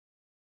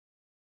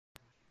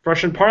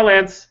Fresh and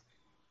Parlance,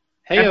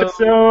 Hey,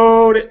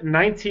 episode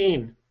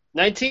 19.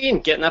 19,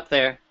 getting up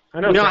there. I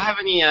know. We It's don't like have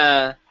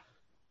any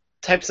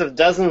types of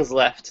dozens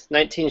left.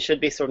 19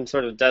 should be some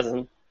sort of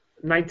dozen.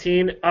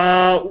 19.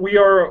 We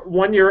are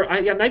 1 year.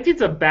 Yeah,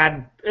 19's a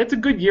bad. It's a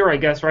good year, I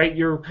guess, right?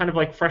 You're kind of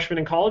like freshman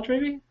in college,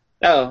 maybe.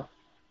 Oh,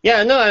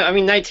 yeah, no, I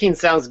mean 19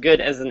 sounds good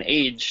as an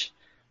age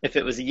if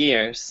it was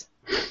years.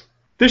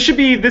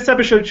 This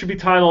episode should be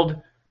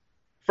titled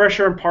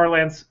 "Fresher and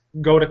Parlance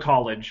Go to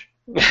College."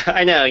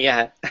 I know,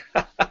 yeah.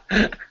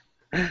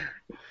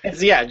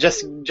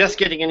 Just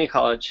getting into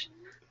college.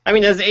 I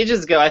mean, as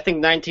ages go, I think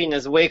 19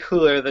 is way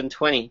cooler than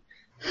 20.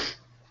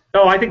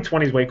 Oh, I think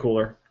 20's way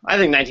cooler. I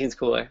think 19's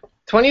cooler.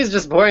 20 is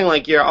just boring,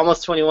 like you're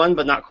almost 21,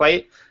 but not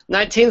quite.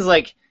 19's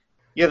like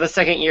you're the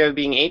second year of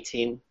being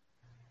 18.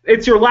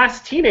 It's your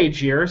last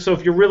teenage year, so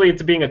if you're really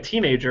into being a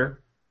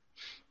teenager.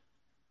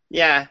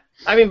 Yeah.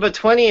 I mean, but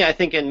 20, I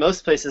think, in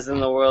most places in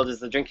the world is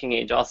the drinking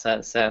age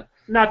also, so.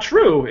 Not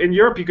true. In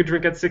Europe, you could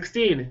drink at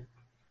 16.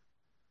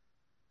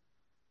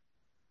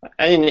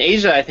 And in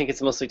Asia, I think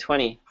it's mostly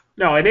 20.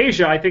 No, in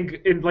Asia, I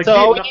think in like So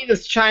all we Vietnam, need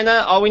is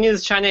China. All we need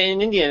is China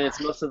and India, and it's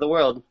most of the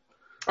world.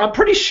 I'm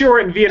pretty sure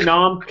in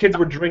Vietnam, kids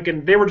were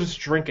drinking. They were just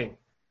drinking.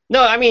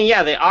 No, I mean,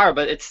 yeah, they are,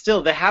 but it's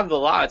still, they have the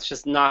law. It's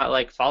just not,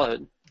 like,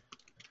 followed.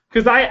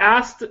 Because I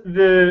asked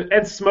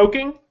and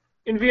smoking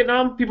in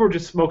Vietnam, people were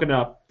just smoking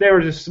up. They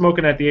were just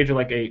smoking at the age of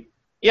like 8.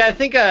 Yeah, I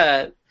think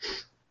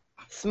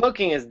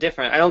smoking is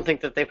different. I don't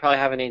think that they probably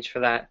have an age for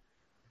that.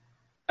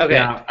 Okay,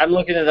 Yeah. I'm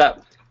looking it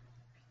up.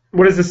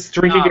 What is this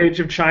drinking Um,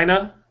 age of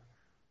China?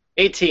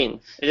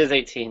 18. It is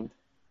 18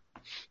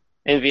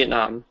 in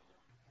Vietnam.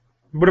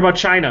 What about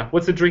China?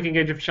 What's the drinking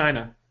age of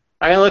China?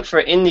 I'm going to look for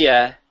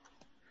India.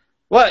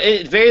 Well,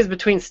 it varies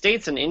between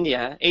states in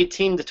India,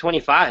 18 to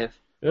 25.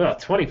 Ugh,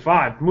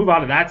 25. Move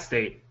out of that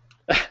state.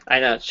 I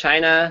know.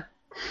 China.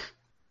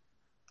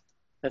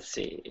 Let's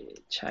see.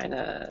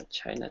 China.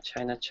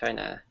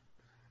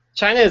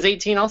 China is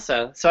 18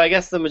 also, so I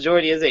guess the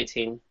majority is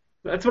 18.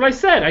 That's what I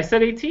said. I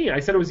said 18. I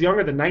said it was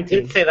younger than I 19.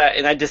 did say that,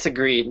 and I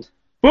disagreed.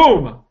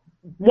 Boom!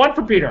 One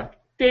for Peter.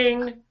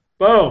 Ding.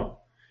 Boom.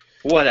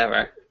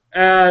 Whatever.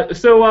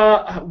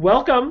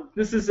 Welcome.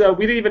 This is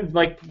we didn't even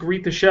like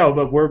greet the show,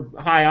 but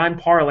hi. I'm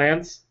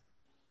Parlance,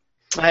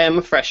 I am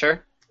a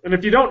fresher. and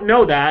if you don't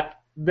know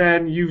that,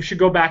 then you should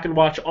go back and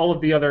watch all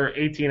of the other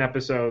 18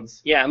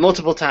 episodes. Yeah,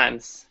 multiple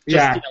times.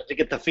 Just, Yeah. to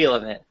get the feel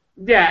of it.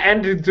 Yeah,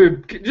 and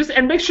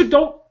and make sure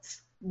don't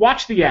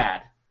watch the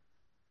ad.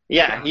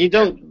 Yeah, you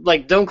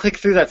don't click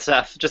through that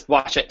stuff. Just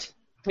watch it.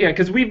 Yeah,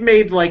 because we've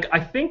made I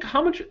think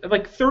how much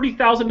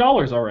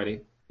 $30,000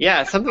 already,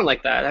 Yeah, something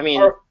like that. I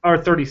mean, or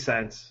 30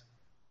 cents.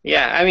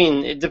 yeah, I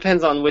mean, it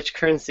depends on which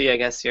currency, I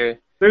guess you're.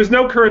 There's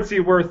no currency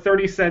where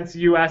 30 cents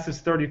US is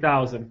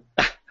 30,000.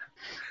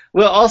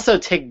 We'll also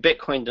take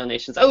Bitcoin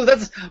donations. Oh,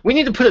 we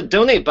need to put a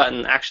donate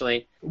button,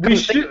 actually. We Think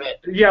should. of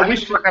it. Yeah, I we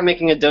should should. work on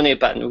making a donate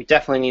button. We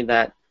definitely need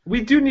that. We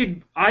do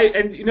need.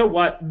 And you know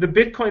what? The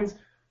Bitcoins.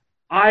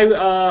 I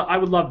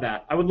would love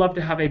that. I would love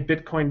to have a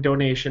Bitcoin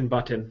donation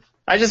button.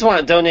 I just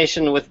want a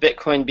donation with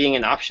Bitcoin being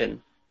an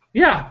option.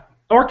 Yeah,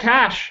 or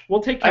cash.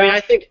 We'll take cash. I mean, I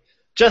think,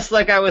 just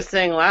like I was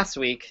saying last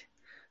week,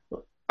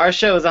 our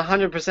show is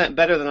 100%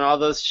 better than all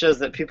those shows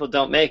that people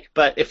don't make,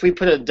 but if we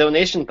put a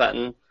donation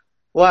button,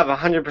 we'll have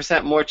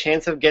 100% more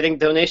chance of getting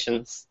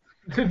donations.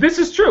 This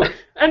is true.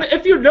 And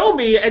if you know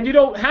me and you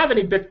don't have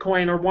any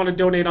Bitcoin or want to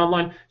donate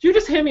online, you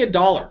just hand me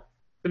 $1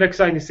 the next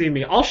time you see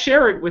me. I'll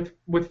share it with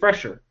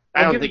Fresher.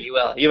 I don't think you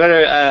will. You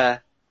better,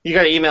 you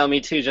gotta email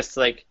me too, just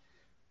to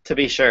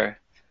be sure.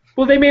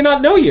 Well, they may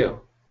not know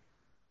you.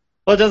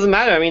 Well, it doesn't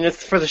matter. I mean,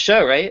 it's for the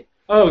show, right?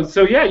 Oh,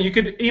 so yeah, you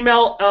could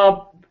email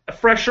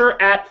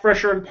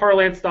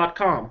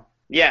fresher@fresherandparlance.com.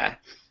 Yeah.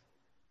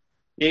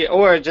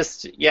 Or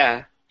just,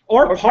 yeah.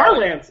 Or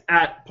Parlance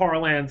at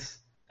Parlance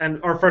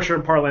or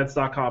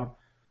fresherandparlance.com.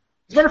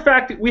 As a matter of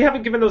fact, we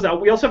haven't given those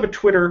out. We also have a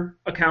Twitter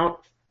account.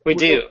 We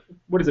do.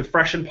 What is it,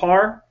 Fresh and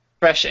Par?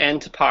 Fresh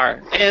and to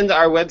par. And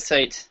our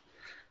website,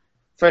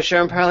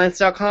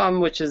 fresherandparlance.com,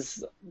 which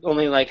is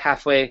only like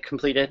halfway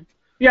completed.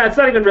 Yeah, it's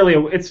not even really.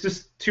 It's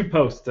just 2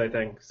 posts, I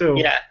think. So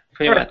Yeah,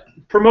 pretty all much.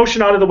 right,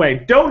 promotion out of the way.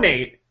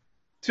 Donate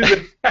to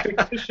the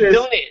fictitious.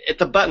 Donate at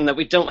the button that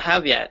we don't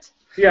have yet.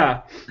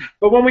 Yeah,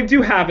 but when we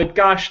do have it,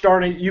 gosh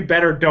darn it, you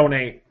better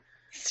donate.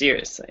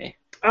 Seriously.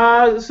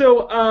 I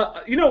feel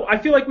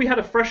like we had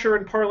a Fresher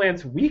and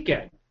Parlance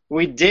weekend.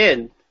 We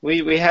did.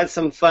 We had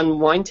some fun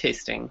wine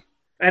tasting.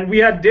 And we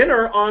had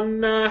dinner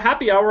on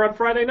happy hour on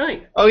Friday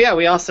night. Oh, yeah,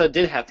 we also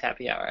did have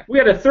happy hour. We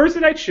had a Thursday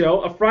night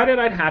show, a Friday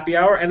night happy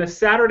hour, and a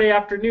Saturday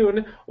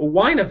afternoon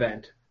wine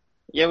event.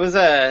 Yeah,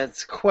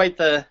 it's quite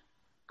the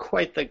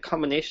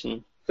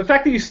combination. The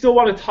fact that you still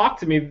want to talk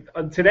to me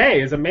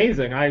today is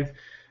amazing.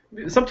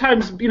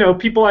 Sometimes,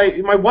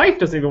 my wife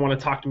doesn't even want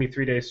to talk to me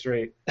 3 days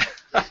straight.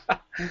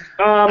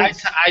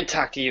 I'd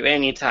talk to you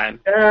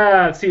anytime.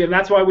 See, and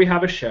that's why we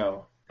have a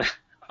show.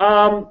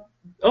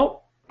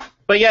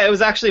 But yeah, it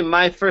was actually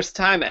my first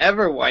time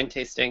ever wine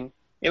tasting.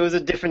 It was a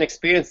different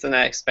experience than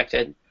I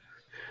expected.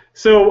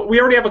 So we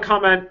already have a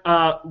comment.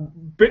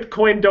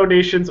 Bitcoin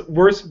donations,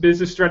 worst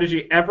business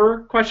strategy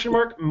ever? Question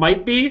mark.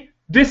 Might be.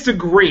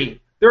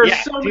 Disagree. There are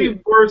so many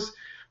worse.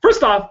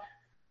 First off,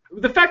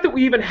 the fact that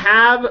we even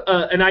have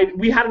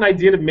we had an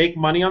idea to make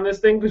money on this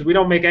thing because we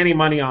don't make any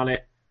money on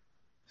it.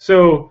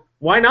 So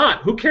why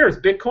not? Who cares?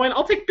 Bitcoin?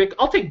 I'll take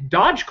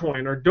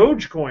Dogecoin or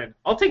Dogecoin.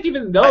 I'll take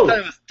even those. I thought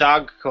it was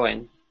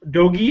Dogcoin.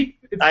 Doge?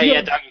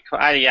 Yeah, Doggy Coin.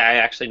 I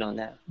actually know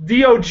that.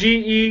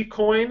 DOGE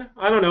coin?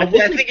 I don't know. I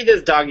think it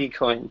is Doggy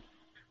Coin.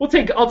 I'll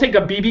take a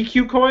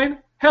BBQ coin.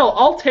 Hell,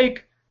 I'll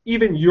take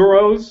even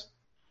euros.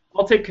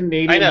 I'll take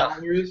Canadian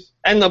dollars.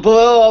 And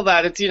below all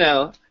that, it's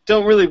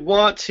don't really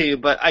want to,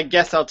 but I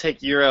guess I'll take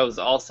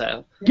euros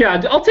also.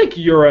 Yeah, I'll take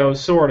euros,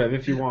 sort of,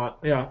 if you want.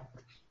 Yeah.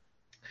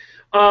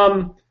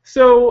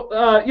 So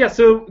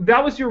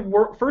that was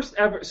your first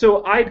ever.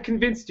 So I'd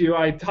convinced you.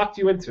 I talked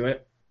you into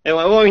it.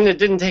 It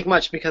didn't take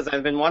much because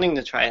I've been wanting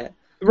to try it.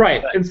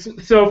 Right. But. And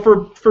so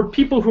for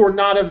people who are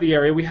not of the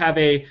area, we have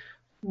a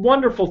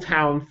wonderful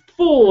town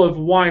full of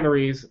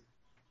wineries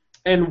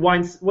and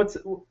wines. What's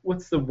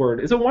the word?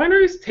 Is it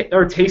wineries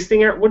or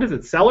tasting area? What is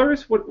it?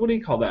 Cellars? What do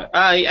you call that?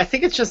 I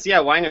think it's just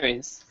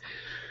wineries.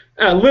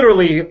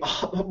 Literally,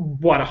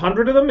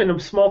 100 of them in a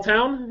small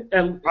town?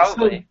 And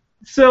probably.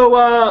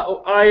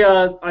 So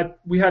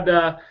we had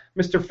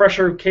Mr.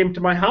 Fresher came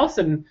to my house,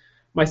 and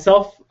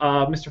myself,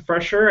 Mr.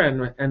 Fresher,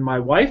 and my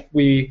wife,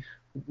 we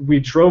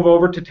drove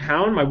over to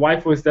town. My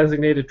wife was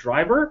designated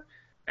driver,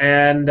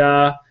 and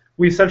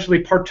we essentially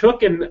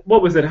partook in,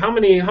 what was it? How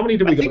many did we go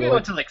to? I think we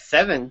went to like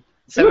seven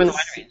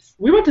wineries.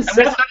 We went to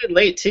seven. We started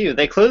late too.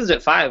 They closed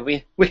at 5.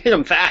 We hit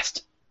them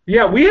fast.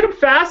 Yeah, we hit them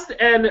fast,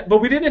 but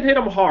we didn't hit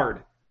them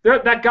hard.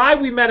 That guy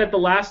we met at the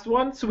last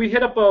one, so we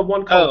hit up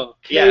one called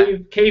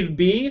Cave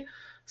B.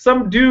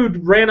 Some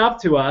dude ran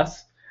up to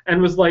us and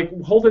was like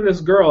holding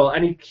this girl,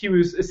 and he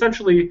was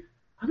essentially,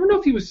 I don't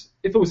know if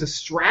it was a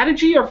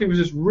strategy or if he was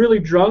just really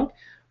drunk,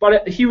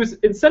 but he was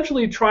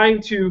essentially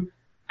trying to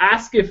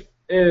ask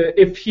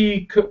if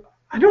he could.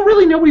 I don't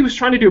really know what he was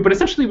trying to do, but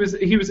essentially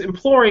he was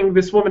imploring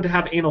this woman to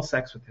have anal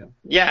sex with him.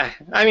 Yeah,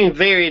 I mean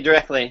very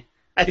directly.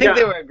 I think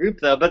they were a group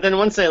though, but then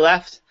once they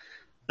left,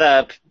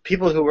 the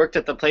people who worked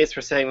at the place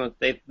were saying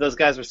those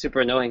guys were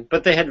super annoying,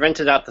 but they had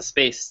rented out the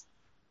space.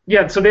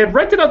 Yeah, so they had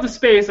rented out the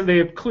space, and they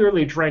had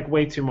clearly drank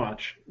way too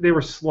much. They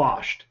were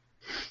sloshed.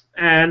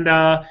 And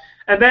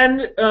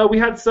then we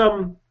had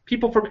some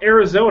people from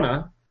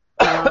Arizona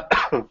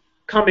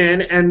come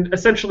in and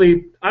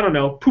essentially, I don't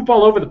know, poop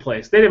all over the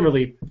place. They didn't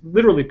really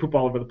literally poop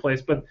all over the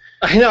place, but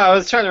I know. I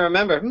was trying to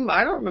remember.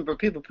 I don't remember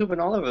people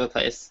pooping all over the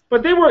place.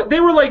 But they were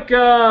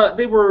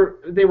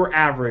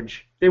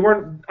average. They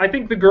weren't. I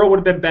think the girl would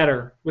have been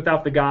better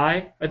without the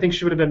guy. I think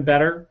she would have been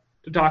better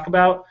to talk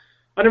about.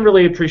 I didn't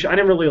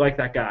really like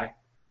that guy.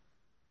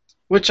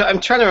 Which I'm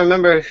trying to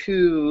remember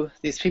who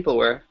these people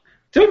were.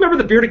 Do you remember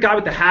the bearded guy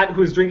with the hat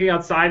who was drinking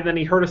outside, and then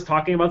he heard us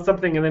talking about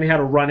something, and then he had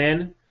to run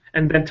in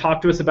and then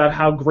talk to us about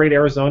how great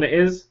Arizona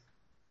is?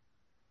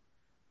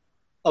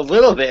 A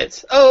little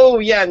bit. Oh,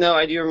 yeah, no,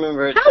 I do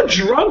remember it. How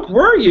drunk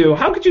were you?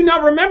 How could you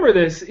not remember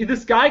this?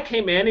 This guy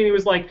came in, and he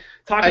was like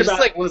talking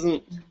about...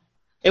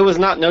 It was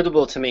not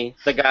notable to me,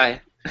 the guy.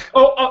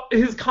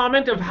 His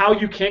comment of how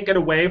you can't get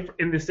away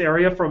in this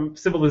area from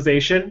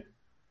civilization.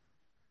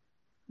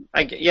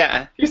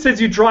 Yeah. He says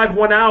you drive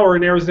 1 hour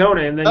in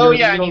Arizona and then. And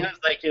he was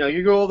like,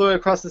 you go all the way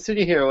across the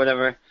city here or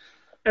whatever.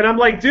 And I'm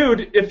like,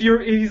 dude,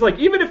 he's like,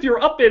 even if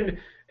you're up in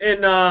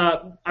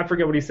I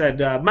forget what he said,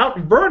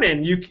 Mount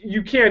Vernon,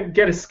 you can't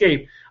get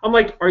escape. I'm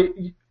like,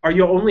 are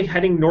you only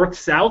heading north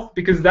south?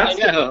 Because that's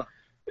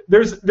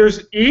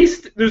there's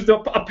east. There's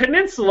a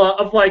peninsula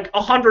of like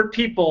 100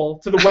 people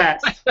to the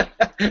west.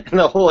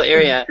 The whole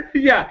area.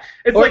 Yeah,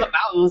 it's or like the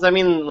mountains. I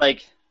mean,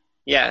 like,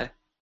 yeah.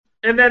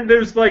 And then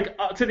there's like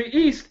to the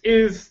east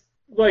is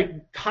like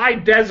high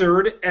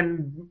desert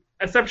and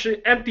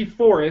essentially empty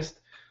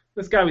forest.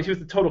 This guy he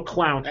was a total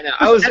clown. I know.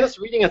 I was just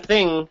reading a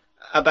thing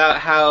about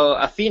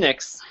how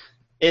Phoenix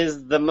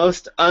is the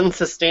most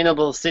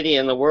unsustainable city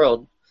in the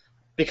world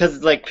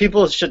because like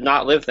people should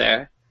not live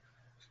there.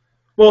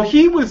 Well,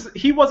 he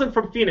wasn't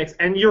from Phoenix,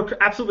 and you're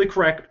absolutely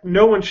correct.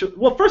 No one should.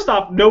 Well, first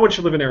off, no one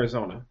should live in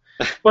Arizona.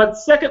 But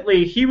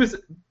secondly, he was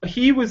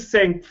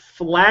saying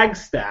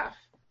Flagstaff.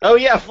 Oh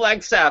yeah,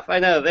 Flagstaff. I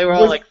know. They were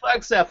all like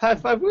Flagstaff, high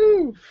five,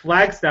 woo!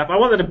 Flagstaff. I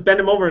wanted to bend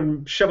him over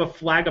and shove a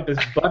flag up his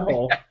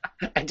butthole.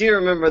 I do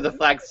remember the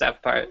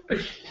Flagstaff part.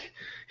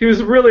 He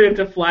was really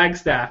into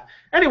Flagstaff.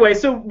 Anyway,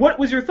 so what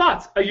was your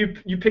thoughts?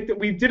 You picked it.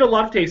 We did a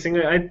lot of tasting.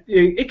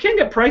 It can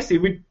get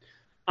pricey.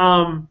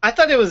 I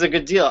thought it was a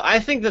good deal. I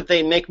think that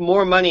they make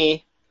more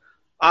money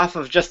off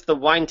of just the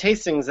wine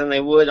tastings than they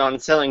would on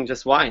selling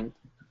just wine.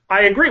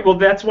 I agree. Well,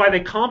 that's why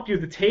they comp you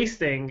the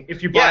tasting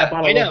if you buy a bottle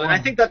of wine. Yeah, I know, and I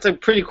think that's a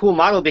pretty cool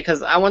model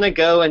because I want to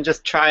go and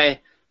just try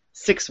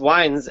 6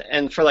 wines,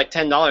 and for like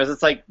 $10,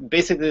 it's like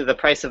basically the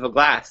price of a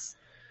glass.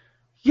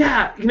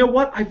 Yeah, you know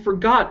what? I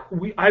forgot.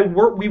 We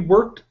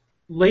worked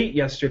late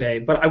yesterday,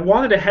 but I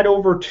wanted to head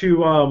over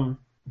to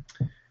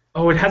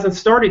it hasn't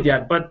started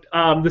yet, but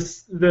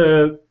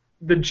the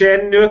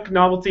Jan Nook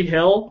Novelty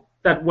Hill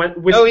that went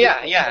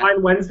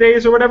Wine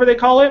Wednesdays or whatever they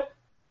call it,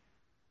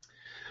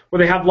 where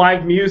they have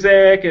live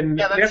music and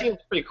that seems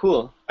pretty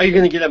cool. Are you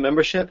going to get a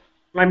membership?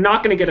 I'm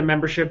not going to get a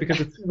membership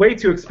because it's way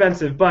too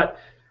expensive, but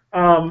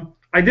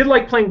I did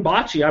like playing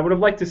bocce. I would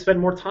have liked to spend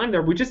more time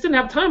there. We just didn't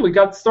have time. We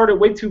got started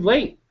way too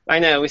late. I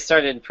know, we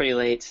started pretty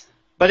late.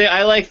 But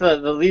I like the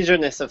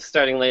leisureness of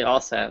starting late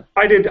also.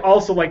 I did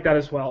also like that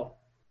as well.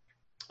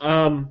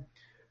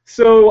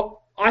 So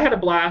I had a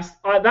blast.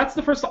 That's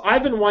the first time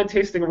I've been wine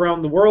tasting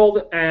around the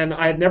world, and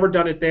I had never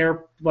done it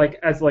there,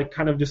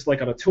 kind of just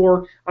on a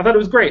tour. I thought it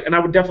was great, and I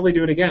would definitely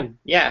do it again.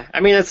 Yeah, I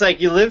mean, it's like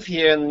you live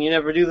here and you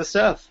never do the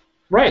stuff.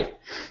 Right.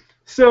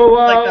 So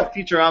like that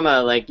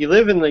Futurama, like you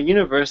live in the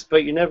universe,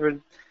 but you never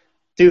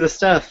do the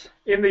stuff.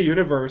 In the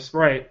universe,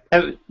 right?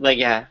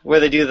 Where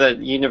they do the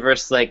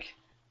universe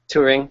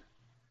touring.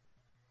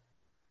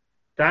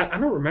 That I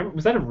don't remember.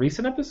 Was that a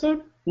recent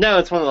episode? No,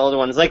 it's one of the older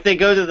ones. Like they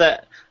go to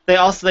the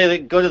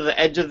go to the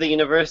edge of the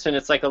universe, and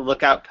it's like a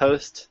lookout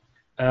post,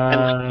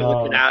 and you're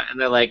looking out, and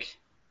they're like,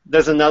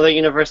 "There's another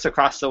universe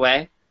across the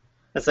way."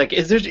 It's like,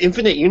 is there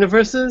infinite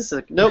universes?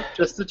 Like, nope,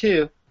 just the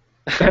two.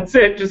 That's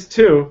it, just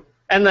two.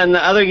 And then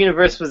the other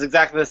universe was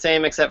exactly the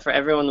same, except for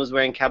everyone was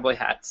wearing cowboy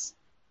hats.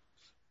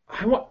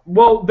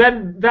 Well,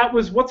 then that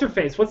was what's her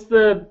face? What's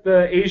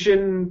the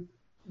Asian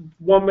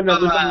woman?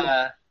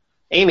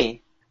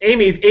 Amy.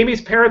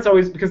 Amy's parents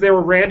always, because they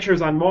were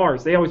ranchers on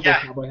Mars, they always wore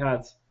cowboy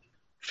hats.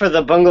 For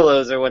the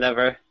bungalows or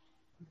whatever.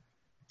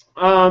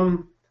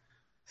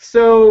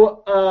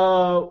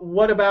 So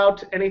what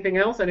about anything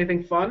else?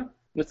 Anything fun?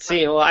 Let's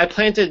see. Well, I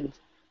planted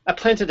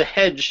a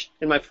hedge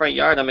in my front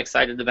yard. I'm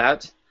excited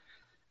about.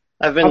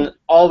 I've been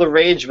all the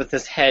rage with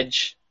this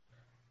hedge.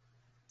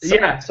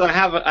 So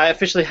I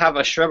officially have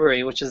a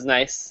shrubbery, which is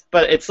nice,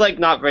 but it's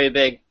not very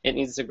big. It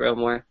needs to grow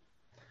more.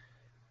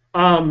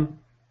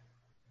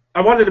 I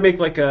wanted to make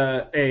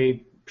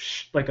a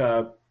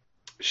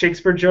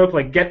Shakespeare joke,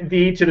 like get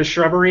thee to the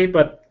shrubbery,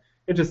 but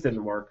it just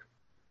didn't work.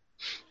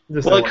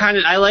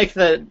 I like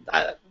the.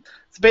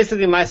 It's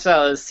basically my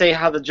style is say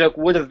how the joke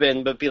would have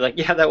been, but be like,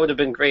 yeah, that would have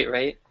been great,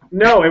 right?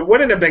 No, it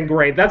wouldn't have been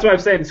great. That's what I'm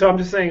saying. So I'm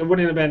just saying it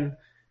wouldn't have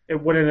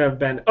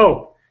been.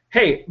 Oh,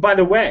 hey, by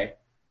the way,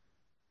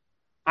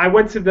 I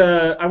went to a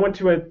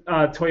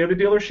Toyota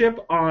dealership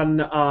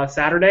on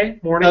Saturday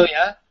morning. Oh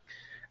yeah.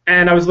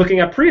 And I was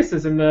looking at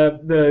Priuses, and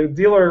the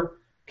dealer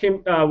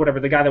came,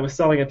 the guy that was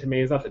selling it to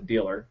me, is not the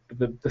dealer,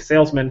 but the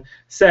salesman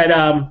said,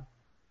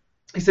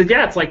 he said,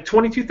 yeah, it's like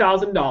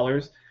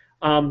 $22,000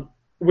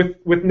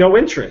 with no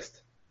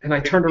interest. And I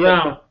turned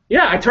around.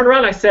 Yeah, I turned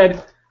around. I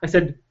said,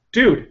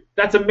 dude,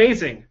 that's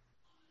amazing.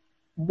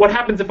 What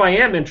happens if I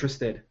am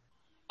interested?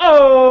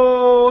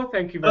 Oh,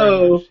 thank you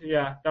very much.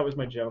 Yeah, that was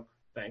my joke.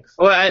 Thanks.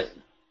 Well,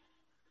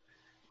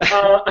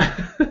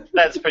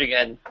 that's pretty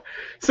good.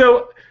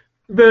 So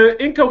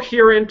the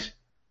incoherent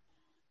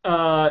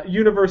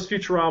universe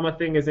Futurama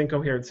thing is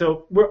incoherent.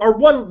 So our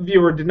one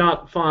viewer did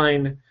not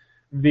find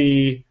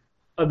the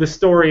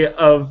story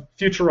of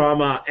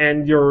Futurama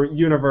and your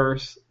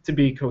universe to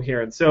be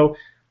coherent. So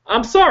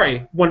I'm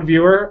sorry, one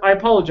viewer. I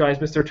apologize,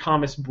 Mr.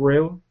 Thomas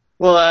Brew.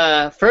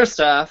 Well, first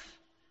off,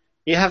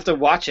 you have to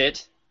watch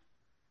it.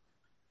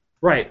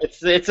 Right.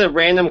 It's a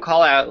random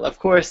call out. Of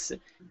course,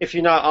 if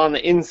you're not on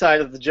the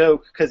inside of the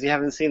joke because you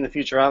haven't seen the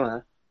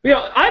Futurama.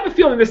 I have a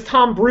feeling this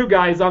Tom Brew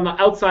guy is on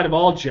the outside of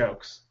all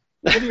jokes.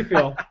 What do you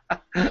feel?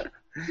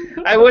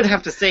 I would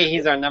have to say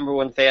he's our number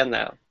one fan,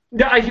 though.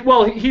 Yeah,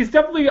 he's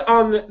definitely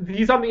on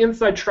the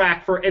inside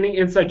track for any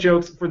inside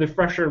jokes for the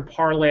Fresher and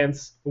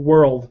Parlance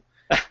world.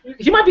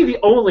 He might be the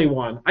only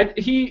one.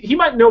 He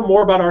might know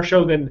more about our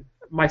show than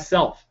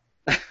myself.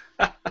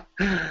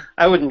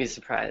 I wouldn't be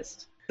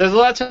surprised. There's a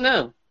lot to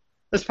know.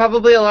 There's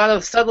probably a lot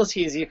of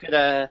subtleties you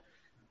could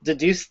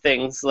deduce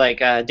things like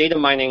data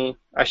mining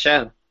our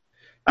show.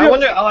 I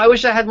wonder. Oh, I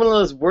wish I had one of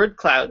those word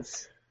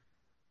clouds.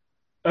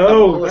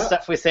 Oh, all the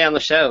stuff we say on the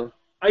show.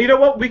 You know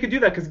what? We could do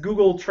that because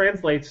Google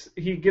translates.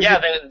 He gives.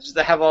 Yeah,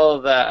 they have all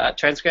of the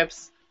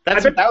transcripts.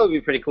 That would be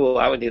pretty cool.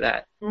 I would do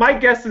that. My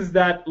guess is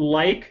that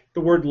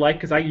the word like,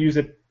 because I use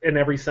it in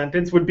every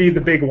sentence, would be the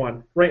big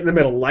one, right in the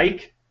middle.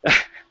 Like.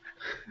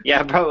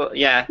 Yeah, probably.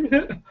 Yeah.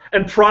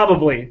 And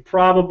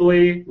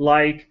probably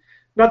like.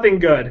 Nothing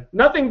good.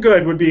 Nothing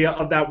good would be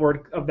of that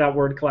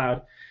word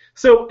cloud.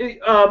 So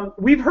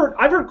I've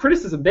heard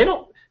criticism.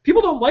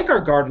 People don't like our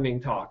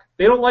gardening talk.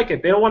 They don't like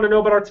it. They don't want to know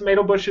about our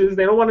tomato bushes.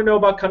 They don't want to know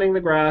about cutting the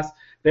grass.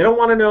 They don't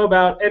want to know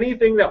about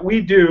anything that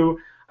we do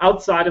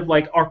outside of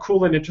our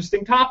cool and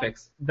interesting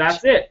topics.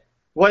 That's it.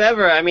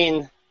 Whatever. I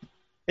mean,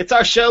 it's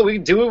our show. We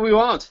do what we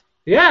want.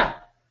 Yeah.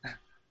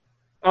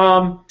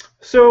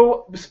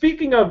 So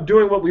speaking of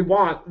doing what we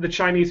want, the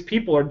Chinese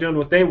people are doing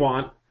what they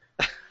want.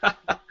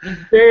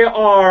 They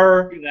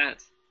are. Do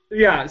that.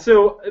 Yeah.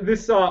 So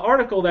this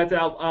article that's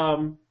out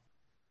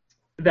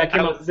that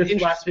came out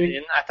this last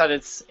week. I thought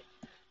it's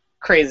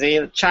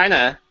crazy.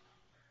 China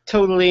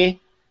totally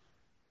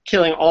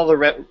killing all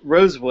the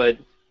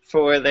rosewood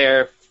for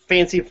their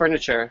fancy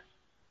furniture.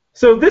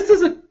 So this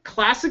is a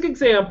classic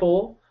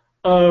example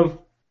of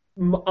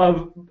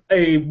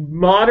a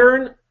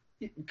modern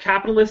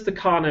capitalist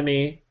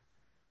economy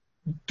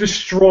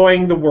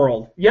destroying the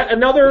world. Yet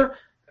another.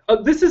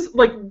 This is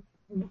like,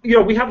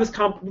 we have this.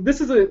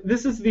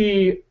 This is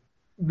the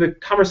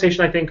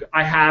conversation I think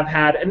I have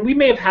had, and we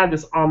may have had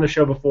this on the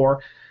show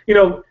before.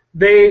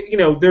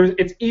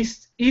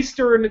 It's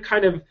Eastern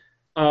kind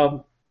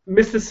of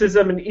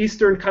mysticism and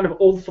Eastern kind of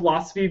old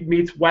philosophy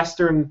meets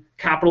Western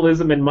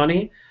capitalism and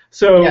money.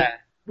 So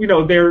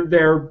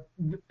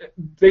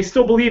they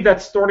still believe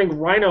that snorting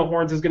rhino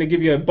horns is going to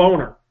give you a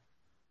boner.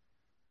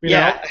 You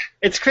know?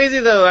 It's crazy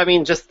though. I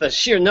mean, just the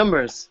sheer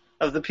numbers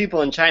of the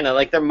people in China,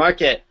 like their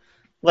market.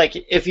 Like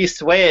if you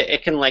sway it,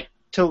 it can like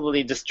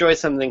totally destroy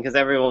something because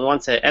everyone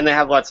wants it, and they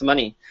have lots of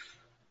money.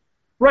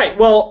 Right.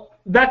 Well,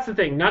 that's the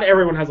thing. Not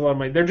everyone has a lot of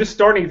money. They're just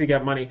starting to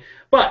get money.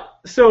 But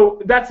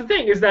so that's the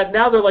thing, is that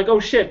now they're like,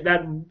 oh shit,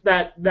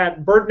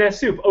 that bird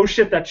nest soup. Oh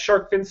shit, that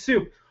shark fin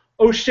soup.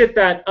 Oh shit,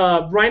 that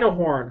rhino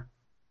horn.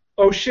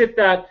 Oh shit,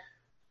 that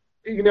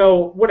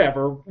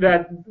whatever,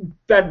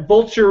 that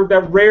vulture,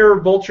 that rare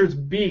vulture's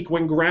beak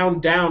when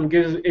ground down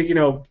gives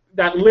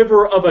that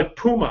liver of a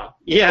puma.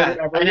 Yeah.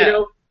 Or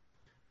whatever,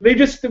 They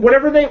just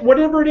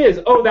whatever it is.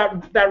 Oh,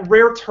 that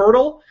rare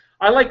turtle.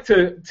 I like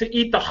to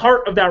eat the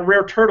heart of that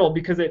rare turtle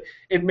because it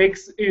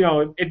makes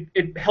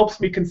it helps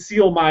me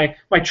conceal my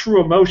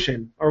true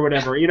emotion or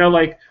whatever.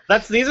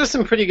 These are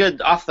some pretty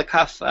good off the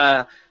cuff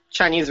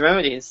Chinese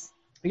remedies.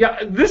 Yeah,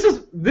 this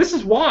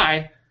is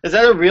why. Is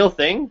that a real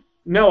thing?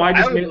 No, I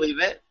don't believe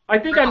it. I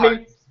think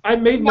I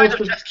made most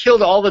of. Just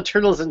killed all the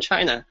turtles in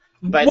China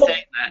by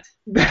saying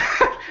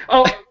that.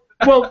 Oh.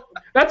 Well,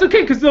 that's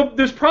okay, because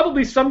there's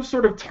probably some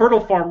sort of turtle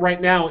farm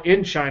right now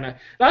in China.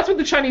 That's what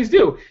the Chinese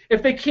do.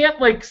 If they can't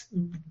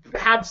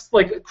have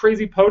a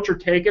crazy poacher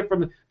take it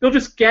from they'll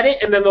just get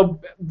it and then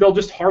they'll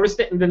just harvest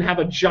it and then have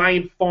a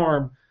giant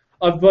farm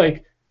of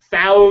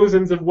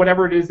thousands of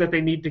whatever it is that they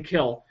need to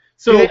kill.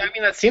 So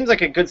that seems like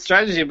a good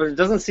strategy, but it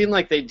doesn't seem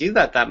like they do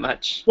that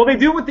much. Well, they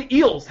do it with the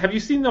eels. Have you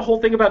seen the whole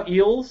thing about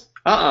eels?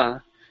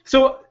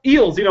 So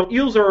eels,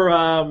 eels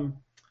are.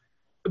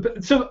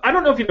 So I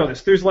don't know if you know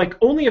this. There's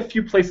only a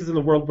few places in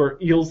the world where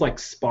eels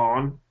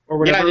spawn or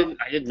whatever. Yeah,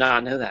 I did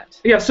not know that.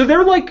 Yeah, so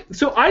they're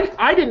so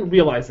I didn't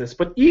realize this,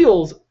 but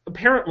eels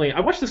apparently,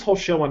 I watched this whole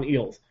show on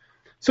eels.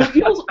 So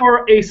eels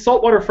are a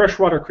saltwater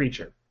freshwater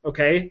creature.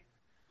 Okay,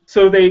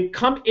 so they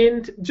come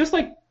in just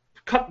like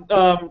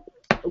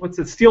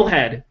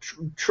steelhead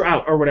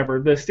trout or whatever,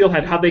 the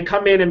steelhead, how they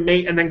come in and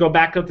mate and then go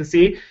back out to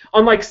sea.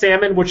 Unlike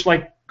salmon, which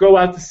go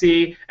out to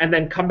sea and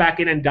then come back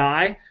in and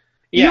die.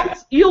 Yeah.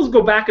 Eels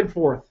go back and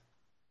forth,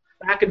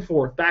 back and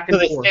forth, back and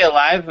forth. So they stay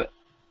alive?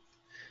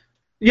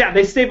 Yeah,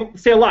 they stay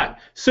alive.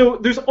 So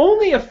there's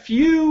only a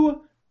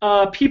few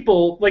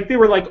people, they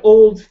were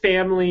old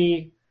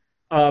family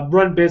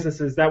run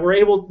businesses that were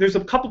able. There's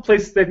a couple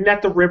places that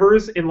net the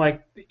rivers in the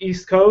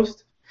East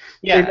Coast.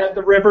 Yeah. They net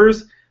the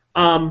rivers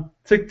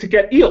to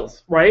get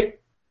eels, right?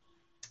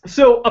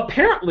 So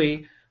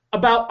apparently,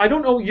 I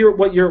don't know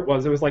what year it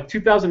was. It was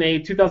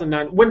 2008,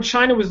 2009, when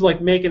China was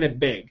making it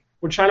big.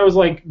 When China was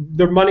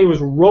their money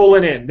was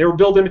rolling in. They were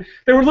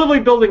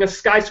literally building a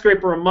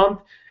skyscraper a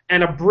month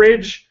and a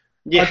bridge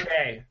a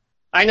day.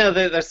 I know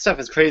their stuff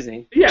is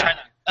crazy. Yeah.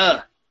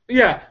 China.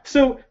 Yeah.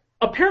 So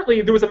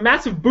apparently there was a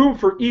massive boom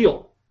for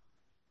eel.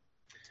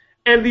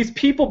 And these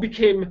people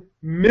became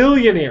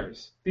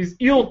millionaires. These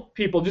eel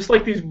people, just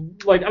these,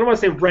 I don't want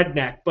to say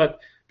redneck, but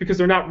because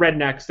they're not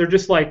rednecks, they're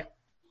just But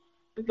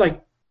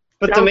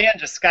demand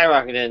just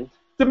skyrocketed.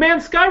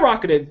 Demand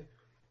skyrocketed.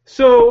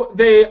 So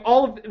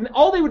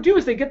all they would do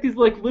is they get these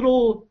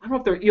little, I don't know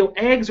if they're eel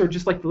eggs or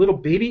just the little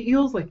baby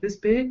eels this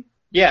big.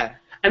 Yeah.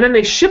 And then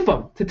they ship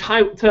them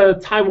to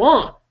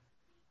Taiwan.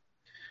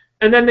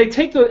 And then they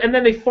take and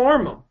then they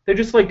farm them. They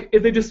just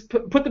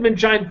put them in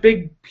giant,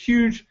 big,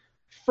 huge,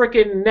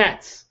 frickin'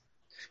 nets.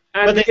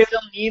 And but they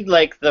still need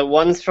the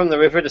ones from the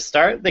river to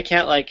start. They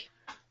can't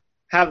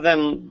have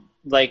them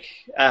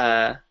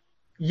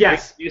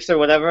yes, use or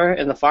whatever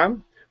in the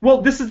farm.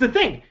 Well, this is the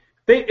thing.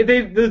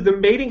 The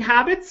mating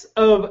habits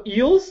of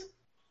eels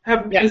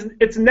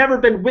it's never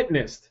been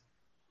witnessed.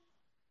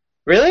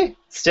 Really?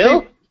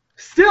 Still,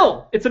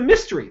 it's a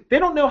mystery. They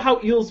don't know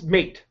how eels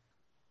mate.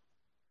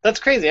 That's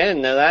crazy. I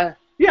didn't know that.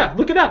 Yeah,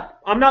 look it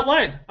up. I'm not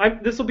lying.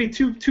 This will be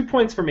two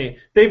points for me.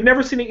 They've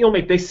never seen an eel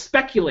mate. They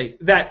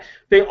speculate that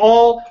they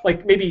all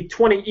maybe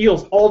 20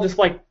 eels all just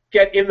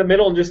get in the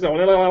middle and just go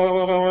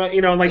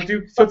and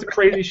do sorts of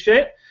crazy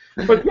shit.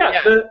 But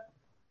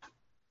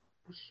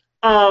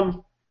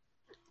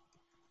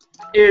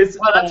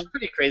Well, that's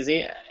pretty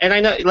crazy. And I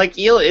know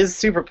eel is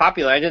super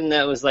popular. I didn't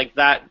know it was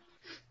that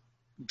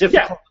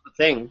difficult of a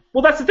thing.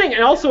 Well, that's the thing.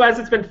 And also, as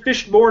it's been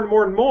fished more and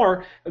more and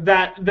more,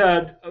 that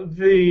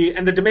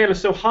the demand is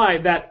so high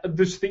that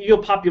the eel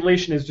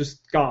population is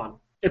just gone.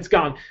 It's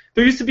gone.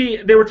 There used to be,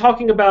 they were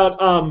talking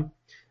about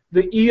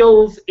the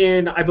eels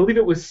in, I believe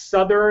it was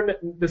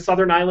the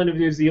southern island of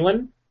New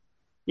Zealand.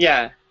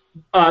 Yeah.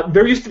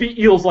 There used to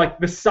be eels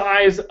the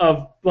size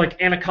of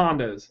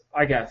anacondas,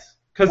 I guess.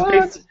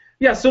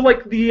 Yeah, so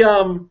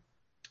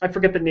I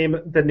forget the name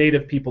of the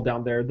native people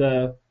down there,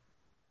 the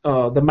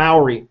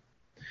Maori.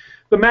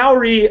 The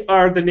Maori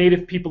are the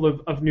native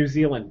people of New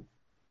Zealand.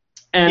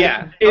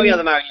 And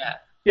the Maori, yeah.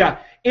 Yeah,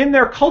 in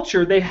their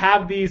culture, they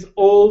have these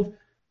old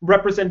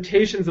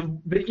representations of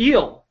the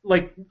eel,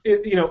 like,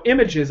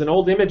 images and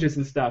old images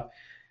and stuff.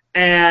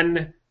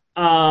 And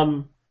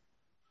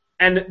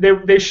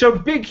they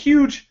showed big,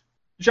 huge,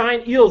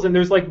 giant eels, and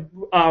there's like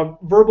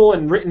verbal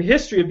and written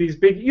history of these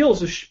big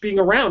eels just being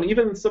around,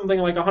 even something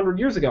like 100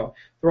 years ago.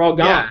 They're all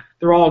gone. Yeah.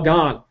 They're all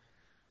gone.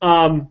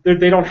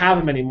 They don't have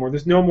them anymore.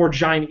 There's no more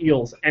giant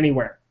eels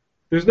anywhere.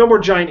 There's no more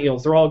giant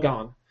eels. They're all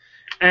gone.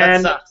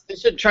 And that sucks. They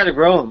should try to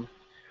grow them.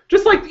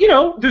 Just like,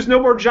 there's no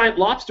more giant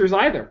lobsters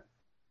either.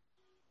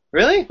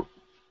 Really?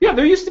 Yeah,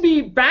 there used to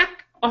be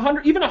back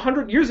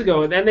 100 years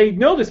ago, and they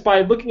know this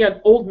by looking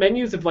at old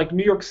menus of like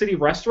New York City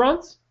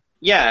restaurants.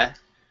 Yeah.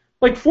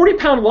 Like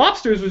 40-pound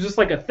lobsters was just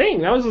like a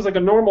thing. That was just like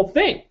a normal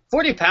thing.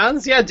 40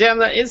 pounds? Yeah, damn,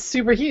 that is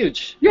super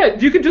huge. Yeah,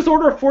 you could just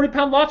order a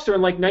 40-pound lobster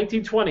in like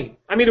 1920.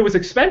 I mean, it was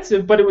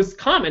expensive, but it was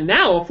common.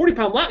 Now, a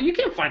 40-pound lobster, you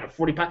can't find a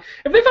 40-pound.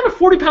 If they found a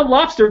 40-pound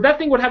lobster, that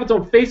thing would have its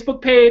own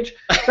Facebook page.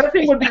 That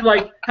thing would be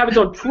like, have its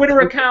own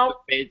Twitter account.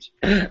 Page.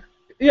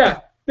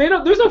 Yeah.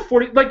 There's no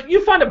 40, like,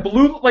 you find a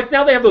blue, like,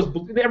 now they have those,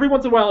 every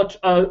once in a while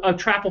a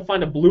trap will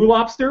find a blue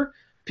lobster.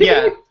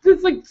 People,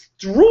 it's like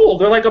drool.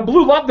 They're like a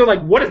blue lobster. They're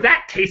like, what does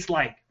that taste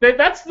like?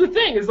 That's the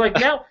thing. Is like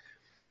now,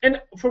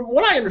 and from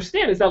what I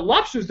understand is that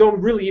lobsters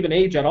don't really even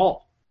age at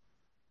all.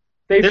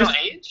 They don't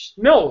age?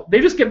 No,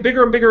 they just get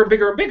bigger and bigger and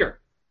bigger and bigger.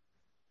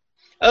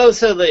 Oh,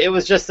 so it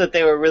was just that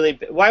they were really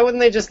big. Why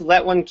wouldn't they just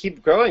let one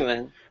keep growing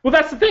then? Well,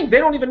 that's the thing. They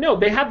don't even know.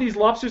 They have these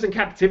lobsters in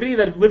captivity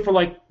that have lived for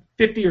like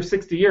 50 or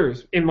 60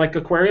 years in like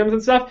aquariums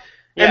and stuff.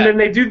 And then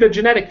they do the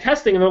genetic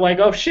testing, and they're like,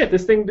 oh, shit,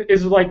 this thing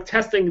is like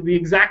testing the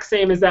exact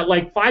same as that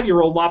like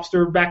 5-year-old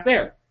lobster back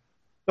there.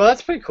 Well,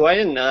 that's pretty cool. I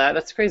didn't know that.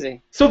 That's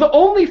crazy. So the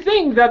only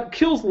thing that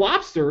kills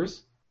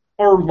lobsters,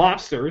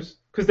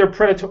 because they're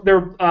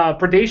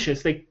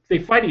predaceous, they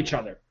fight each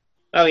other.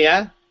 Oh,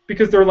 yeah?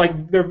 Because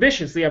they're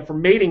vicious, for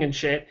mating and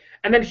shit.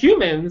 And then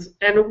humans,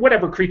 and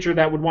whatever creature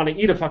that would want to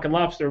eat a fucking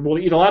lobster will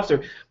eat a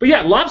lobster. But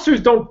yeah, lobsters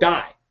don't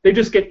die. They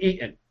just get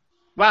eaten.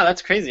 Wow,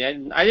 that's crazy. I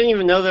didn't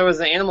even know there was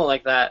an animal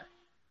like that.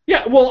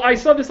 Yeah, well, I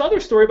saw this other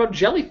story about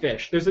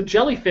jellyfish. There's a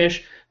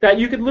jellyfish that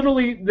you could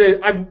literally.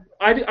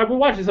 I've been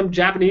watching some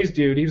Japanese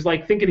dude. He was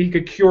like thinking he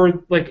could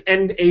cure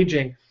end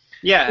aging.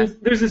 Yeah.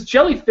 There's this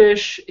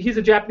jellyfish. He's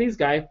a Japanese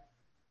guy,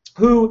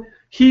 who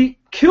he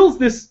kills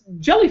this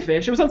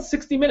jellyfish. It was on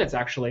 60 Minutes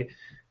actually.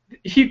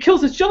 He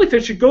kills this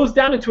jellyfish. It goes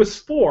down into a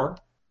spore,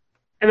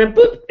 and then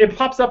boop, it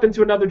pops up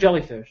into another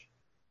jellyfish.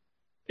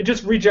 It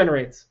just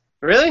regenerates.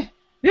 Really?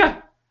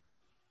 Yeah.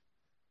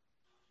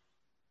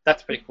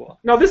 That's pretty cool.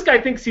 Now this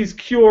guy thinks he's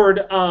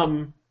cured.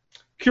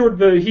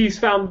 He's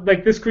found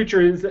like this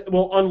creature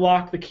will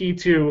unlock the key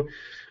to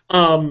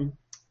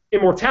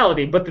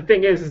immortality. But the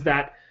thing is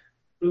that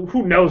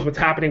who knows what's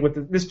happening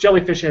with this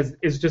jellyfish?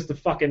 Is just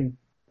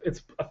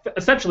it's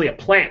essentially a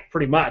plant,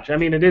 pretty much. I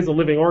mean, it is a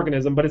living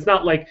organism, but it's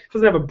not like it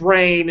doesn't have a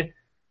brain.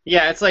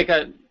 Yeah, it's like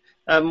a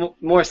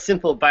more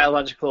simple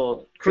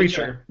biological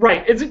creature.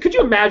 Right. Could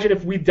you imagine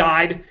if we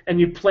died and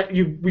you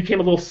became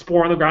a little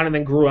spore on the ground and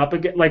then grew up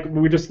again? Like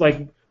we just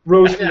like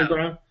rose from the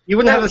ground. You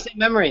wouldn't have the same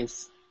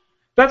memories.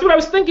 That's what I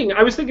was thinking.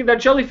 I was thinking that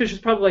jellyfish is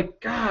probably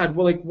like, God,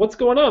 well, like, what's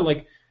going on?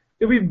 Like,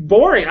 it'd be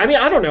boring. I mean,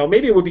 I don't know.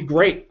 Maybe it would be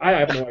great. I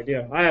have no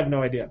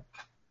idea.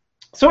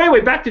 So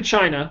anyway, back to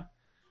China.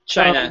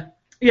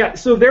 Yeah.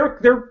 So they're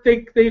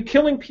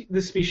killing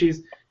the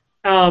species.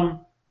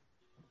 Someone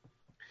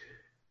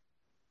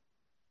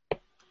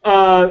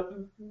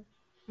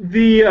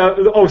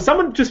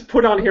just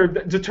put on here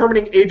that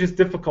determining age is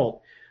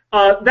difficult.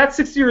 That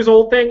 60 years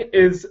old thing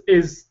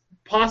is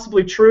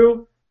possibly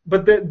true,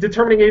 but the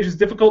determining age is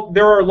difficult.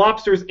 There are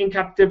lobsters in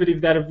captivity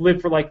that have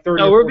lived for like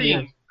 30 or 40 years.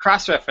 We're being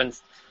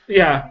cross-referenced.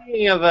 Yeah.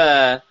 Speaking of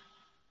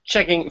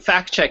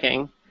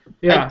fact-checking,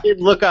 I did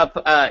look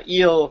up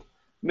eel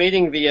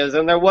mating videos,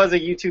 and there was a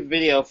YouTube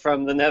video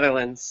from the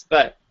Netherlands,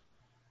 but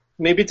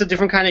maybe it's a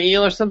different kind of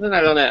eel or something? I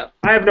don't know.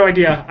 I have no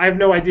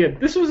idea.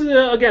 This was,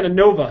 again, a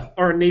Nova,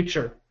 or a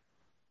Nature.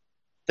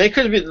 They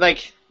could be,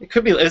 like,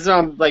 is it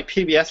on, like,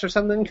 PBS or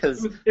something?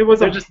 Because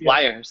they're just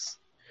liars.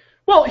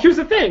 Well, here's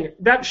the thing.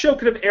 That show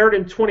could have aired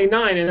in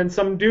 29, and then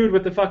some dude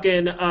with the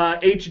fucking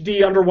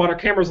HD underwater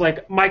camera's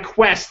like, my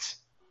quest.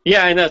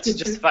 Yeah, I know, to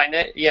just find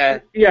it, yeah.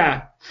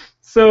 Yeah.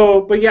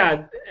 So, but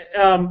yeah,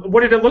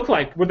 what did it look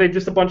like? Were they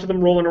just a bunch of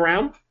them rolling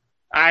around?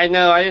 I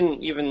know, I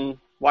didn't even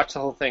watch the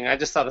whole thing. I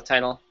just saw the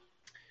title.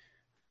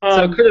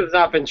 So it could have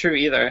not been true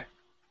either.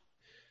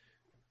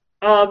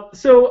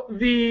 So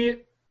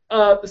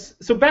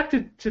back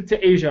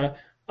to Asia.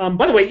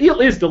 By the way,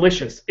 eel is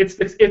delicious. It's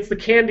the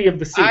candy of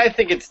the sea. I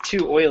think it's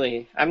too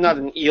oily. I'm not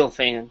an eel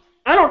fan.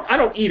 I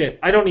don't eat it.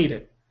 I don't eat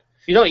it.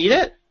 You don't eat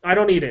it? I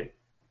don't eat it.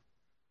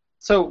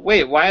 So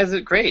wait, why is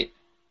it great?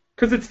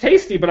 Because it's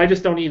tasty, but I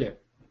just don't eat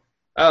it.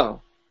 Oh.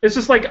 It's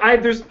just like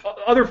there's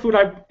other food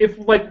at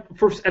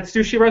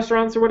sushi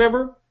restaurants or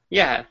whatever.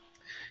 Yeah.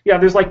 Yeah,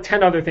 there's like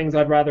 10 other things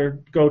I'd rather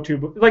go to.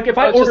 But, like if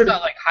I it's ordered, just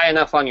not like high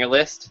enough on your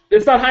list.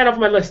 it's not high enough on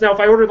my list. Now, if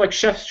I ordered like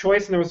Chef's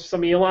Choice and there was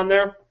some eel on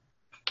there,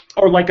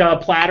 or like a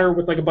platter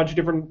with like a bunch of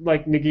different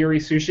like nigiri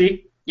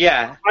sushi,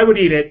 Yeah. I would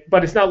eat it.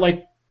 But it's not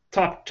like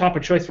top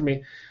of choice for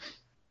me.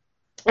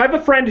 I have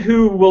a friend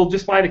who will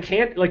just buy the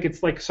can, like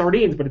it's like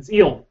sardines, but it's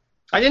eel.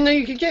 I didn't know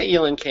you could get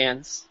eel in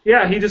cans.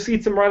 Yeah, he just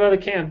eats them right out of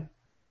the can.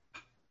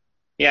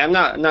 Yeah, I'm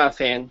not a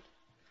fan.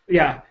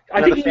 Yeah,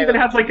 I think he even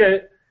has like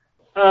a.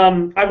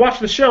 I watched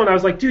the show and I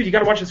was like, dude, you got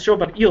to watch this show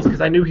about eels because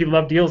I knew he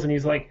loved eels, and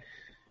he's like,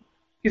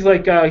 I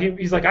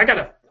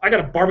got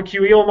a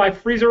barbecue eel in my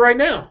freezer right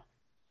now.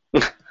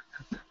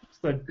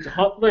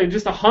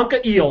 Just a hunk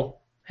of eel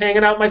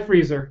hanging out in my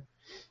freezer.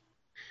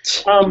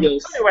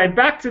 Anyway,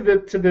 back to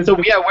the. So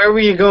yeah, where were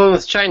you going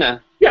with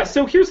China? Yeah,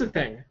 so here's the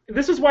thing.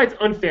 This is why it's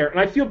unfair, and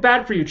I feel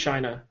bad for you,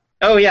 China.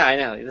 Oh yeah, I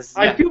know.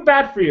 I feel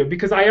bad for you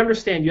because I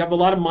understand you have a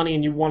lot of money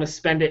and you want to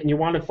spend it and you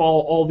want to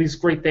follow all these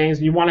great things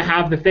and you want to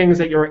have the things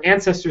that your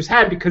ancestors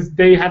had because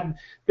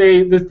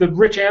the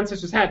rich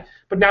ancestors had.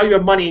 But now you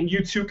have money and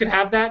you too could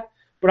have that.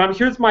 But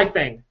here's my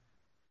thing.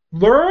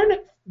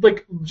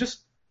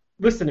 Just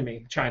listen to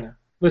me, China.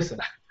 Listen.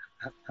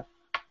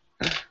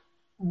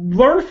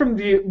 Learn from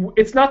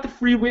it's not the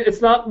freeway.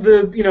 It's not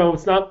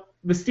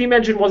the steam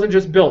engine wasn't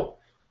just built.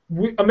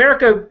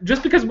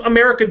 Just because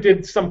America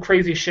did some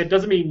crazy shit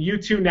doesn't mean you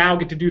two now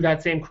get to do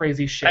that same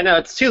crazy shit. I know,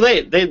 it's too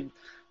late.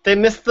 They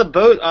missed the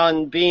boat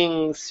on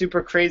being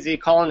super crazy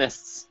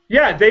colonists.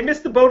 Yeah, they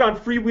missed the boat on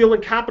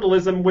freewheeling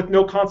capitalism with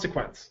no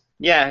consequence.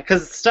 Yeah,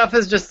 because stuff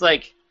is just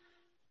like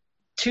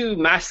too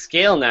mass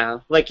scale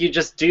now. Like you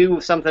just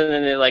do something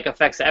and it like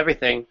affects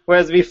everything.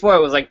 Whereas before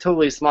it was like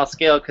totally small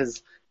scale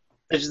because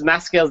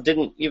mass scales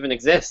didn't even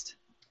exist.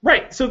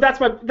 Right. So that's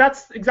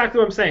exactly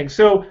what I'm saying.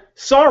 So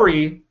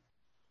sorry.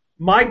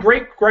 My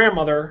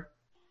great-grandmother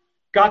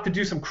got to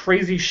do some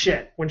crazy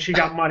shit when she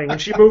got money. When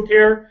she moved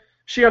here,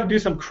 she got to do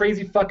some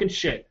crazy fucking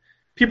shit.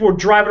 People were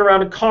driving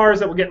around in cars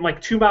that were getting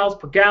like 2 miles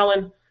per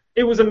gallon.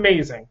 It was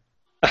amazing.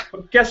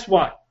 But guess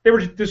what?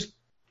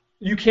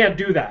 You can't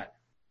do that.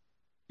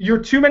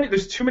 There's too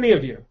many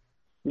of you.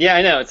 Yeah,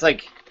 I know. It's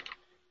like,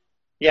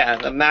 yeah,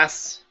 the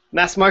mass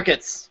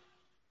markets.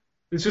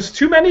 There's just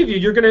too many of you.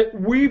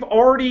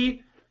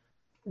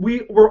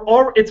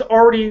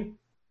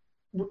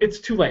 It's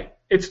too late.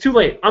 It's too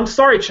late. I'm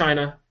sorry,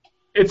 China.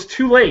 It's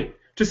too late.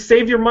 Just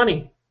save your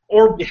money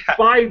or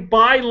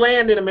buy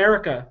land in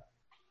America.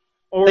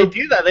 Or they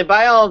do that. They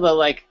buy all the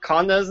like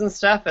condos and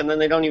stuff, and then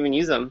they don't even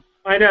use them.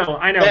 I know.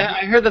 I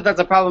heard that that's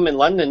a problem in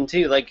London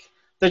too. Like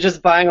they're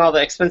just buying all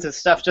the expensive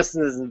stuff just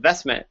as an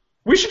investment.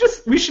 We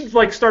should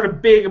like start a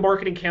big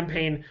marketing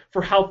campaign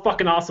for how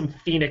fucking awesome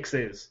Phoenix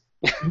is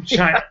in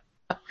China.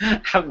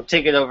 Have them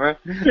take it over.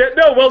 Yeah,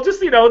 no, well,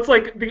 just it's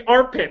like the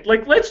armpit.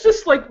 Like, let's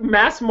just like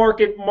let's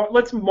market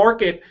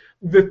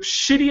the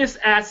shittiest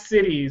ass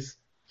cities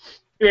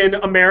in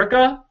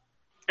America,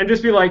 and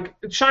just be like,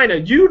 China,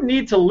 you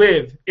need to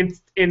live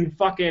in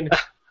fucking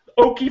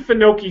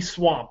Okefenokee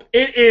Swamp.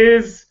 It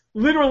is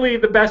literally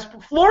the best.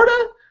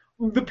 Florida,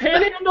 the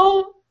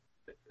Panhandle,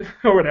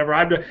 or whatever.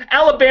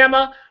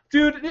 Alabama,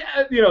 dude.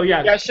 Yeah.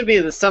 Yeah, it should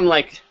be some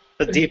like.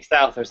 The Deep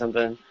South or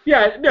something.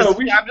 Yeah, no.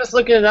 I'm just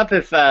looking it up.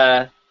 If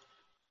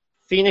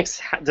Phoenix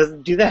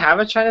do they have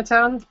a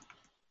Chinatown?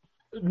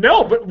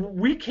 No, but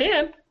we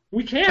can.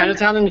 We can.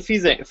 Chinatown in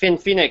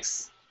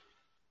Phoenix.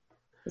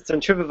 It's on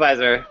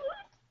TripAdvisor.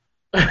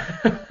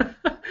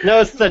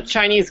 No, it's the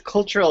Chinese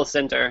Cultural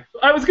Center.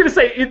 I was gonna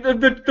say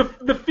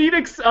the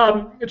Phoenix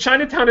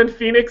Chinatown in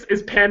Phoenix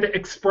is Panda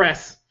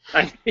Express.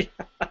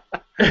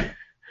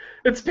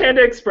 It's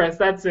Panda Express.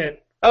 That's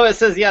it. Oh, it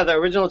says the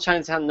original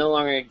Chinatown no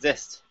longer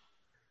exists.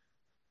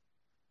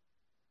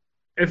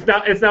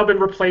 It's now been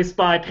replaced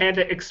by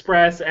Panda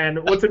Express and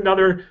what's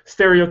another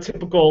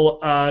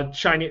stereotypical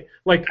Chinese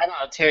like I don't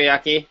know,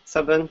 teriyaki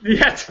something.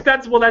 Yeah,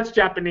 that's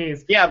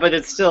Japanese. Yeah, but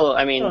it's still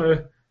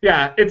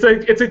yeah, it's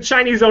a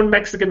Chinese-owned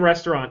Mexican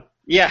restaurant.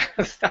 Yeah.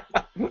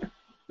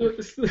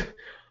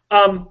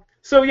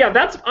 So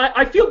yeah,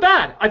 I feel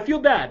bad.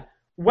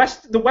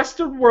 The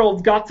Western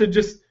world got to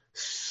just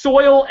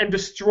soil and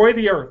destroy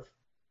the earth,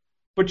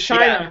 but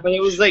China. Yeah, but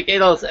it was like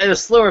at a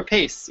slower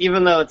pace,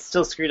 even though it's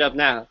still screwed up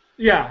now.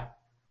 Yeah.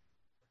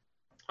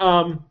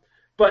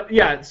 But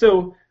yeah,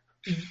 so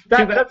too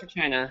bad for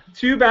China.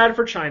 Too bad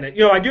for China.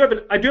 I do have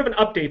an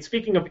update.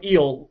 Speaking of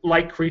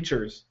eel-like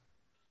creatures.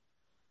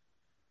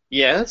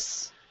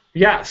 Yes.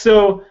 Yeah.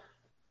 So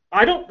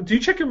do you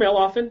check your mail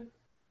often?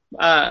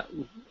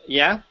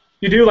 Yeah.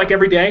 You do, like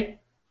every day?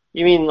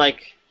 You mean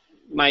like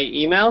my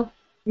email?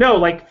 No,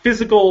 like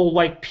physical,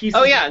 like pieces.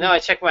 Oh yeah, no, I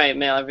check my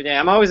mail every day.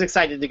 I'm always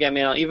excited to get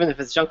mail, even if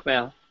it's junk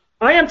mail.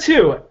 I am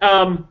too.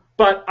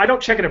 But I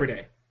don't check it every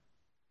day.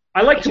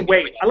 I like to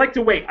wait. I like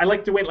to wait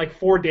like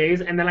 4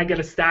 days, and then I get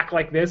a stack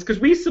like this. Because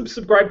we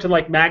subscribe to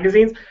like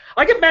magazines.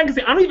 I get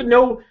magazines. I don't even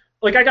know.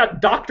 Like I got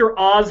Dr.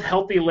 Oz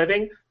Healthy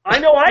Living. I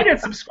know I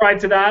didn't subscribe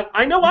to that.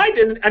 I know I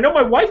didn't. I know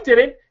my wife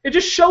didn't. It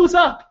just shows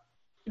up.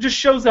 Yeah,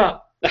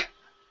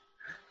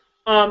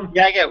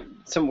 I get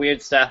some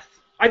weird stuff.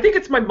 I think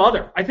it's my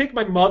mother. I think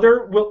my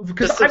mother will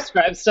because just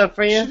subscribe stuff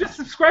for you. She just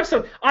subscribes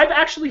stuff. I've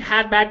actually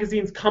had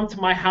magazines come to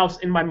my house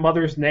in my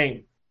mother's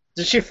name.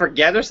 Did she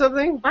forget or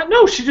something?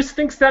 No, she just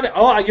thinks that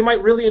you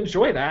might really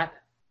enjoy that.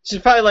 She's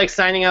probably like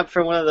signing up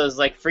for one of those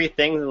like free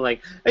things and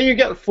like, hey, you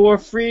get 4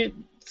 free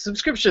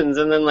subscriptions,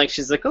 and then like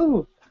she's like,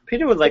 oh,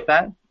 Peter would like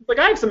that. Like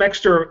I have some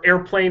extra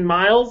airplane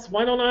miles.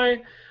 Why don't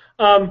I?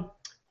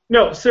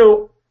 No,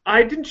 so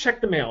I didn't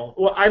check the mail.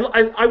 Well,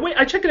 I wait.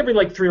 I check it every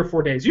like 3 or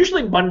 4 days.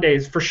 Usually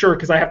Mondays for sure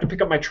because I have to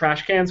pick up my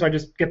trash can, so I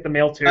just get the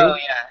mail too. Oh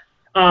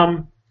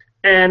yeah.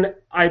 And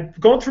I'm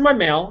going through my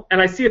mail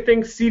and I see a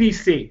thing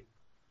CDC.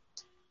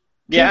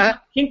 Yeah.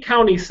 King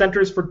County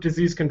Centers for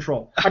Disease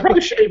Control. I probably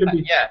shouldn't even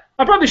be. Yeah.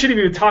 I probably shouldn't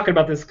even be talking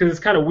about this because it's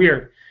kind of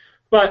weird.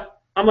 But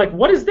I'm like,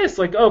 what is this?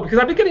 Like, because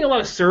I've been getting a lot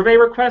of survey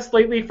requests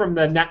lately from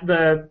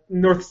the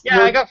North.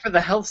 Yeah, I got for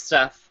the health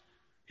stuff.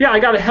 Yeah,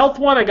 I got a health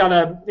one. I got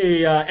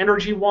a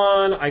energy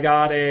one. I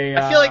got a.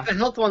 I feel like the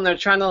health one, they're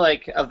trying to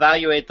like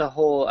evaluate the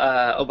whole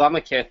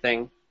Obamacare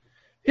thing.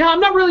 Yeah, I'm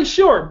not really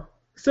sure.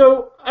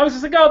 So I was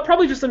just like, oh,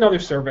 probably just another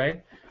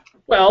survey.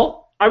 Well,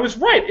 I was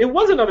right. It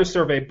was another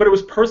survey, but it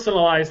was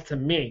personalized to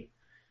me.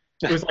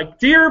 It was like,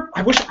 dear,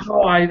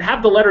 I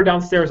have the letter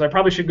downstairs. I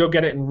probably should go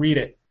get it and read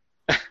it.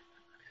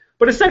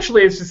 But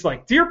essentially, it's just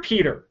like, dear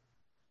Peter,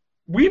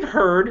 we've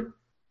heard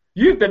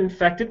you've been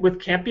infected with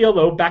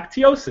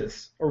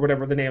Campylobacteriosis, or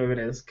whatever the name of it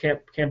is,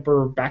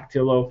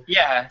 Campylobacteriosis.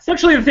 Yeah.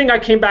 Essentially, the thing I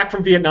came back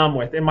from Vietnam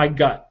with in my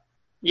gut.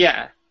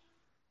 Yeah.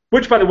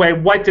 Which, by the way,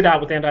 wiped it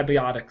out with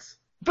antibiotics.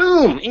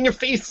 Boom! In your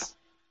face.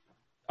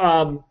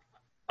 I've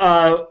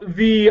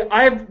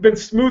been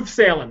smooth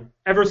sailing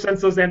ever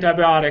since those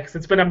antibiotics.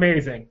 It's been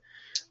amazing.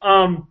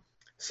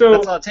 So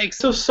that's all it takes.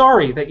 So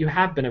sorry that you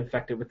have been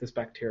infected with this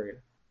bacteria.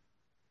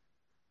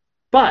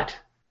 But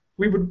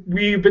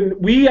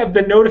we have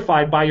been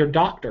notified by your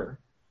doctor.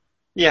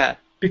 Yeah.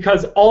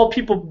 Because all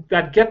people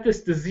that get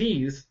this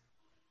disease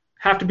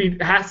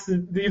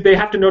they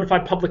have to notify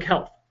public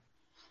health.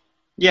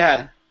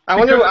 Yeah. I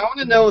want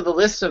to know the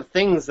list of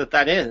things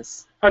that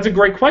is. That's a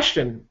great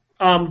question.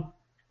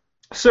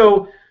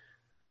 So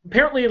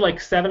apparently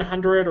like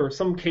 700 or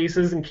some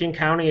cases in King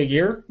County a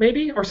year,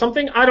 maybe, or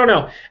something. I don't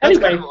know. That's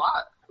anyway, kind of a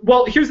lot.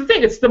 Well, here's the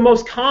thing. It's the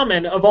most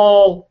common of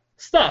all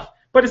stuff.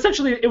 But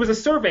essentially, it was a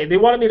survey. They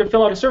wanted me to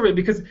fill out a survey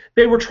because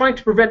they were trying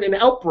to prevent an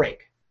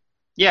outbreak.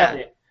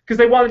 Yeah. Because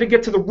they wanted to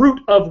get to the root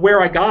of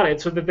where I got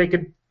it so that they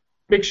could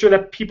make sure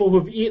that people who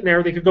have eaten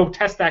there, they could go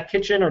test that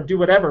kitchen or do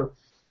whatever.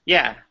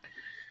 Yeah.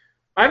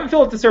 I haven't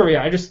filled out the survey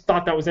yet. I just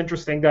thought that was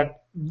interesting. I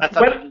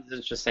thought that was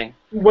interesting.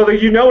 Whether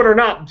you know it or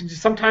not,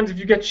 sometimes if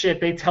you get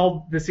shit, they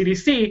tell the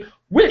CDC,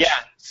 which,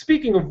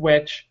 speaking of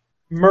which,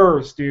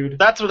 MERS, dude.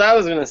 That's what I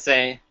was going to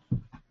say.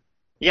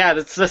 Yeah,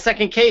 that's the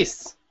second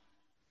case.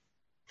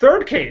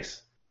 Third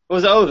case.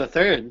 The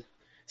third.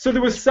 So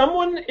there was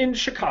someone in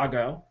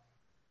Chicago.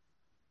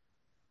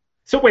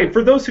 So wait,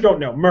 for those who don't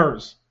know,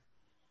 MERS.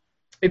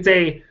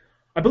 I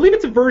believe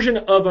it's a version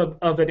of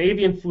an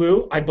avian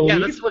flu, I believe.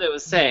 Yeah, that's what it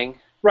was saying.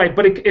 Right,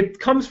 but it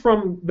comes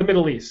from the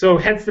Middle East, so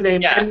hence the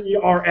name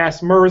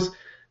MERS, MERS,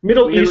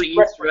 Middle East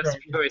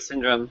Respiratory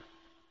Syndrome.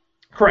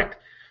 Correct.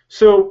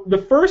 So the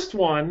first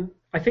one,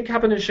 I think,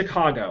 happened in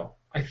Chicago,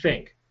 I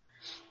think.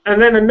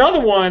 And then another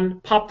one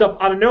popped up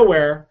out of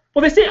nowhere.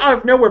 Well, they say out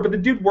of nowhere, but the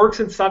dude works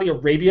in Saudi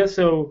Arabia,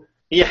 so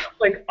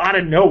like out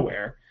of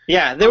nowhere.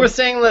 Yeah, they were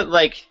saying that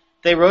like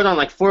they rode on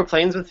like 4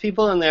 planes with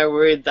people, and they're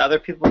worried the other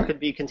people could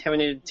be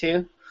contaminated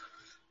too.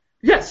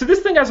 Yeah, so this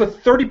thing has a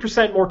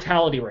 30%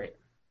 mortality rate.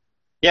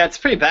 Yeah, it's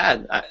pretty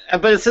bad.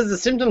 But it says the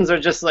symptoms are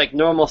just like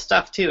normal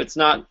stuff too. It's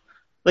not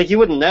like you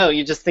wouldn't know.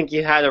 You just think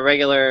you had a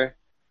regular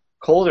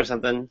cold or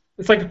something.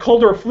 It's like a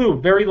cold or a flu,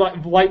 very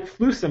light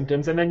flu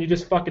symptoms, and then you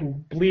just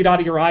fucking bleed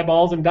out of your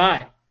eyeballs and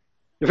die.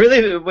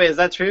 Really? Wait, is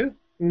that true?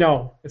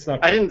 No, it's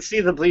not true. I didn't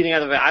see the bleeding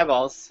out of the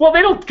eyeballs. Well,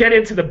 they don't get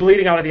into the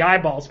bleeding out of the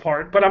eyeballs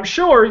part, but I'm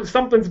sure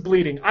something's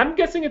bleeding. I'm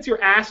guessing it's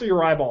your ass or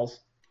your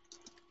eyeballs.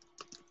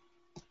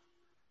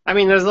 I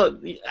mean,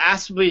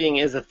 ass bleeding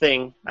is a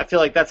thing. I feel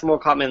like that's more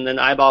common than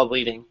eyeball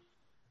bleeding.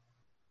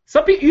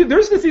 Some people,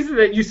 there's diseases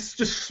that you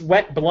just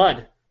sweat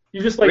blood.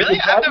 You just like really?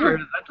 I've never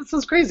heard of that. That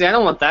sounds crazy. I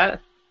don't want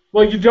that.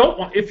 Well, you don't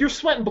want. If you're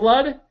sweating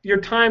blood, your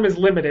time is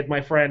limited,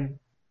 my friend.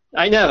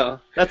 I know.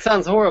 That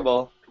sounds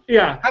horrible.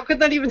 Yeah. How could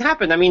that even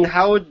happen? I mean,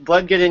 how would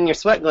blood get in your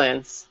sweat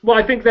glands? Well,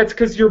 I think that's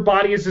because your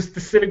body is just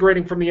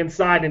disintegrating from the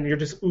inside and you're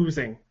just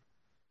oozing.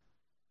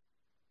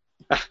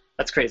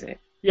 That's crazy.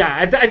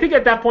 Yeah, I think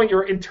at that point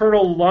your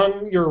internal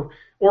lung, your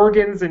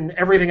organs, and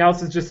everything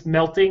else is just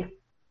melting.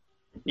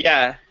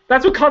 Yeah.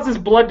 That's what causes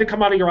blood to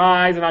come out of your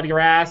eyes and out of your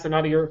ass and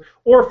out of your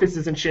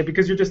orifices and shit,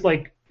 because you're just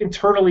like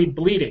internally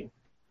bleeding.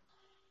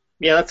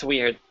 Yeah, that's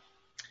weird.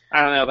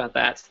 I don't know about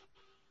that.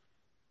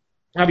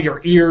 Out of your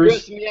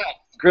ears.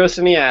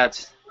 Grossing me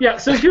out. Yeah,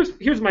 so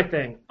here's my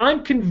thing.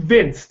 I'm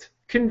convinced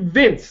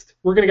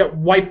we're gonna get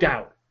wiped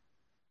out.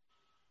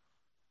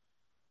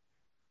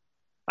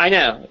 I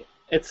know.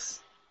 It's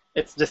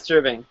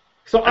disturbing.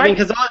 So I mean,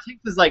 because all it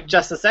takes is like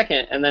just a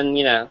second, and then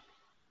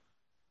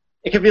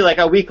It could be like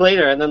a week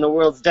later, and then the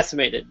world's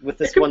decimated with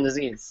this one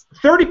disease.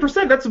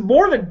 30%. That's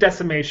more than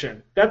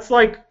decimation. That's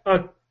like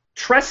a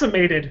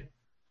tresimated.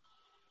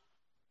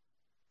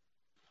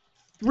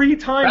 3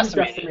 times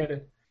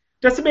decimated.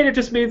 Decimated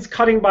just means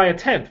cutting by a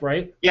tenth,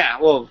 right? Yeah.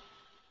 Well,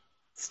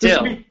 still.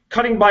 This would be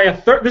cutting by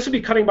This would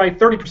be cutting by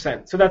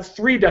 30%. So that's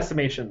 3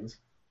 decimations.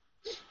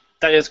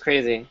 That is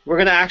crazy. We're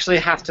gonna actually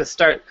have to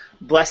start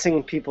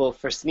blessing people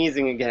for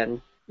sneezing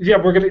again. Yeah,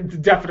 we're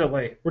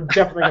definitely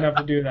gonna have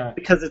to do that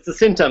because it's a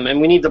symptom, and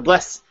we need to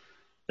bless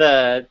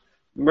the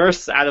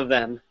MERS out of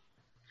them.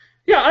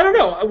 Yeah, I don't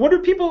know. What do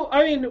people?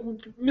 I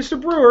mean, Mr.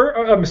 Brewer,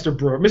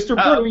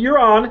 you're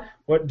on.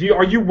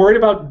 Are you worried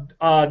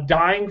about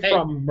dying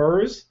from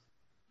MERS?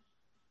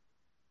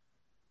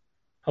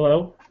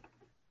 Hello?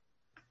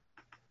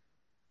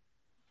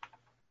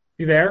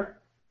 You there?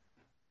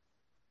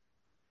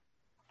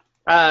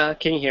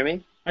 Can you hear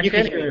me? I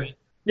can hear you.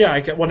 Yeah, I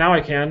can. Well, now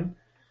I can.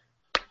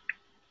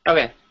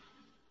 Okay.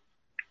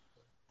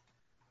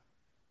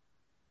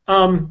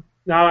 Now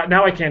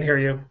I can't hear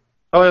you.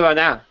 Oh, what about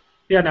now?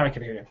 Yeah, now I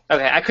can hear you.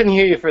 Okay, I couldn't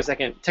hear you for a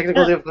second.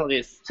 Technical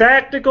difficulties.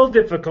 Technical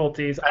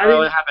difficulties. I don't know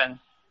what happened.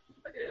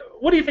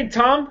 What do you think,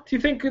 Tom? Do you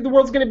think the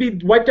world's going to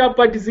be wiped out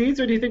by disease,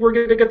 or do you think we're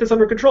going to get this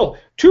under control?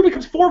 2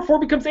 becomes 4, 4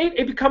 becomes 8,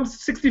 8 becomes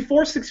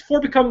 64,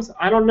 64 becomes,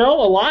 I don't know,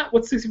 a lot?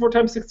 What's 64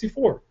 times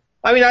 64?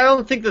 I mean, I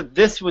don't think that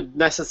this would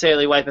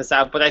necessarily wipe us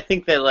out, but I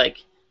think that, like,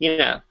 you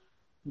know,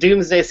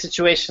 doomsday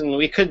situation,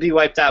 we could be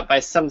wiped out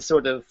by some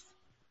sort of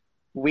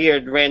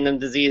weird random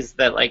disease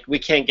that, like, we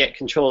can't get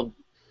controlled.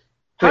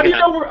 How do you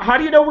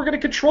know we're going to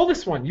control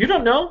this one? You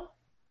don't know.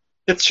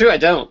 It's true, I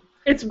don't.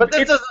 But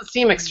this doesn't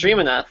seem extreme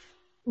enough.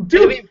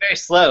 Dude, it'll be very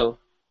slow.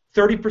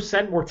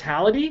 30%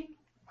 mortality?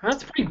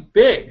 That's pretty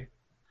big.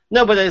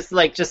 No, but it's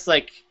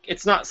like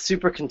it's not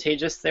super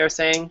contagious, they're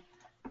saying.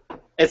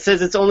 It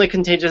says it's only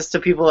contagious to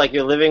people like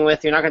you're living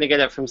with. You're not going to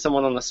get it from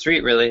someone on the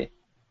street, really.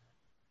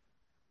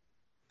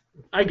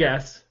 I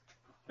guess.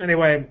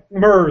 Anyway,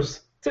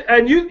 MERS.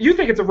 And you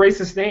think it's a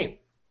racist name?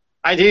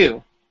 I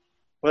do.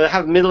 Well, they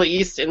have Middle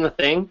East in the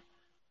thing.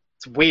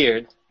 It's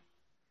weird.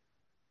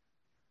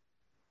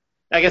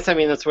 I guess, I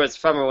mean, that's where it's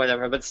from or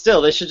whatever, but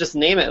still, they should just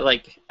name it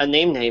like a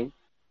name. Here's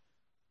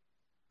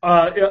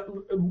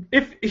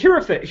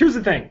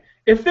the thing.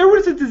 If there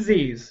was a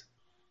disease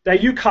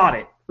that you caught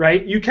it,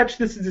 right? You catch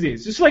this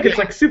disease, just like it's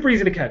like super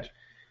easy to catch,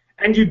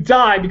 and you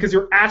die because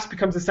your ass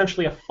becomes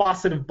essentially a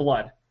faucet of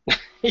blood.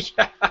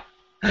 Yeah.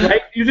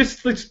 Right? You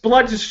just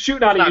blood just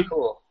shooting out of you. Not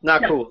cool.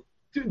 Not cool.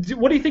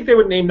 What do you think they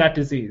would name that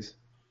disease?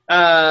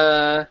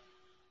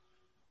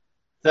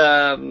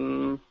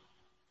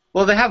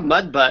 Well, they have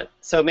mud butt,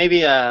 so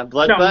maybe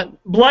blood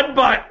butt. Blood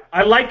butt.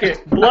 I like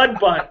it. Blood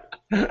butt.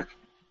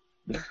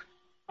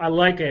 I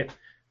like it.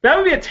 That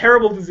would be a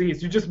terrible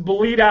disease. You just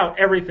bleed out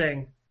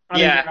everything out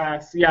of your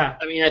ass. Yeah.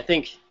 I mean, I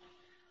think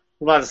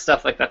a lot of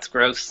stuff like that's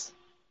gross.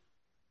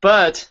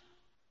 But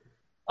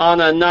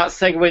on a not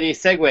segue-y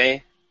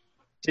segue,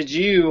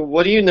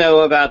 what do you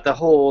know about the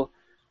whole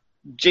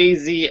Jay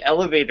Z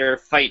elevator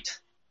fight?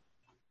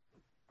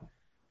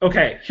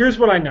 Okay, here's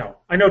what I know.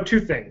 I know 2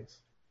 things.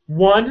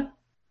 One,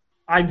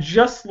 I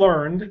just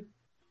learned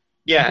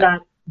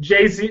that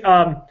Jay Z,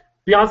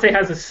 Beyonce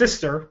has a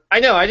sister. I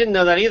know. I didn't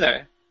know that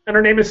either. And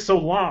her name is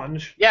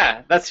Solange.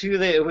 Yeah, that's who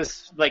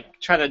was like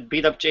trying to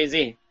beat up Jay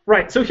Z.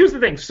 Right. So here's the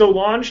thing.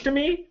 Solange to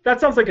me,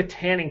 that sounds like a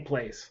tanning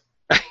place.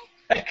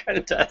 It kind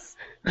of does.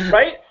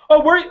 Right?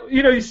 Oh,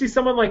 you see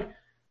someone like,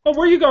 oh,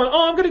 where are you going?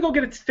 Oh, I'm gonna go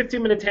get a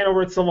 15-minute tan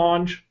over at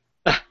Solange.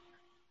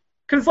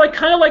 Because it's like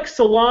kind of like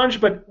Solange,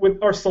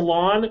 or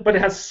salon, but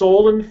it has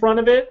soul in front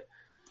of it.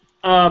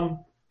 I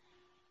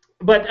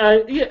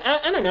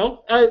don't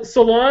know.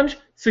 Solange.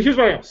 So here's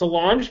what I know.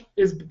 Solange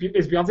is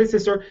Beyonce's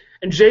sister,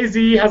 and Jay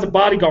Z has a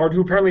bodyguard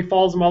who apparently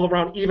follows him all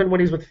around, even when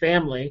he's with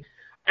family.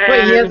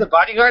 Wait, he has a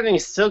bodyguard and he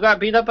still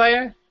got beat up by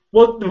her?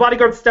 Well, the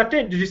bodyguard stepped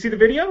in. Did you see the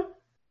video?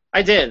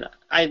 I did.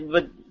 I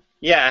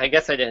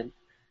guess I did.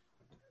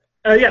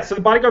 So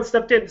the bodyguard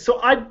stepped in.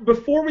 So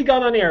before we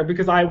got on air,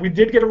 because we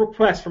did get a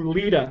request from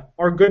Lita,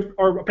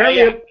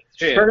 apparently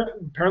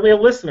a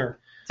listener.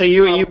 So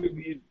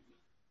you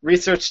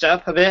researched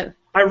up a bit?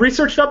 I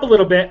researched up a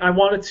little bit. I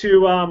wanted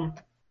to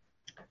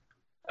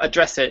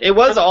address it. It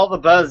was all the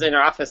buzz in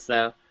our office,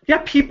 though. Yeah,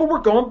 people were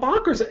going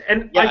bonkers,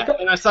 and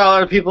I saw a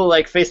lot of people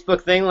like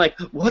Facebook thing, like,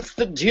 what's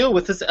the deal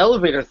with this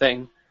elevator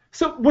thing?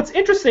 So what's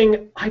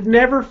interesting, I've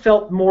never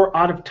felt more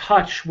out of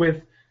touch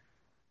with.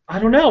 I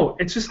don't know.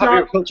 It's just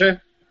popular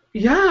culture.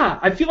 Yeah,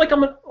 I feel like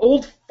I'm an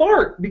old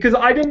fart because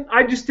I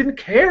just didn't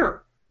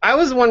care. I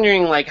was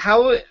wondering, like,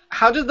 how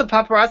did the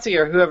paparazzi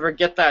or whoever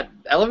get that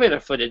elevator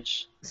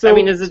footage? So, I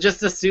mean, is it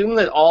just assumed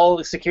that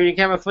all security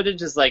camera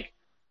footage is like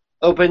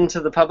open to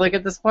the public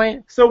at this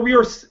point? So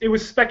it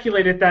was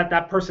speculated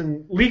that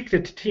person leaked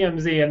it to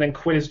TMZ and then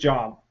quit his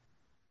job.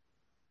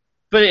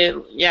 But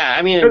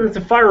I mean, because it's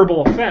a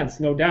fireable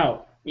offense, no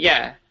doubt.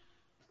 Yeah,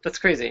 that's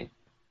crazy.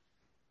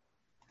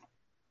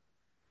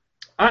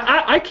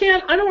 I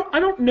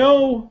don't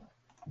know.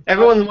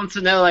 Everyone wants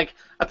to know, like,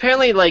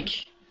 apparently,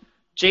 like,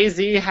 Jay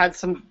Z had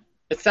some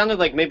it sounded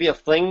like maybe a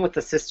fling with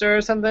the sister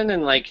or something,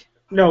 and like.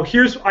 No,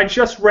 I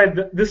just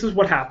read, this is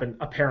what happened,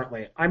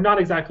 apparently. I'm not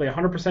exactly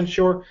 100%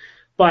 sure,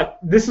 but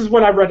this is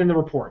what I read in the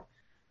report.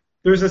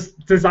 There's this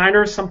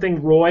designer,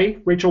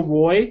 Rachel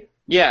Roy.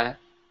 Yeah.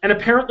 And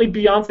apparently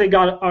Jay-Z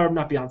got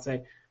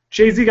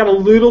a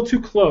little too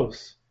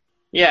close.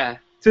 Yeah.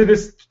 To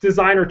this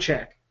designer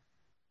chick.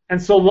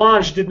 And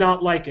Solange did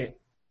not like it.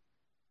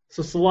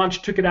 So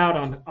Solange took it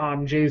out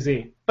on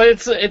Jay-Z. But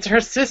it's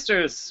her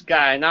sister's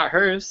guy, not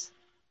hers.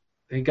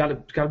 You gotta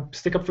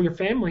stick up for your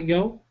family,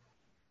 yo.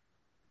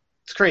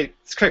 It's crazy.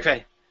 It's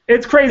crazy.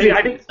 It's crazy.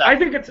 I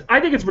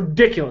think it's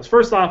ridiculous.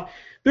 First off,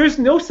 there's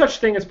no such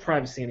thing as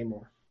privacy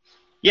anymore.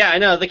 Yeah, I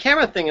know. The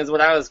camera thing is what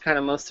I was kind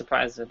of most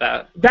surprised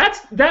about. That's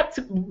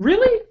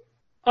really.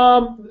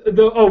 So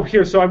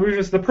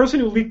the person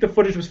who leaked the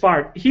footage was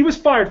fired. He was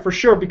fired for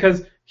sure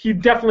because he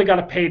definitely got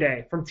a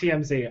payday from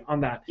TMZ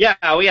on that. Yeah,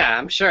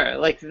 I'm sure.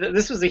 Like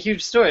this was a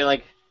huge story.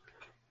 Like.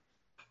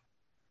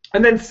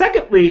 And then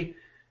secondly,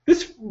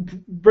 this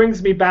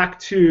brings me back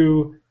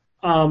to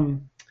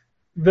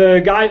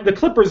the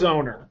Clippers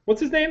owner.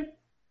 What's his name?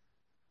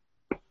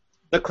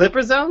 The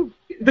Clippers own?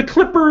 The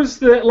Clippers,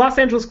 the Los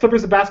Angeles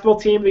Clippers, the basketball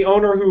team, the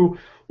owner who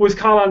was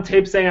caught on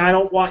tape saying, "I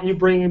don't want you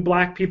bringing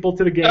black people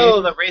to the game."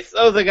 Oh,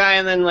 the guy,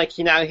 and then like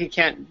he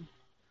can't.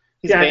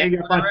 He's banned.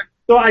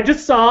 So I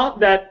just saw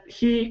that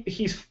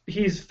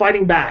he's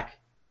fighting back.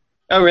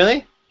 Oh,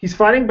 really? He's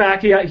fighting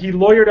back. He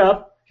lawyered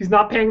up. He's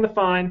not paying the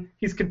fine.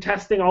 He's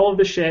contesting all of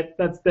the shit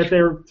that they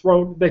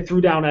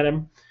threw down at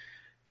him,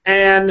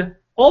 and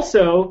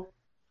also.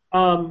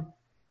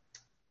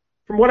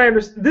 From what I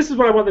understand, this is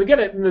what I wanted to get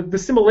at, the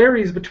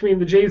similarities between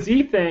the Jay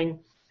Z thing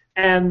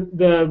and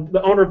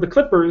the owner of the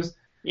Clippers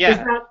is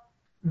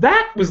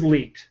that was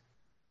leaked,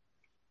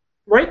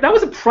 right? That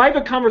was a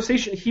private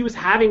conversation he was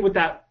having with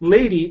that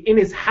lady in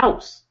his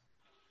house.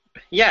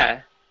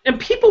 Yeah. And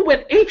people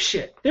went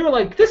apeshit. They were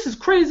like, "This is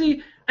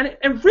crazy,"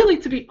 and really,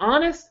 to be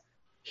honest,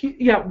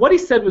 what he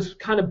said was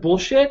kind of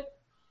bullshit,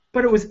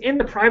 but it was in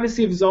the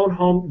privacy of his own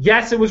home.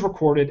 Yes, it was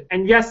recorded,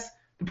 and yes,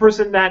 the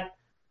person that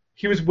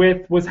he was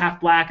with was half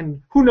black,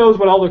 and who knows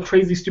what all the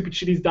crazy, stupid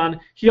shit he's done.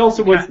 He's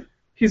also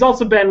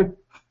been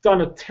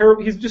done a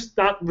terrible. He's just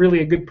not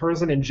really a good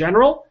person in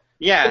general.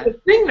 Yeah. But the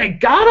thing they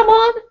got him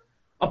on,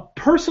 a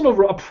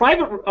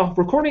private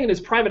recording in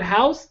his private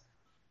house,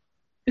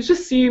 it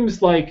just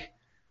seems like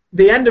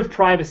the end of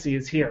privacy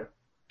is here.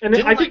 And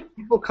I think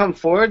people come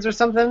forwards or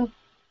something.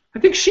 I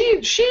think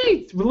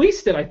she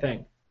released it. I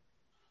think.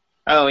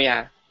 Oh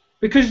yeah.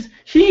 Because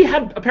he's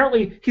an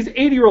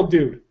 80-year-old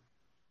dude.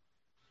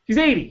 He's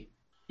 80.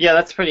 Yeah,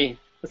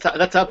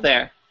 that's up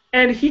there.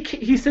 And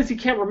he says he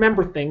can't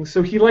remember things,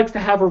 so he likes to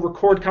have a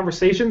record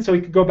conversation so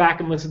he could go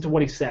back and listen to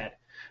what he said.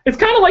 It's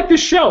kind of like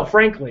this show,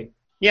 frankly.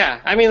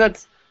 Yeah, I mean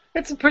that's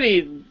a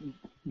pretty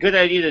good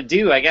idea to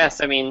do, I guess.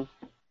 I mean,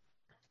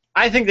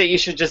 I think that you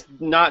should just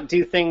not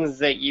do things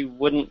that you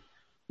wouldn't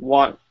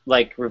want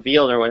like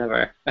revealed or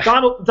whatever.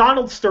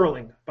 Donald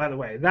Sterling, by the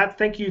way.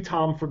 Thank you,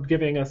 Tom, for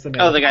giving us the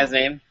name. Oh, the guy's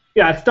name.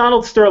 Yeah, it's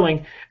Donald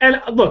Sterling.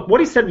 And look, what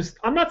he said was,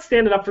 I'm not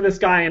standing up for this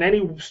guy in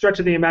any stretch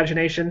of the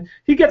imagination.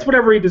 He gets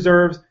whatever he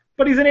deserves,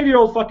 but he's an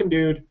 80-year-old fucking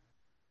dude.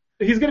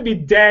 He's going to be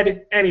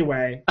dead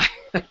anyway.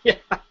 Yeah.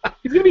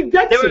 He's going to be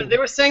dead soon. They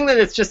were saying that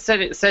it's just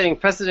setting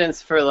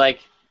precedents for, like,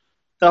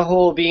 the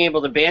whole being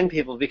able to ban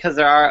people because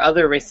there are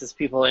other racist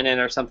people in it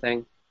or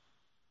something.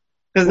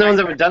 Because no one's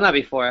ever done that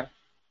before.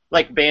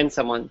 Like, ban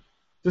someone.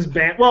 Just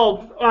ban?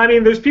 Well, I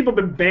mean, there's people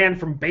been banned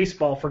from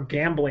baseball for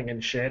gambling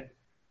and shit.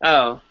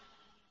 Oh.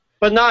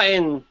 But not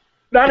in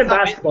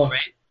basketball. Baseball,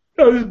 right?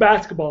 No, this is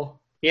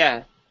basketball.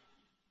 Yeah.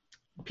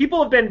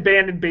 People have been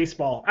banned in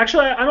baseball.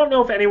 Actually, I don't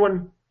know if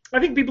anyone... I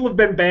think people have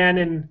been banned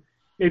in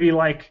maybe,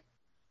 like...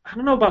 I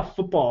don't know about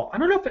football. I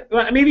don't know if...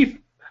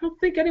 I don't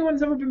think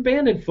anyone's ever been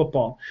banned in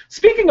football.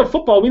 Speaking of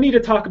football, we need to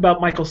talk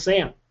about Michael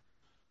Sam.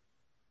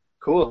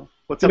 Cool.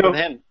 What's up with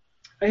him?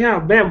 Yeah,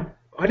 man.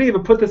 I didn't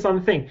even put this on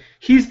the thing.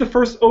 He's the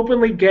first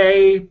openly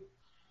gay...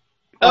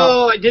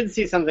 I did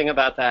see something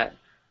about that.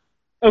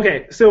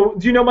 Okay, so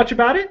do you know much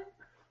about it?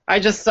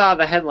 I just saw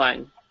the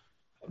headline.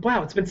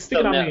 Wow, it's been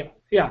sticking on me.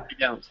 Yeah. I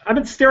don't. I've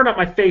been staring at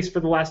my face for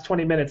the last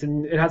 20 minutes,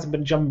 and it hasn't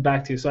been jumping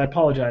back to you, so I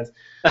apologize.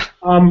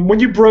 When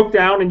you broke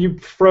down and you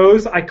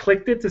froze, I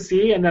clicked it to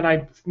see, and then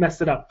I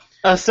messed it up.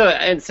 So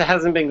it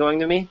hasn't been going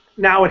to me?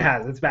 Now it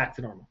has. It's back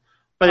to normal.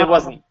 But it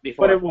wasn't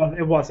before. But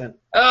it wasn't.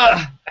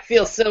 Ugh, I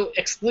feel so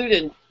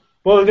excluded.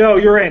 Well, no,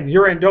 you're in.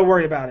 You're in. Don't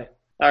worry about it.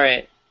 All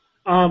right.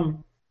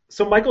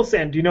 So Michael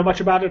Sam, do you know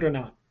much about it or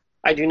not?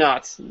 I do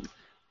not.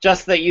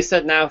 Just that you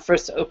said now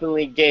first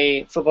openly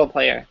gay football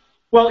player.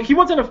 Well, he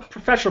wasn't a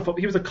professional football.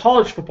 He was a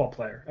college football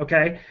player,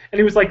 okay? And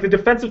he was like the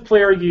defensive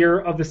player year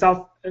of the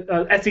South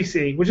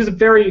SEC, which is a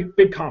very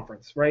big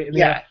conference, right? In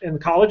the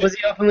college. Was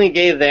he openly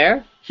gay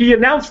there? He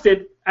announced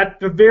it at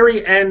the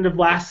very end of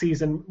last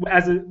season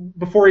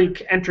before he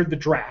entered the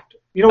draft.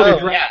 You know what a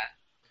draft? Yeah.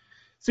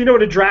 So you know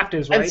what a draft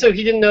is, right? And so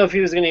he didn't know if he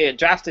was going to get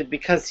drafted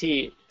because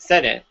he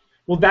said it.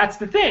 Well, that's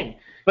the thing.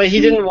 But he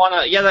didn't want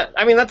to. Yeah,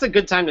 that's a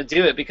good time to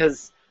do it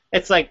because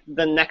it's like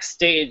the next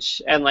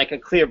stage and like a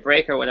clear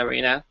break or whatever,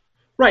 you know?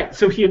 Right.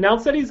 So he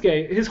announced that he's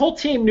gay. His whole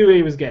team knew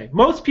he was gay.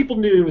 Most people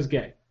knew he was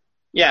gay.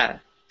 Yeah.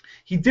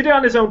 He did it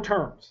on his own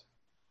terms.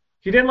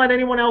 He didn't let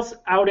anyone else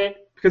out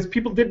it because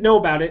people didn't know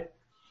about it.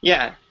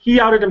 Yeah. He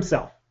outed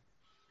himself.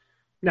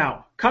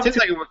 Now, seems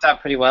like it worked out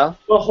pretty well.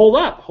 Well, hold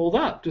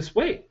up, just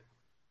wait.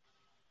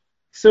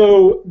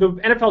 So the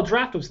NFL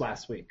draft was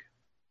last week.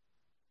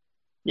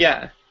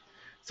 Yeah.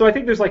 So I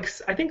think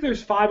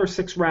there's 5 or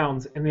 6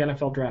 rounds in the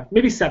NFL draft,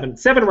 maybe 7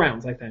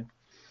 rounds, I think.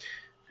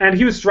 And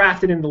he was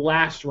drafted in the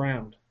last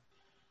round.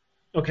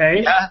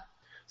 Okay. Yeah.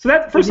 So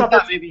that first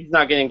off, maybe he's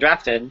not getting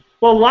drafted.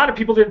 Well, a lot of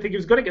people didn't think he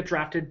was going to get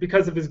drafted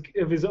because of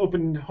his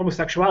open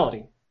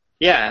homosexuality.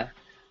 Yeah.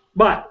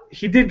 But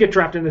he did get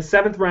drafted in the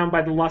 7th round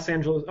by the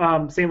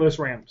St. Louis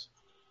Rams.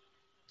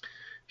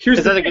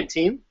 Is that a good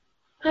team?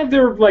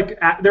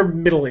 They're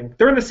middling.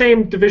 They're in the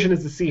same division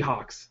as the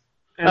Seahawks.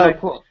 And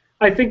cool.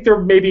 I think they're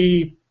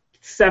maybe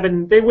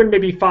 7. They win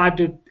maybe 5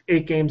 to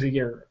 8 games a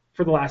year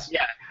for the last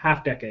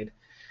half decade.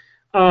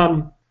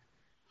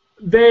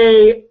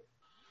 They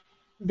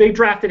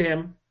drafted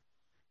him,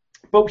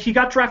 but he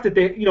got drafted.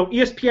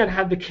 ESPN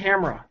had the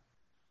camera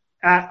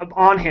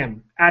on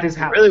him at his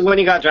house. Really, when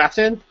he got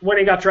drafted? When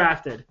he got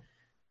drafted.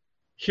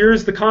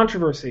 Here's the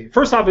controversy.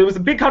 First off, it was a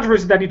big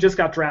controversy that he just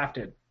got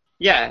drafted.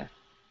 Yeah.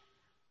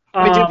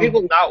 Do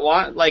people not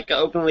want like an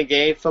openly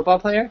gay football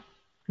player?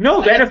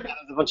 No, there's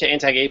a bunch of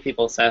anti-gay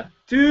people. So.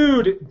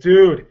 Dude,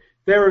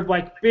 they're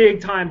like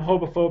big time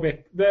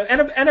homophobic. The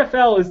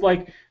NFL is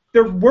like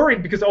they're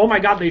worried because oh my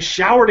God, they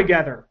shower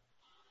together.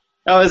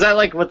 Oh, is that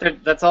like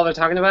that's all they're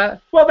talking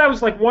about? Well, that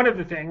was like one of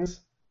the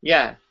things.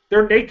 Yeah.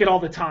 They're naked all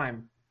the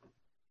time.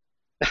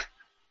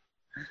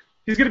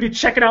 He's gonna be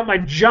checking out my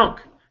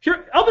junk.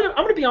 Here, I'm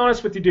gonna be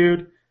honest with you,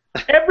 dude.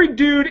 Every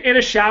dude in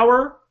a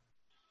shower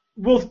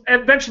will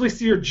eventually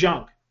see your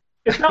junk.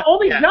 It's not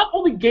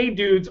only gay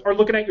dudes are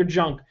looking at your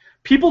junk.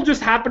 People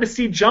just happen to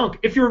see junk.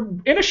 If you're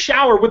in a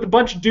shower with a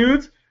bunch of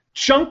dudes,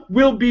 junk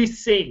will be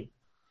seen.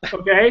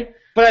 Okay?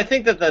 But I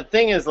think that the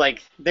thing is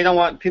like they don't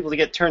want people to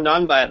get turned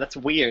on by it. That's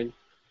weird.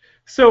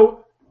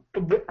 So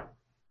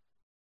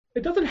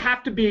it doesn't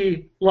have to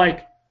be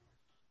like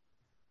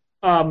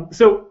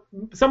so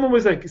someone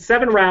was like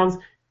 7 rounds.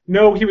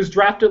 No, he was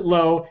drafted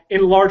low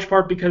in large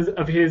part because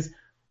of his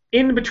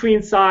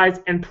in-between size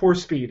and poor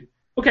speed.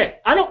 Okay,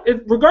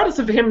 regardless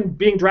of him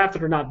being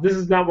drafted or not, this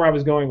is not where I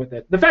was going with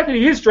it. The fact that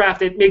he is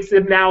drafted makes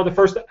him now the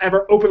first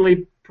ever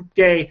openly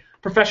gay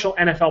professional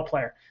NFL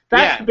player.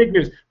 That's the big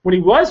news. When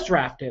he was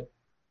drafted,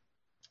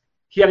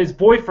 he had his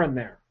boyfriend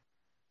there.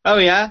 Oh,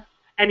 yeah?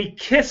 And he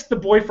kissed the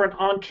boyfriend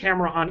on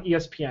camera on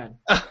ESPN.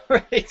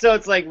 Right, so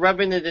it's like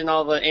rubbing it in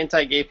all the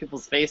anti-gay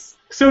people's face.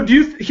 So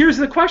here's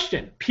the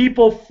question.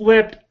 People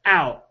flipped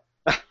out.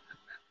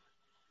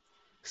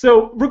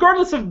 So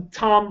regardless of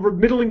Tom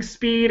middling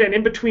speed and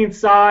in-between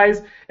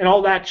size and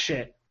all that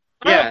shit,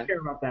 I don't care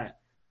about that.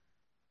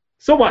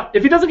 So what?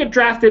 If he doesn't get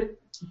drafted,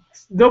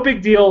 no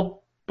big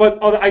deal.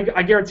 But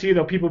I guarantee you,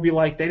 though, people will be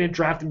like, they didn't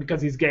draft him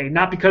because he's gay,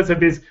 not because of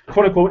his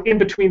quote-unquote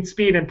in-between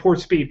speed and poor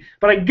speed.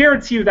 But I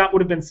guarantee you that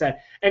would have been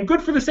said. And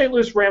good for the St.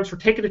 Louis Rams for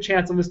taking a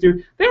chance on this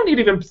dude. They don't need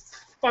even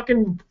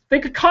they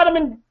could cut him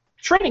in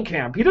training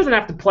camp. He doesn't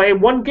have to play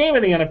one game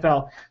in the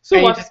NFL. So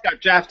he just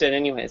got drafted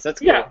anyways. That's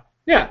cool.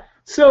 Yeah.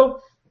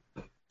 So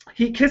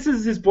he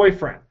kisses his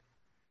boyfriend.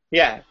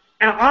 Yeah.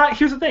 And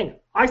here's the thing.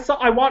 I saw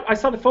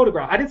the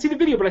photograph. I didn't see the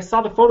video, but I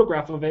saw the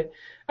photograph of it,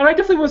 and I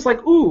definitely was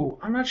like, "Ooh,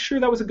 I'm not sure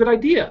that was a good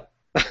idea."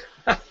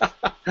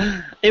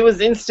 It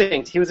was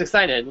instinct. He was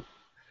excited.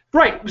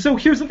 Right. So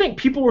here's the thing.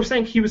 People were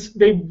saying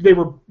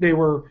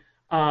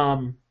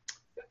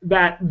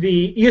that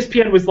the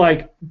ESPN was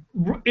like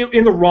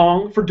in the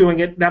wrong for doing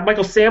it. That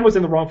Michael Sam was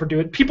in the wrong for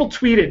doing it. People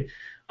tweeted.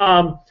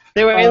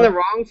 They were in the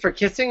wrong for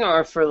kissing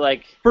or for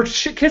like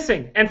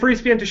kissing and for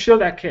ESPN to show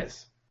that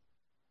kiss.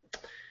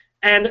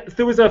 And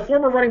there was a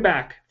former running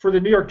back for the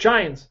New York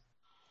Giants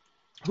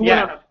who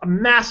went on a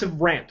massive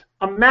rant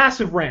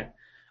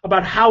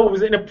about how it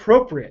was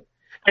inappropriate.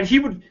 And he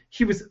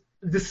was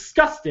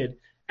disgusted,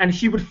 and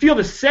he would feel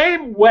the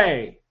same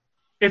way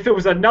if it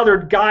was another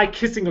guy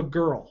kissing a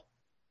girl.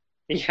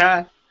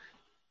 Yeah.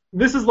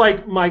 This is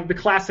like the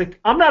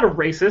classic, I'm not a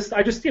racist,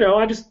 I just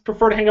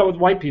prefer to hang out with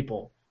white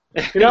people.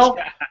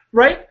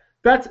 Right?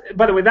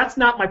 By the way, that's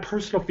not my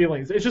personal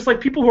feelings. It's just like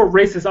people who are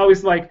racist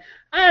always like,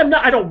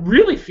 I don't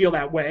really feel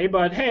that way,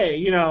 but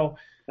hey,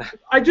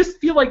 I just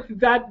feel like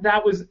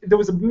there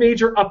was a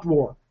major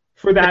uproar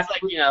for that.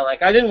 It's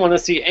like, I didn't want to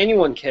see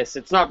anyone kiss.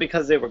 It's not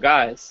because they were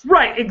guys.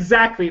 Right,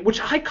 exactly,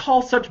 which I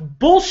call such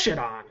bullshit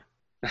on.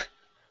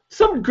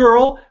 Some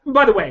girl,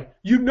 by the way,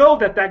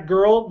 that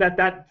girl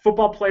that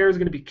football player is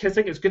going to be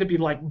kissing is going to be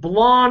like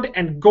blonde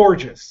and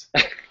gorgeous.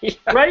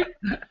 Right?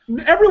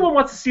 Everyone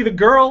wants to see the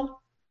girl.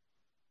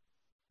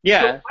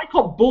 Yeah. So I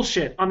call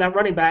bullshit on that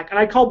running back, and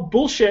I call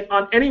bullshit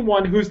on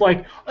anyone who's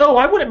like, oh,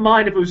 I wouldn't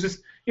mind if it was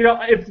just,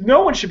 if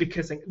no one should be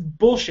kissing. It's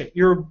bullshit.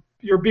 You're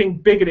being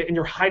bigoted and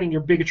you're hiding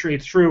your bigotry.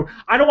 It's true.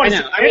 I don't want to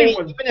see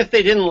anyone. Even if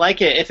they didn't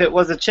like it, if it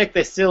was a chick,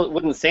 they still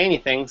wouldn't say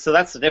anything. So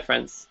that's the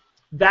difference.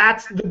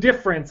 That's the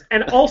difference.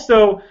 And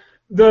also,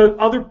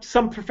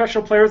 some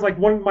professional players, like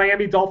one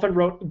Miami Dolphin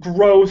wrote,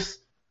 gross,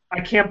 I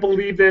can't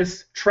believe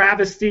this,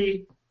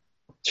 travesty.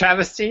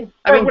 Travesty?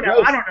 I mean,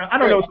 gross. I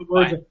don't know what the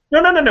words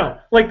are. No.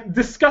 Like,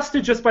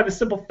 disgusted just by the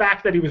simple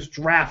fact that he was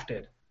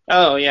drafted.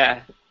 Oh,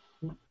 yeah.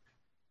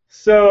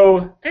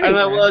 So, anyway.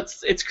 Well,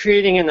 it's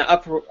creating an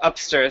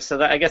upstir,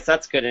 so I guess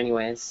that's good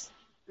anyways.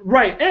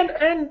 Right,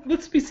 and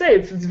let's be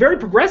safe, it's very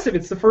progressive.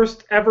 It's the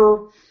first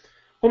ever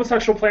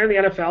homosexual player in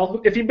the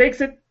NFL. If he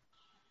makes it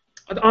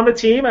on the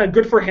team,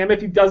 good for him.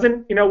 If he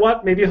doesn't, you know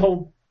what? Maybe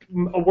he'll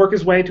work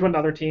his way to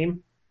another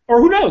team,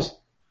 or who knows?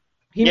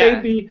 He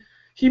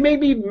may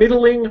be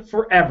middling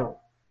forever.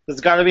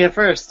 There's got to be a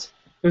first.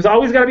 There's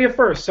always got to be a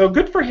first. So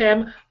good for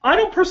him. I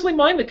don't personally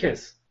mind the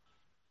kiss.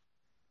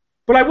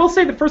 But I will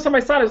say the first time I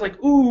saw it, I was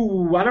like,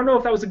 ooh, I don't know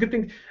if that was a good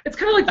thing. It's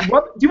kind of like,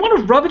 do you want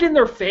to rub it in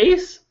their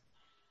face?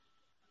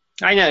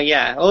 I know,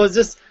 yeah. Well, it's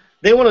just,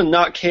 they want to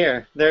not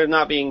care. They're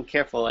not being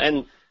careful.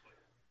 And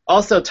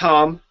also,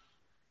 Tom,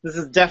 this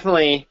is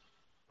definitely,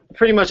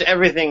 pretty much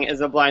everything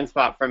is a blind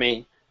spot for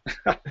me.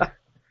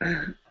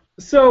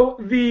 So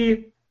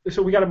we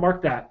got to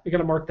mark that. We got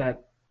to mark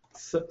that.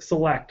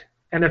 Select.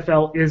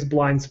 NFL is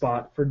blind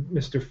spot for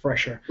Mr.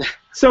 Fresher.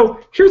 So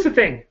here's the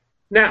thing.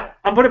 Now,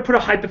 I'm going to put a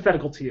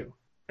hypothetical to you.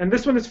 And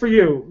this one is for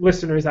you,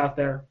 listeners out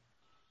there.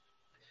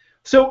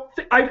 So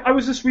I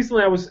was just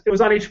recently, it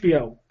was on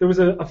HBO. There was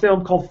a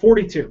film called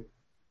 42. Do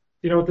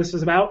you know what this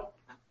is about?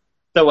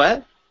 The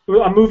what?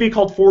 A movie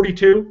called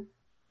 42.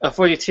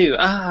 42.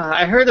 Ah,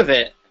 I heard of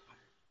it.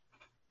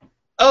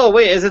 Oh,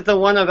 wait, is it the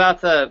one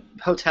about the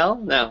hotel?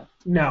 No.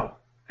 No,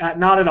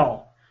 not at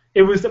all.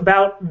 It was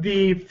about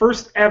the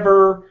first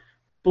ever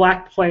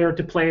black player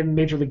to play in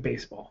Major League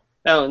Baseball.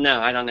 Oh, no,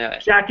 I don't know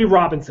it. Jackie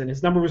Robinson.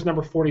 His number was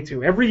number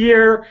 42. Every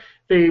year,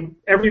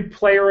 every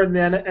player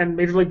in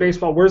Major League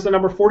Baseball wears the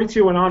number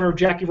 42 in honor of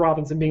Jackie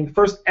Robinson being the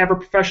first ever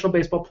professional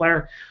baseball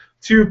player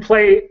to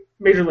play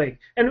Major League.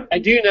 And I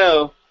do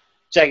know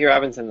Jackie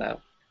Robinson, though.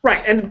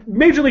 Right, and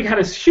Major League had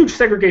a huge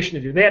segregation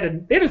to do. They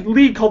had a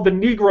league called the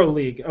Negro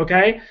League,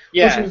 okay?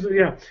 Yeah. Which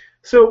was,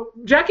 so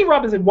Jackie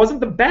Robinson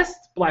wasn't the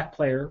best black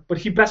player, but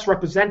he best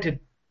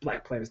represented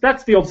black players.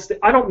 That's the old.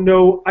 I don't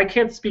know. I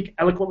can't speak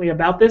eloquently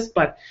about this,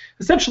 but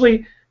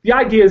essentially the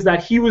idea is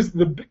that he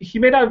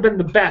may not have been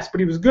the best, but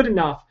he was good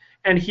enough,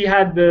 and he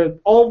had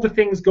all the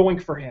things going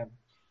for him.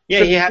 Yeah,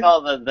 so he had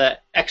all the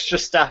extra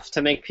stuff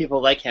to make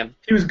people like him.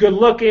 He was good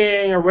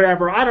looking or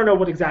whatever. I don't know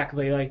what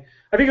exactly. Like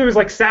I think it was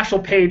like Satchel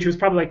Paige, who was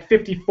probably like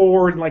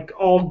 54 and like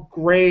all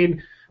gray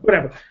and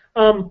whatever.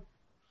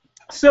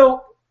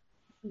 So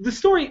the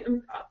story.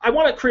 I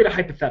want to create a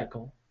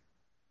hypothetical.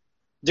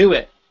 Do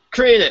it.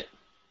 Create it.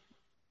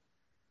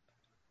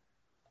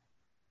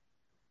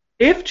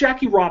 If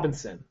Jackie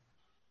Robinson,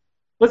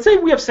 let's say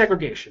we have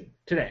segregation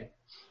today.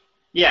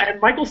 Yeah. And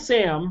Michael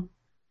Sam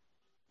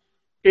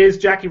is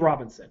Jackie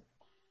Robinson.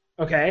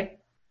 Okay?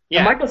 Yeah.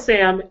 And Michael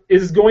Sam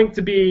is going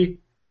to be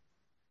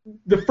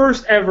the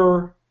first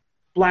ever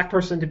black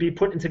person to be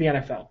put into the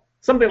NFL.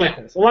 Something like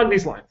this, along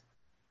these lines.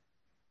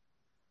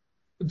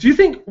 Do you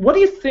think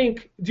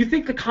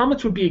the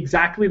comments would be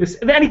exactly this?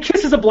 And he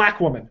kisses a black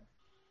woman.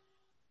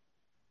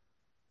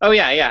 Oh,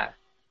 yeah.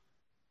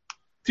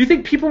 Do you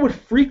think people would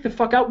freak the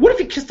fuck out? What if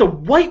he kissed a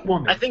white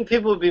woman? I think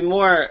people would be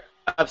more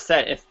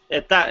upset if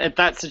at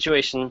that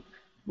situation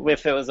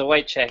if it was a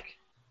white chick.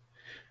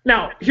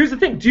 Now, here's the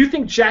thing. Do you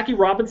think Jackie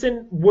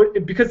Robinson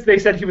would, because they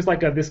said he was like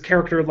this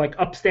character, like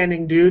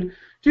upstanding dude,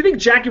 do you think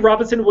Jackie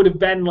Robinson would have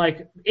been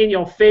like, in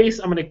your face,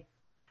 I'm going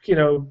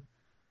to,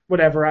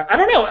 whatever. I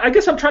don't know. I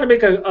guess I'm trying to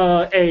make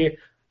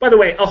by the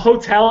way, a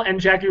hotel and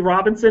Jackie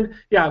Robinson.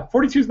 Yeah,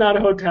 42 is not a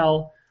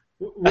hotel,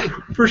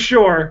 for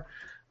sure.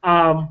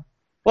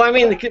 Well, I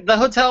mean, the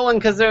hotel one,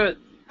 because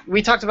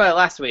we talked about it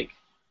last week.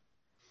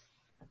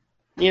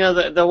 You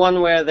know, the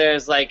one where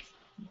there's, like,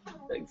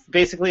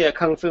 basically a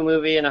kung fu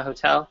movie in a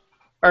hotel?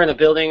 Or in a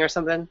building or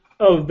something?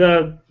 Oh,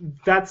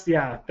 that's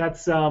not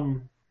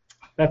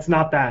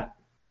that.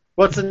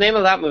 What's the name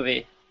of that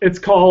movie? It's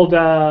called,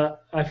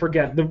 I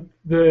forget,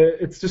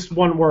 it's just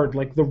one word,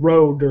 like The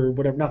Road or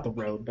whatever, not The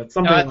Road, but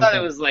something like that. I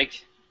thought it was,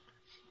 like,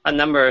 a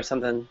number or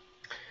something.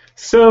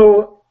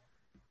 So...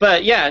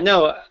 But, yeah,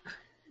 no,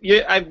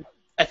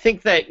 I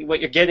think that what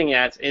you're getting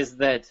at is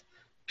that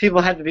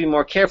people had to be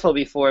more careful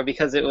before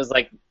because it was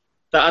like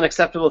the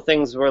unacceptable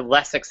things were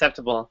less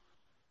acceptable.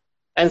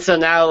 And so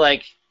now,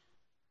 like,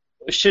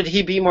 should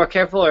he be more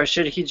careful or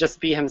should he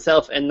just be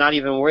himself and not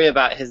even worry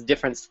about his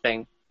difference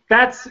thing?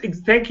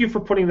 Thank you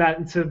for putting that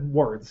into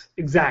words.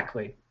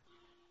 Exactly.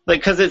 Like,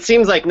 because it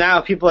seems like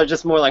now people are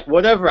just more like,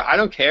 whatever, I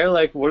don't care,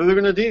 like, what are they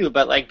going to do?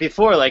 But, like,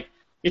 before, like,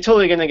 you're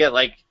totally going to get,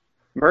 like,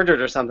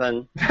 murdered or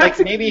something. Like,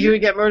 maybe he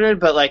would get murdered,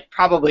 but, like,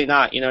 probably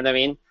not, you know what I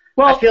mean?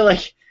 Well, I feel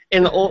like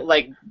in the old,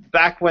 like,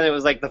 back when it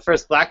was, like, the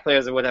first black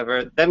players or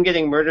whatever, them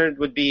getting murdered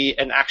would be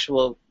an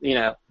actual,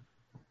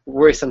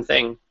 worrisome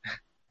thing.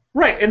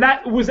 Right, and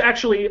that was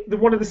actually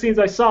one of the scenes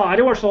I saw. I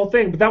didn't watch the whole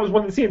thing, but that was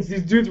one of the scenes.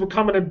 These dudes were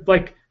coming to,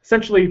 like,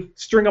 essentially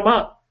string him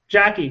up,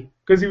 Jackie,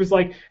 because he was,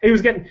 like, and he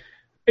was getting...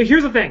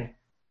 Here's the thing.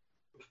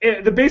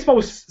 the baseball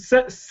was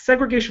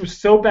segregation was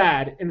so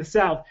bad in the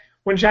South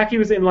when Jackie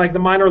was in like the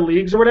minor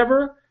leagues or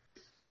whatever.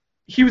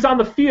 He was on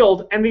the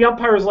field, and the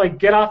umpire was like,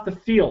 "Get off the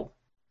field.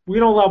 We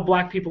don't allow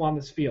black people on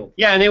this field."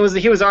 Yeah, and he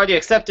was already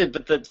accepted,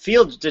 but the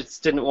field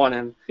just didn't want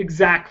him.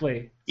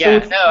 Exactly. Yeah,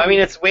 no, I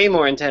mean, it's way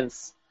more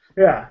intense.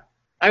 Yeah.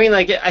 I mean,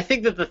 like, I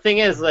think that the thing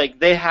is,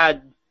 like,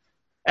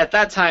 at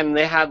that time,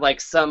 they had,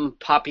 like, some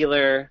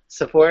popular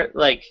support.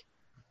 Like,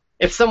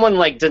 if someone,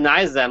 like,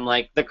 denies them,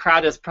 like, the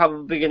crowd is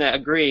probably going to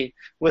agree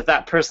with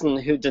that person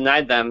who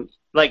denied them,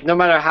 like, no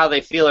matter how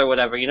they feel or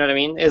whatever, you know what I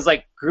mean? It's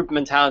like group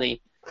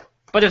mentality.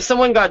 But if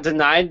someone got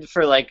denied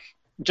for, like,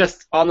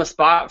 just on the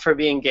spot for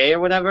being gay or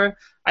whatever,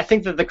 I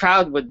think that the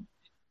crowd would,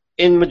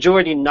 in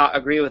majority, not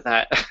agree with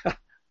that.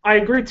 I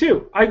agree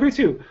too.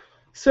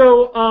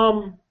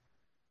 So,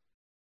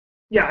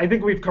 yeah, I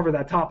think we've covered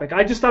that topic.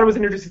 I just thought it was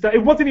an interesting thing.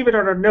 It wasn't even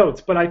on our notes,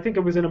 but I think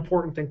it was an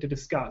important thing to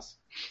discuss.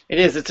 It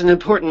is. It's an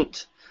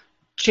important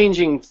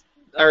changing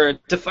or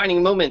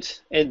defining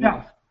moment in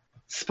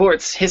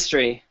sports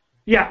history.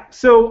 Yeah.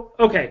 So,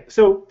 okay.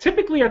 So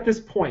typically at this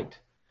point,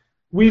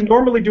 we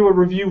normally do a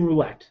review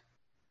roulette.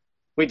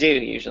 We do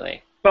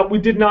usually. But we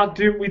did not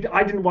do.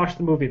 I didn't watch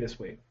the movie this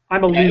week.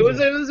 I'm a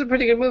loser. It was a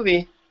pretty good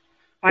movie.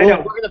 I know.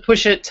 We're gonna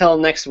push it till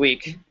next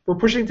week. We're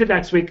pushing to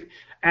next week,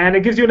 and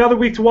it gives you another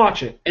week to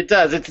watch it. It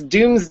does. It's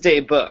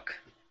Doomsday Book.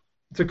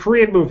 It's a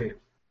Korean movie.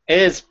 It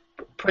is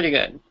pretty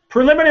good.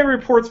 Preliminary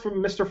reports from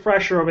Mr.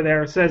 Fresher over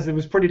there says it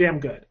was pretty damn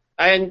good.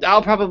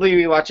 I'll probably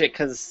rewatch it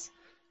because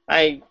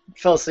I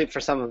fell asleep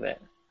for some of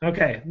it.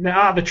 Okay.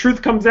 Now the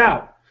truth comes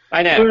out.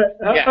 I know.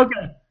 Yeah.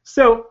 Okay.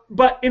 So,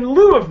 but in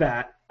lieu of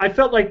that, I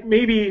felt like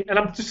maybe, and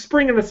I'm just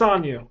springing this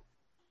on you.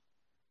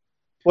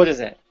 What is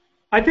it?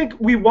 I think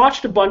we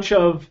watched a bunch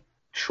of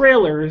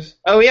trailers.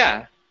 Oh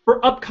yeah.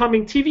 For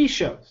upcoming TV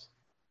shows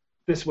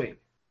this week.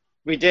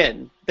 We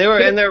did.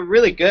 They're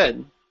really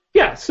good.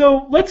 Yeah.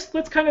 So let's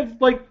kind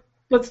of like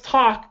let's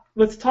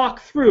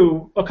talk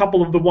through a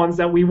couple of the ones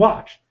that we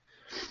watched.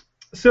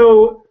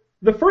 So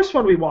the first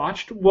one we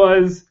watched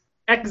was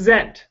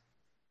Exent.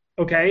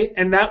 Okay,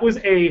 and that was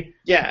was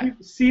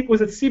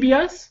it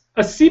CBS?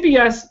 A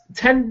CBS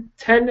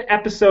 10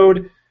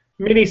 episode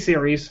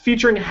miniseries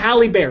featuring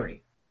Halle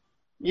Berry.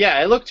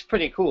 Yeah, it looked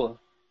pretty cool.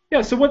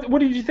 Yeah, so what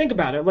did you think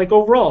about it? Like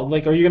overall,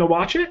 like are you gonna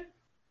watch it?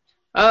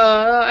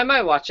 I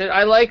might watch it.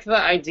 I like the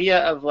idea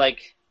of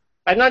like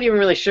I'm not even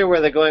really sure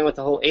where they're going with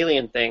the whole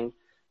alien thing,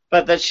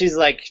 but that she's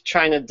like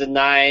trying to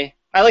deny.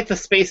 I like the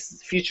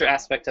space future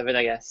aspect of it,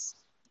 I guess.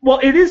 Well,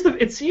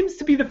 it seems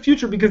to be the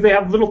future because they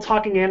have little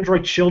talking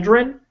android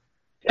children.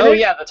 Oh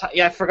yeah,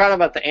 I forgot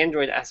about the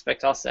android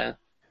aspect also.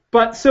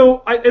 But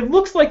so it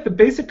looks like the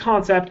basic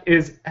concept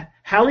is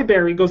Halle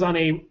Berry goes on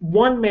a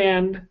one-person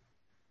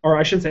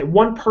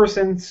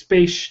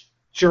space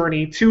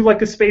journey to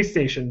like a space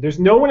station. There's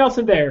no one else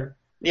in there.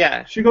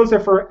 Yeah. She goes there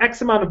for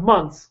X amount of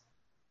months,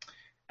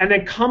 and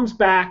then comes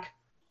back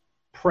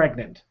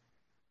pregnant.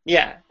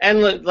 Yeah,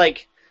 and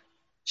like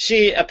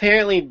she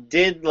apparently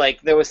did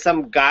like there was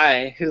some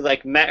guy who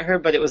like met her,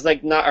 but it was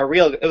like not a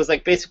real. It was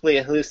like basically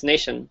a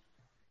hallucination.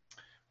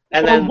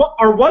 And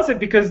or was it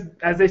because,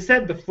 as they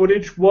said, the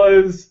footage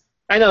was...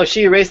 I know,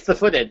 she erased the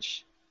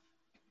footage.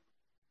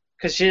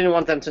 Because she didn't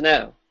want them to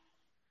know.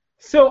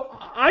 So,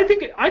 I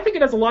think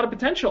it has a lot of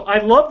potential. I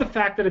love the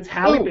fact that it's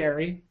Halle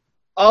Berry.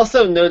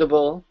 Also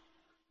notable,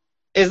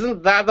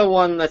 isn't that the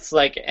one that's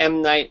like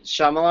M. Night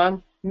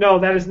Shyamalan? No,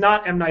 that is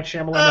not M. Night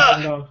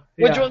Shyamalan. No.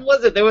 Which one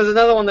was it? There was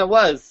another one that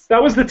was.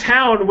 That was The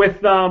Town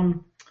with...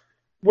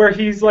 where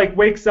he's like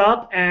wakes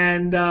up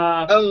and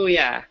oh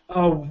yeah.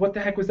 Oh, what the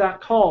heck was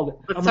that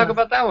called? Let's talk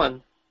about that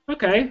one.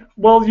 Okay.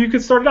 Well, you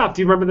could start it off.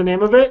 Do you remember the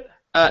name of it?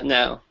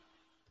 No.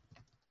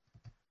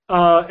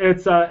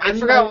 It's I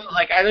forgot.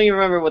 Like I don't even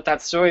remember what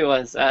that story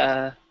was.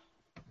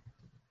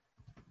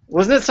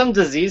 Wasn't it some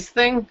disease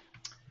thing?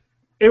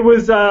 It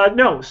was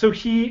no. So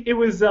it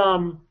was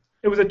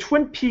a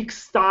Twin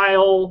Peaks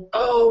style.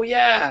 Oh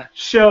yeah.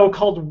 Show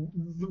called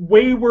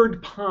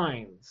Wayward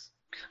Pines.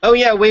 Oh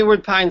yeah,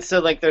 Wayward Pines. So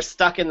like they're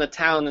stuck in the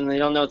town and they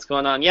don't know what's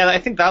going on. Yeah, I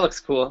think that looks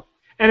cool.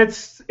 And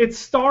it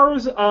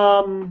stars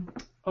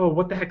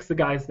what the heck's the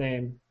guy's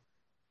name?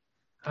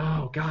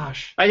 Oh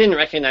gosh. I didn't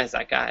recognize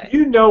that guy.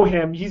 You know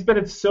him. He's been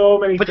in so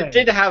many things. But it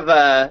did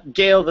have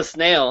Gail the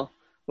Snail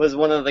was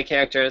one of the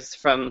characters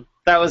from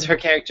that was her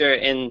character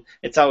in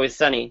It's Always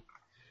Sunny.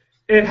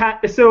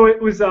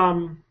 It was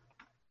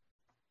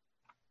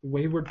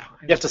Wayward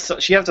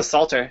Pines. You have to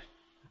salt her.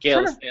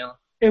 Gail the Snail.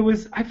 It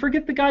was, I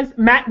forget the guy's,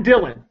 Matt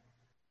Dillon.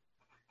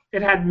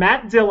 It had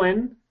Matt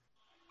Dillon,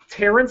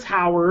 Terrence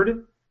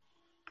Howard,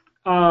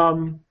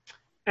 and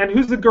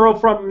who's the girl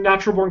from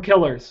Natural Born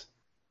Killers?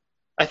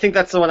 I think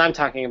that's the one I'm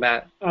talking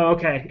about. Oh,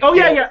 okay. Oh,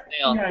 yeah.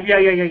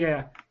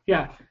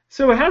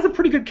 So it has a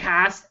pretty good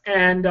cast,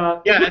 and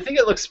I think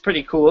it looks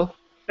pretty cool.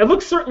 It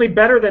looks certainly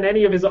better than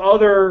any of his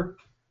other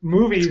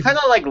movies. It's kind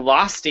of like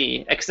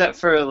Losty, except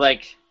for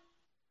like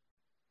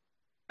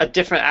a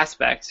different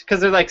aspect because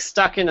they're like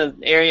stuck in an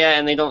area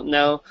and they don't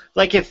know.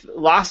 Like if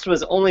Lost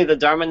was only the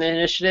Dharma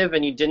Initiative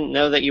and you didn't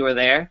know that you were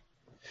there.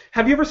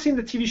 Have you ever seen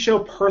the TV show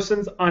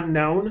Persons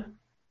Unknown?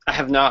 I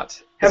have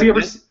not. Have you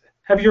ever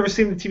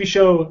seen the TV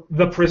show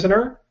The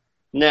Prisoner?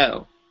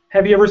 No.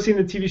 Have you ever seen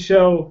the TV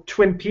show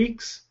Twin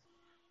Peaks?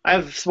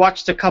 I've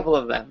watched a couple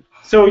of them.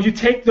 So you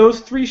take those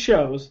 3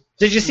 shows.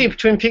 Did you see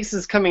Twin Peaks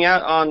is coming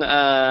out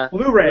on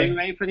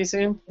Blu-ray pretty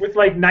soon? With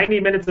like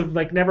 90 minutes of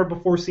like never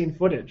before seen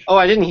footage. Oh,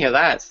 I didn't hear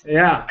that.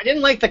 Yeah. I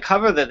didn't like the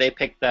cover that they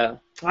picked though.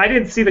 I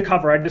didn't see the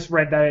cover. I just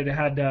read that it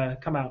had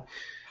come out.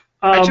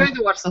 I tried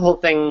to watch the whole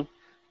thing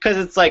because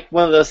it's like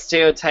one of those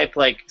stereotype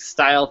like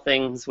style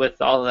things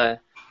with all the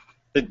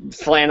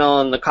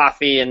flannel and the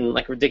coffee and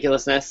like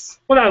ridiculousness.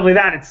 Well, not only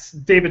that, it's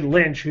David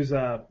Lynch, who's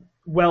a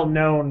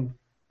well-known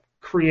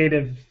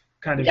creative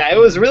kind of. Yeah, it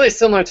was really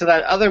similar to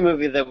that other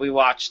movie that we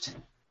watched.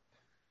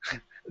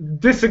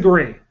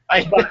 Disagree,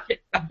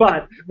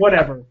 but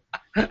whatever.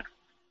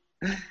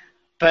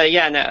 But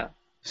yeah, no.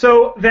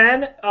 So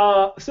then,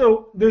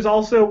 so there's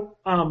also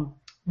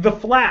The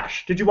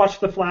Flash. Did you watch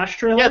The Flash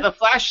trailer? Yeah, The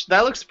Flash.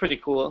 That looks pretty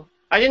cool.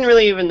 I didn't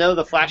really even know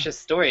The Flash's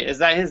story. Is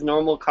that his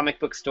normal comic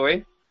book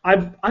story? I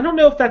don't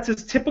know if that's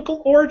his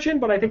typical origin,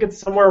 but I think it's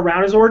somewhere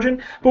around his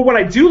origin. But what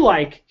I do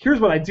like, here's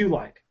what I do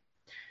like.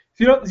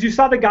 You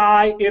saw the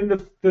guy in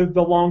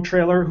the long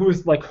trailer who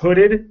was like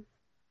hooded?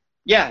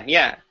 Yeah,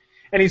 yeah.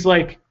 And he's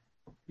like,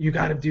 you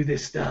got to do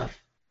this stuff,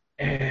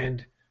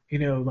 and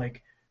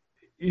like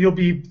you'll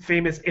be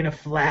famous in a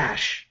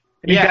flash.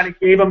 And he kind of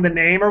gave him the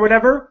name or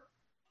whatever.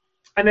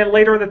 And then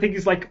later in the thing,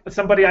 he's like,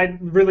 somebody I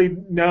really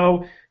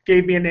know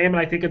gave me a name, and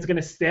I think it's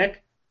gonna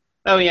stick.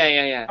 Oh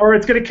yeah. Or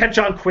it's gonna catch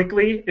on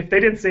quickly. If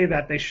they didn't say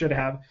that, they should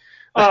have.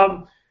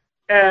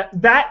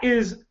 That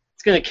is.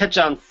 It's gonna catch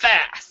on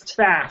fast.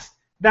 Fast.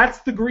 That's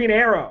the Green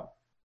Arrow.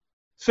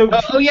 So.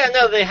 He had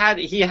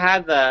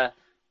the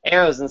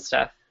arrows and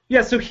stuff.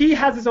 Yeah, so he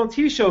has his own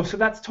TV show, so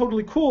that's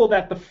totally cool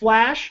that the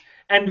Flash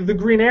and the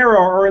Green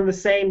Arrow are in the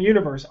same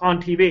universe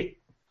on TV.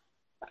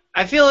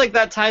 I feel like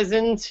that ties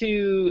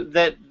into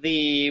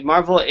the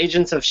Marvel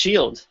Agents of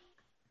S.H.I.E.L.D.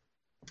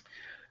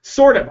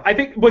 Sort of. I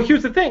think. Well,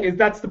 here's the thing: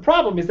 that's the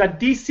problem. Is that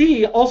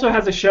DC also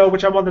has a show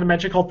which I wanted to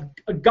mention called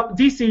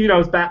DC.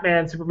 Is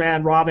Batman,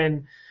 Superman,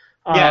 Robin,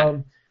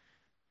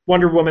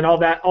 Wonder Woman, all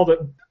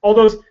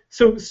those.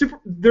 So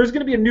there's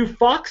going to be a new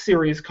Fox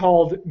series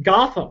called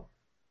Gotham.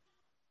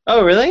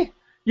 Oh, really?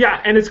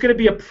 Yeah, and it's going to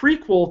be a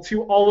prequel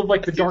to all of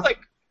like the dark. Like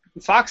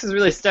Fox is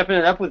really stepping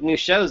it up with new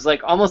shows.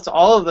 Like almost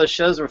all of those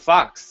shows were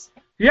Fox.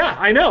 Yeah,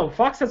 I know.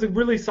 Fox has a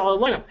really solid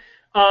lineup,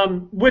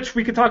 which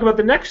we could talk about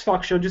the next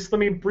Fox show. Just let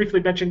me briefly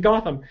mention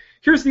Gotham.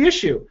 Here's the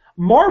issue: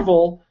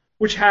 Marvel,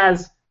 which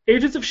has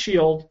Agents of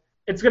S.H.I.E.L.D.,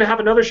 it's going to have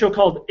another show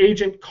called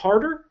Agent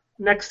Carter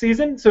next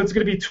season. So it's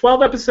going to be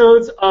 12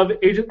 episodes of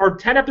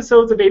 10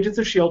 episodes of Agents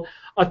of S.H.I.E.L.D.,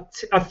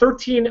 a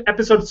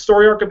 13-episode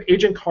story arc of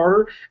Agent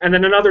Carter, and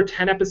then another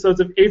 10 episodes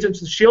of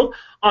Agents of S.H.I.E.L.D.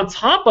 on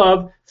top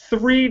of 4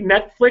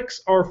 Netflix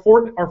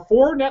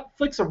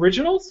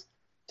originals.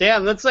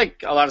 Damn, that's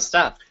like a lot of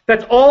stuff.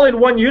 That's all in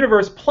one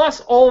universe, plus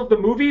all of the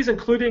movies,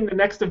 including the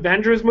next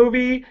Avengers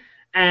movie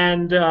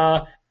and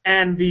the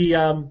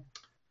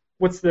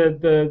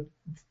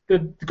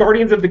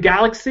Guardians of the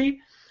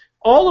Galaxy.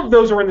 All of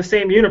those are in the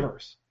same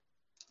universe.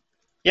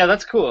 Yeah,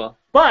 that's cool.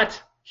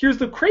 But here's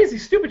the crazy,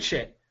 stupid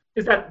shit: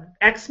 is that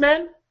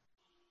X-Men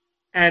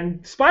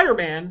and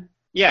Spider-Man,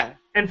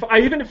 and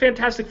even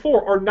Fantastic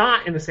Four are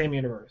not in the same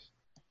universe.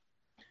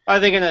 Are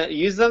they gonna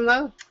use them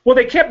though? Well,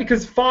 they can't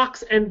because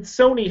Fox and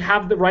Sony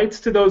have the rights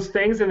to those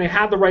things, and they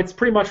have the rights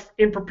pretty much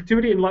in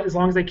perpetuity as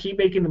long as they keep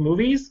making the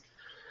movies.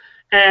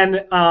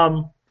 And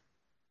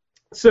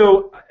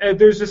so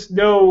there's just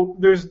no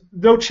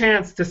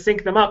chance to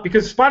sync them up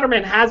because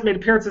Spider-Man has made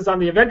appearances on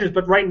the Avengers,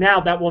 but right now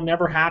that will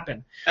never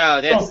happen.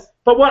 Oh, that's.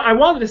 But what I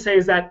wanted to say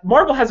is that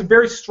Marvel has a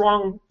very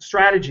strong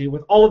strategy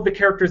with all of the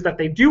characters that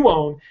they do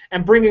own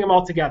and bringing them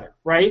all together,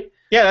 right?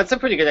 Yeah, that's a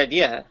pretty good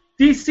idea.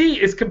 DC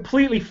is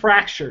completely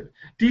fractured.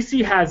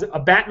 DC has a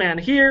Batman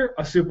here,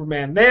 a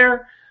Superman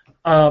there,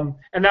 and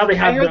now they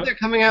have. I heard they're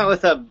coming out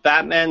with a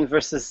Batman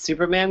versus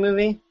Superman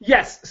movie.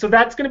 Yes, so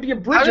that's going to be a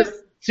bridge. How does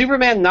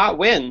Superman not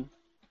win?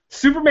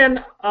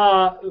 Superman,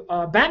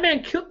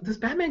 does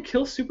Batman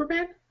kill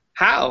Superman?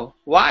 How?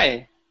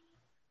 Why?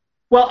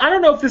 Well, I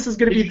don't know if this is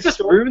going to be. You just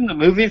ruined the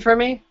movie for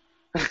me.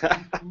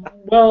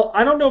 Well,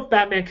 I don't know if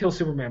Batman kills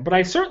Superman, but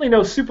I certainly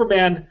know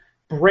Superman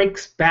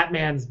breaks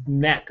Batman's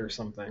neck or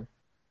something.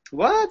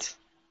 What?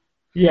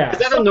 Yeah. Is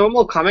that a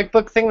normal comic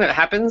book thing that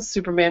happens?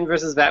 Superman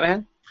versus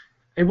Batman?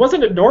 It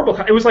wasn't a normal.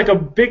 It was like a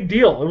big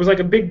deal. It was like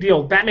a big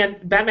deal. Batman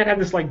had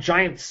this like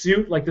giant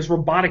suit, like this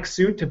robotic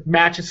suit to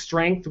match his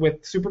strength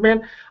with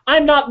Superman.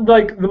 I'm not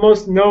like the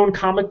most known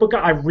comic book guy.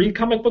 I read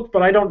comic books,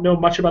 but I don't know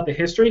much about the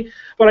history.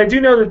 But I do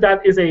know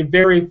that is a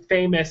very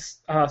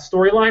famous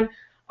storyline.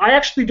 I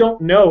actually don't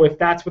know if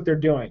that's what they're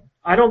doing.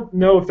 I don't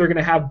know if they're going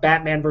to have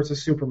Batman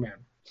versus Superman.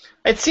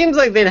 It seems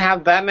like they'd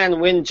have Batman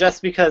win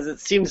just because it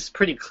seems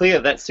pretty clear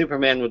that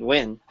Superman would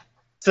win.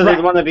 So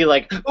they'd want to be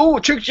like, oh,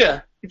 tricked you.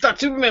 You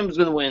thought Superman was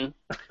going to win.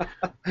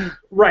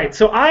 Right.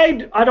 So I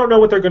don't know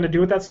what they're going to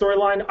do with that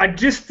storyline. I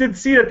just did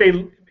see that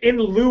they, in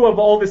lieu of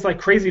all this like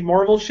crazy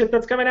Marvel shit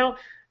that's coming out,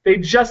 they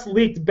just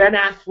leaked Ben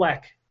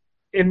Affleck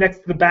in next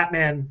to the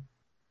Batman.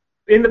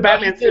 In the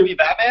Batman suit. Be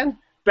Batman?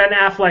 Ben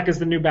Affleck is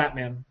the new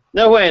Batman.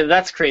 No way,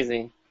 that's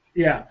crazy.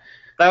 Yeah.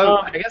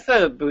 I guess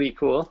that would be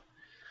cool.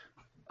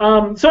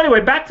 So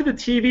anyway, back to the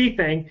TV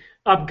thing.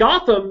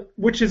 Gotham,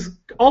 which is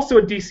also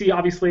a DC,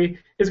 obviously,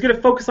 is going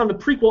to focus on the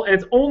prequel, and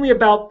it's only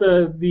about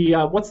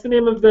the what's the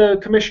name of the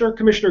commissioner?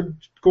 Commissioner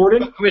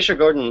Gordon? Oh, Commissioner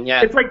Gordon,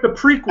 yeah. It's like the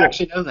prequel. I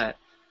actually know that.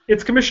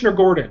 It's Commissioner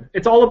Gordon.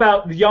 It's all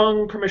about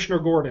young Commissioner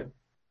Gordon.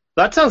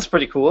 That sounds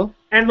pretty cool.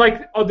 And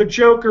like the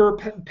Joker,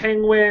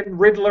 Penguin,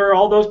 Riddler,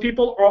 all those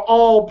people are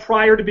all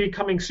prior to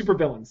becoming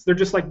supervillains. They're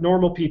just like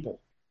normal people.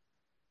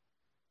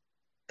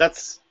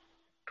 That's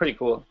pretty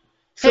cool.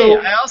 So,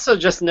 hey, I also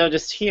just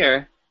noticed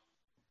here.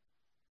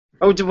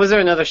 Oh, was there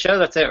another show?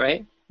 That's it,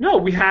 right? No,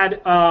 we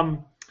had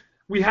the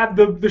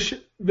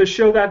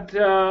show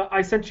that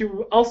I sent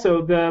you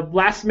also, the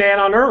Last Man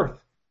on Earth.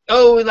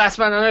 Oh, Last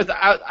Man on Earth.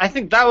 I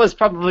think that was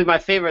probably my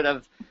favorite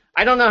of.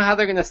 I don't know how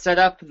they're going to set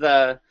up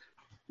the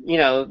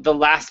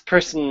last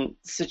person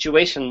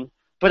situation,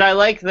 but I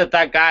like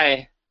that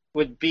guy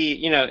would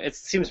be, it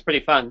seems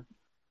pretty fun.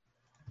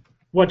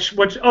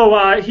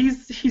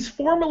 He's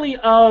formerly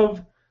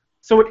of,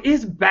 so it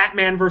is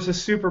Batman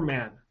versus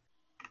Superman.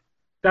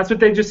 That's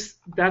what they just,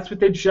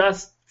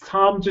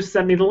 Tom just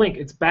sent me the link.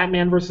 It's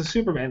Batman versus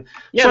Superman.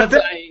 Yeah, so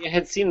I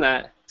had seen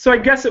that. So I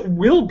guess it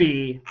will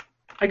be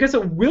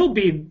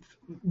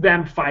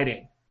them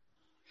fighting.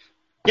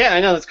 Yeah,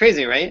 I know, that's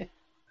crazy, right?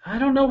 I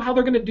don't know how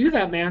they're going to do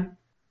that, man.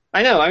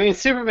 I know. I mean,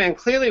 Superman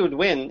clearly would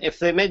win. If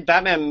they made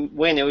Batman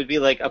win, it would be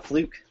like a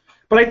fluke.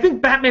 But I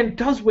think Batman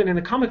does win in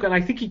the comic, and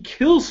I think he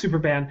kills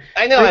Superman.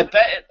 I know.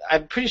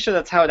 I'm pretty sure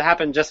that's how it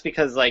happened, just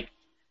because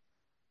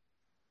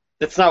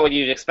that's not what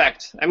you'd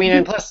expect. I mean,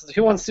 and plus,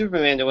 who wants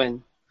Superman to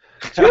win?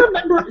 Do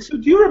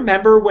you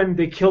remember when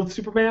they killed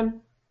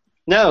Superman?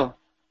 No.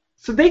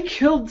 So they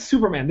killed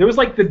Superman. There was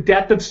like the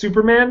death of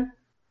Superman.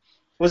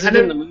 Was it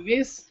in the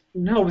movies?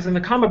 No, it was in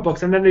the comic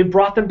books, and then they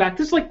brought them back.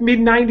 This is like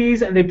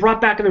mid-'90s, and they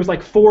brought back, and there was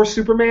like 4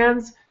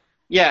 Supermans.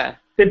 Yeah.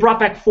 They brought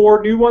back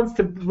 4 new ones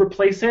to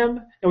replace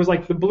him. It was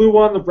like the blue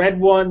one, the red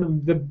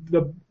one,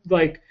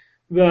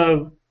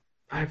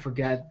 I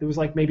forget. There was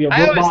like maybe a robot.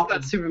 I always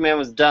thought Superman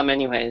was dumb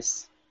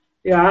anyways.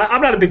 Yeah,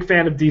 I'm not a big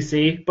fan of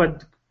DC,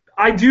 but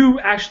I do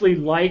actually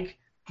like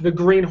the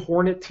Green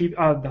Hornet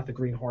not the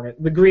Green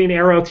Hornet, the Green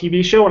Arrow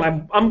TV show,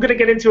 and I'm gonna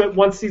get into it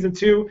once season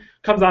 2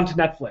 comes onto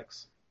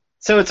Netflix.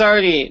 So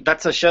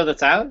that's a show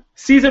that's out?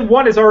 Season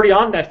 1 is already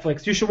on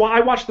Netflix. I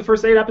watched the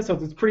first 8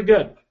 episodes. It's pretty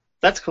good.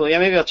 That's cool. Yeah,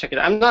 maybe I'll check it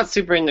out. I'm not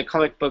super into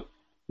comic book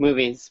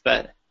movies,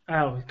 but...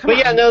 Oh, come on.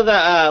 Yeah, no,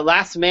 the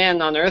Last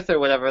Man on Earth or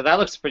whatever, that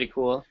looks pretty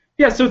cool.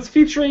 Yeah, so it's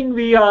featuring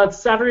the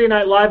Saturday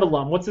Night Live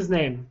alum. What's his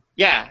name?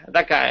 Yeah,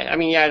 that guy. I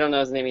mean, yeah, I don't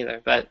know his name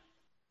either, but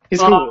he's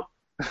cool.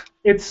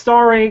 It's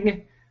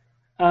starring...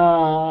 come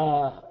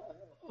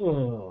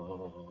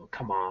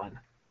on.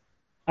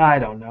 I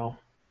don't know.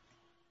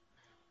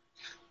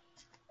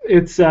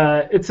 It's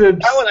a...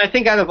 That one, I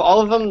think out of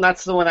all of them,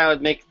 that's the one I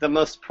would make the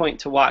most point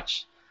to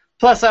watch.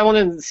 Plus, I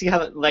wanted to see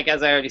how,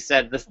 as I already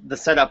said, the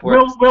setup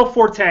works. Will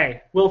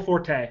Forte. Will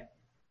Forte.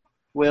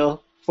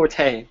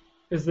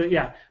 Is the,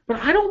 yeah. But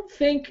I don't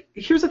think...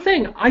 Here's the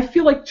thing. I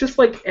feel like just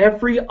like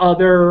every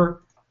other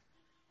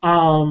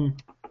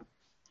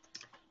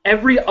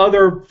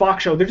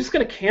Fox show, they're just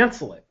going to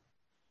cancel it.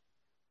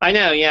 I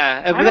know,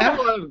 yeah. But they have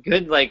a lot of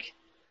good,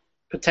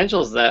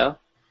 potentials, though.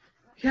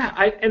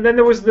 Yeah, and then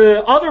there was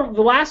the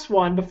last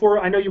one, before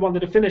I know you wanted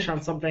to finish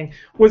on something,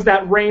 was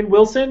that Rainn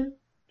Wilson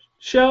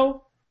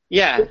show.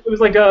 Yeah. It was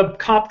like a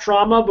cop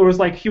drama, but it was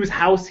like he was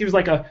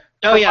like a...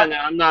 Oh, yeah, no,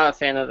 I'm not a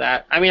fan of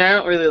that. I mean, I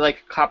don't really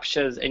like cop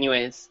shows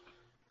anyways.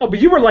 Oh, but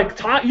you were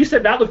you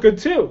said that looked good,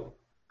 too.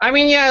 I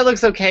mean, yeah, it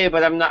looks okay,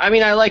 but I'm not... I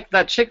mean, I like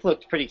that chick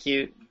looked pretty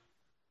cute.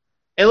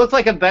 It looked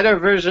like a better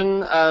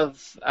version of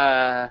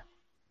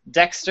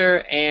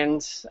Dexter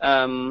and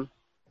the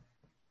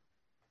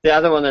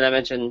other one that I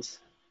mentioned.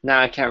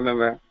 Now I can't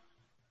remember.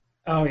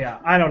 Oh, yeah.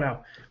 I don't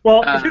know.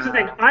 Well, here's the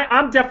thing.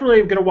 I'm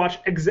definitely going to watch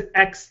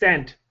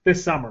Extent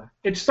this summer.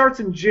 It starts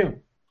in June.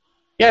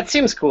 Yeah, it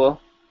seems cool.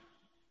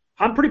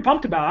 I'm pretty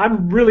pumped about it.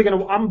 I'm really going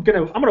to... I'm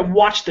gonna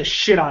watch the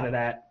shit out of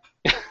that.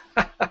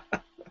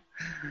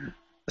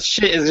 The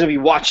shit is going to be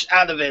watched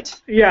out of it.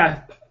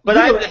 Yeah. But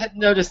I had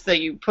noticed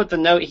that you put the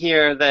note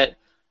here that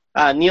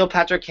Neil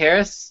Patrick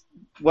Harris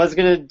was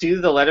going to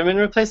do the Letterman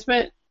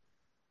replacement.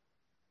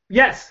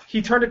 Yes,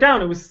 he turned it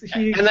down.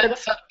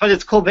 But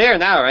it's Colbert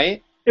now,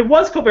 right? It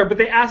was Colbert, but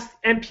they asked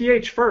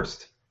NPH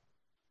first.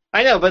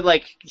 I know, but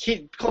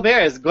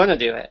Colbert is going to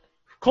do it.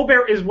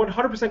 Colbert is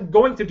 100%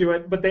 going to do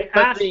it, but they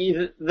asked...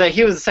 That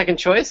he was the second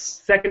choice?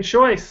 Second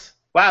choice.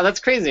 Wow, that's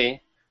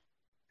crazy.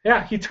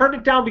 Yeah, he turned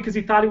it down because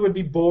he thought he would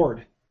be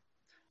bored.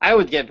 I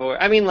would get bored.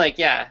 I mean,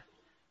 yeah.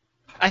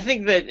 I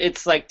think that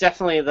it's,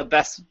 definitely the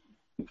best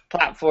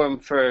platform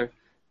for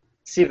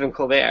Stephen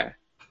Colbert.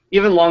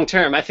 Even long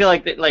term. I feel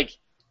like that,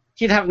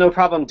 he'd have no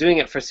problem doing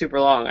it for super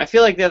long. I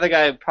feel like the other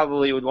guy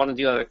probably would want to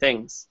do other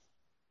things.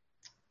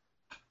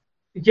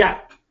 Yeah,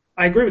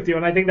 I agree with you,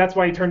 and I think that's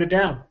why he turned it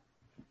down.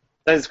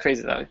 That is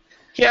crazy, though.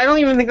 Yeah, I don't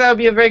even think that would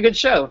be a very good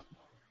show.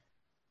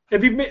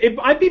 It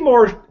might be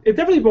more. It's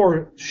definitely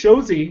more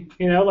showsy,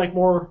 like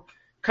more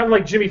kind of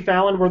like Jimmy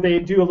Fallon, where they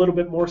do a little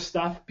bit more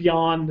stuff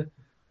beyond.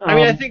 I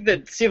mean, I think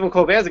that Stephen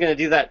Colbert is going to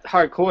do that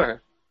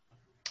hardcore.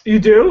 You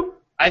do?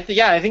 I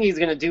think he's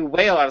going to do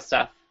way a lot of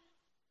stuff.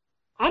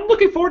 I'm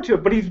looking forward to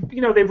it, but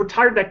they've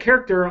retired that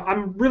character.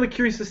 I'm really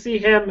curious to see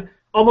him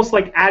almost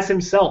like as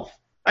himself.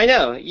 I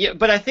know, yeah,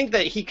 but I think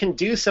that he can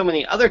do so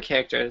many other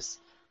characters.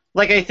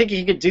 Like, I think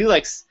he could do,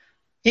 like,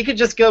 he could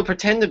just go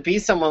pretend to be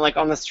someone, like,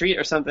 on the street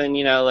or something,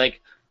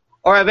 like,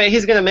 or I bet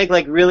he's going to make,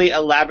 like, really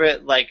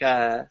elaborate, like,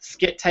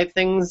 skit-type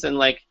things, and,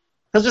 like,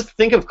 he'll just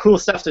think of cool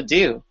stuff to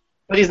do.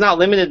 But he's not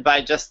limited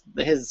by just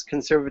his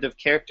conservative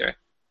character.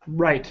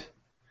 Right.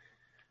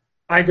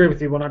 I agree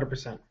with you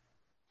 100%.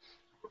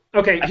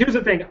 Okay, here's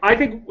the thing. I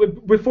think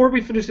before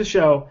we finish the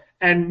show,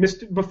 and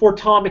before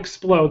Tom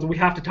explodes, we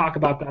have to talk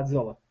about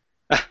Godzilla.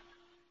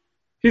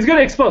 He's going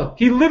to explode.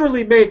 He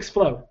literally may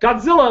explode.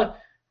 Godzilla...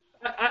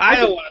 I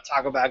don't want to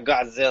talk about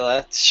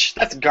Godzilla.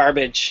 That's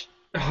garbage.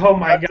 Oh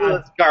my God.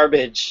 Godzilla's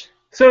garbage.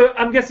 So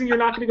I'm guessing you're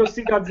not going to go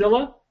see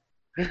Godzilla?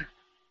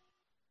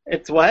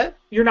 It's what?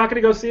 You're not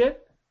going to go see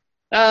it?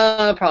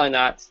 Probably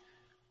not.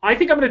 I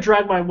think I'm going to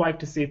drag my wife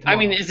to see it tomorrow. I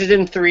mean, is it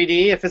in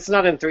 3D? If it's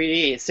not in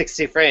 3D,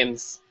 60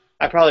 frames,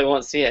 I probably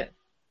won't see it.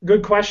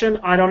 Good question.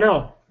 I don't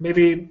know.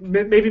 Maybe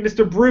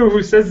Mr. Brew,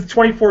 who says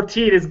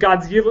 2014 is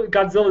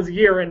Godzilla's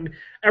year and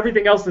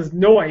everything else is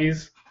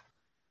noise.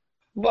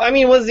 Well, I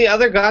mean, was the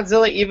other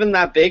Godzilla even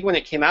that big when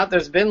it came out?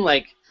 There's been,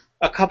 like,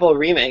 a couple of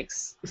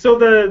remakes. So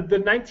the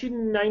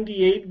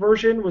 1998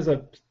 version was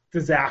a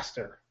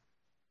disaster.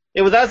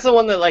 That's the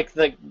one that, like,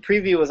 the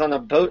preview was on a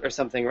boat or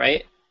something,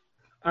 right?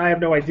 I have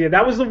no idea.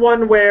 That was the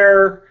one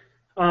where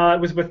it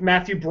was with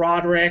Matthew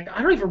Broderick.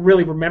 I don't even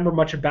really remember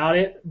much about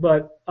it,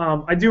 but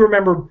I do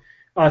remember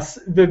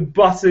the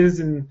buses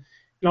and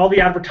all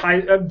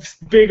the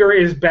bigger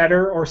is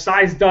better, or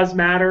size does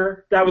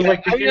matter. That was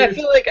like. I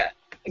feel like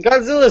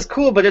Godzilla is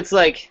cool, but it's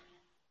like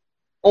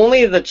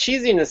only the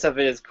cheesiness of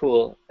it is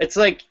cool. It's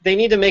like they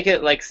need to make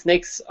it like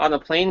Snakes on a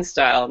Plane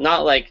style,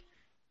 not like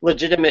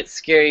legitimate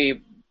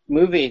scary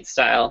movie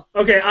style.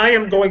 Okay, I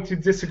am going to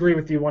disagree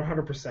with you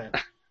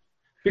 100%.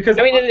 Because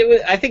I mean,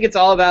 I think it's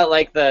all about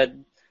like the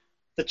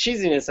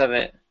cheesiness of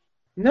it.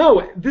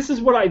 No, this is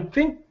what I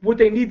think what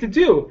they need to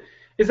do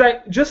is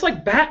that just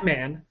like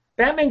Batman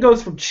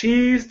goes from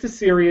cheese to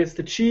serious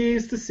to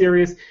cheese to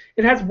serious.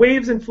 It has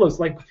waves and flows.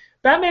 Like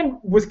Batman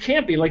was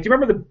campy. Like, do you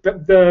remember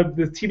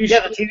the TV show?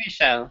 Yeah, the TV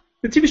show.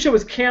 The TV show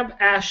was camp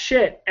ass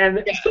shit, and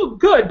it's still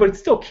good, but it's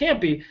still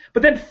campy.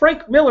 But then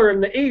Frank Miller in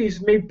the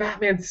 80s made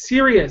Batman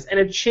serious, and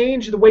it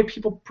changed the way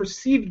people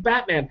perceived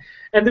Batman.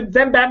 And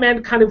then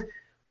Batman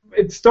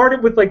it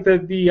started with like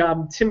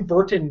the Tim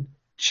Burton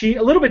a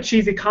little bit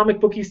cheesy comic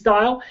booky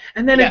style,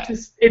 and then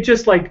it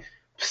just like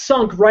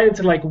sunk right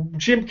into like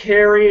Jim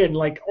Carrey and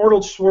like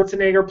Arnold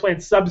Schwarzenegger playing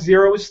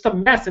Sub-Zero. It was just a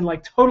mess and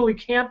like totally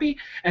campy.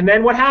 And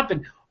then what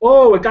happened?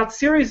 Oh, it got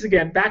serious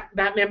again.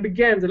 Batman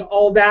Begins and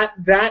all that.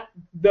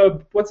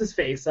 What's his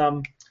face?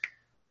 The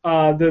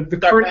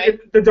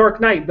Dark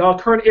Knight, the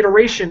current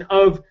iteration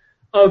of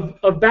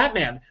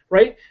Batman,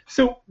 right?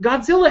 So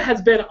Godzilla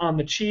has been on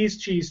the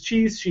cheese.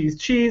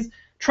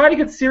 Tried to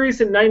get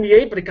serious in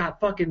 '98, but it got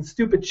fucking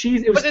stupid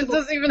cheese. But it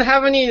doesn't even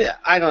have any,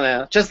 I don't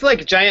know, just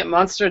like giant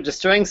monster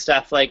destroying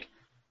stuff. Like,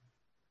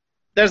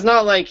 there's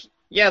not like,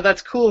 yeah,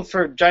 that's cool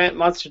for giant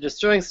monster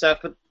destroying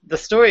stuff, but the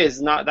story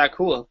is not that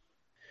cool.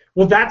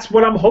 Well, that's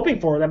what I'm hoping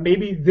for. That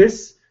maybe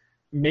this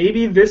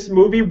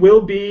movie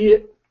will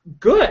be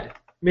good.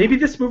 Maybe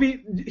this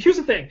movie. Here's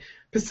the thing: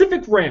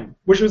 Pacific Rim,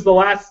 which was the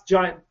last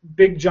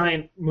big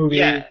giant movie.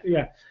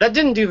 Yeah. That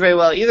didn't do very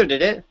well either,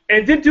 did it? And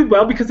it did do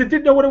well because it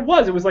didn't know what it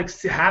was. It was like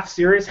half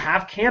serious,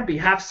 half campy,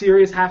 half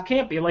serious, half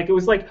campy. Like it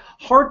was like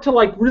hard to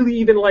like really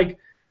even like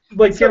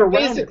get around.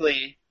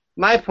 Basically,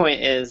 my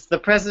point is the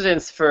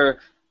precedence for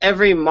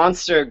every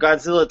monster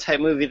Godzilla type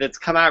movie that's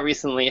come out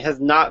recently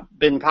has not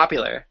been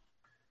popular.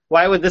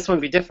 Why would this one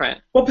be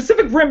different? Well,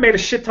 Pacific Rim made a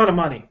shit ton of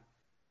money.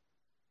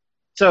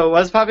 So it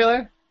was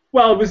popular?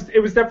 Well, it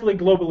was definitely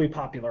globally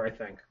popular, I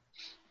think.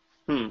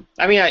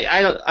 I mean,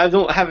 I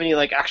don't have any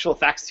like actual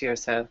facts here,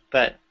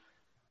 but.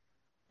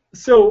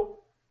 So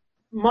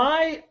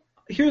I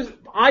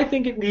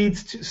think it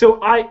needs to. So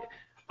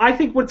I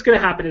think what's going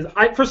to happen is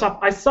first off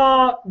I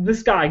saw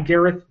this guy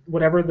Gareth,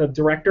 whatever, the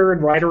director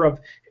and writer of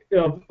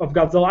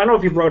Godzilla. I don't know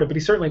if he wrote it, but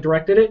he certainly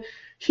directed it.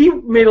 He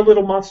made a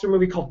little monster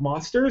movie called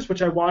Monsters,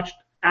 which I watched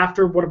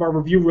after one of our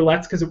review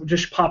roulettes because it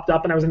just popped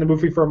up and I was in the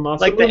movie for a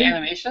monster movie. Like the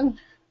animation?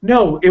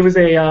 No, it was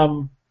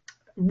a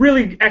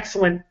really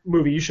excellent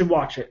movie. You should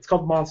watch it. It's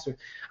called Monsters.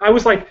 I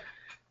was like,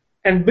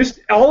 and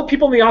all the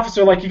people in the office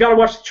are like, you got to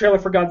watch the trailer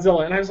for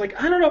Godzilla. And I was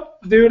like, I don't know,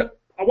 dude.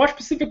 I watched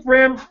Pacific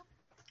Rim.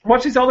 I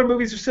watched these other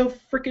movies. They're so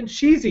freaking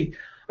cheesy.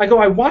 I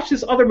watched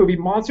this other movie,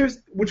 Monsters,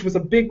 which was a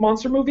big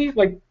monster movie,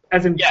 like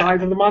as in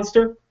size of the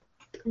monster.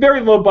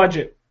 Very low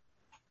budget.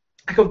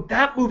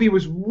 That movie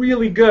was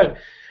really good.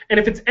 And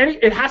if it's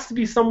it has to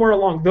be somewhere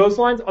along those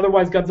lines.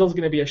 Otherwise, Godzilla's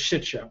going to be a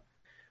shit show.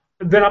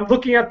 then I'm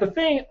looking at the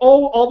thing.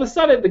 Oh, all of a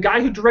sudden, the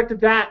guy who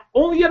directed that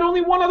had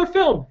only one other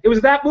film. It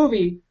was that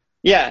movie.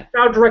 Yeah.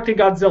 Now directing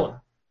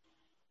Godzilla.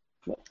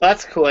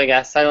 That's cool, I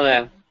guess. I don't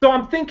know. So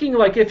I'm thinking,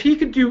 like, if he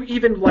could do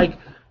even like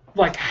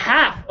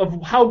half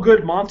of how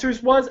good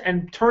Monsters was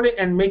and turn the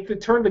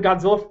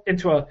Godzilla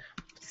into a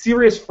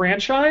serious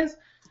franchise,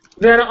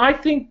 then I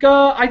think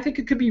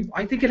it could be.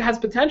 I think it has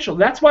potential.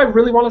 That's why I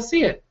really want to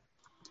see it.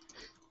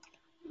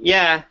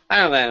 Yeah, I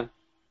don't know.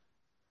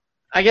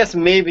 I guess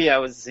maybe I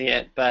would see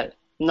it, but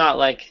not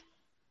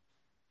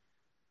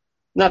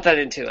that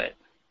into it.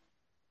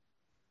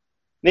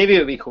 Maybe it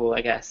would be cool,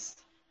 I guess.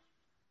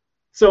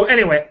 So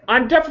anyway,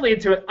 I'm definitely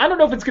into it. I don't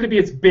know if it's going to be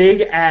as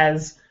big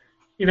as,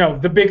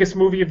 the biggest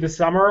movie of the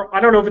summer. I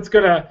don't know if it's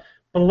going to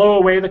blow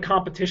away the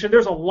competition.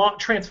 There's a lot.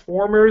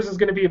 Transformers is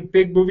going to be a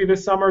big movie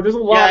this summer. There's a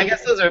lot. Yeah, I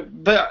guess those are.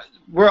 But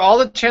were all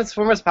the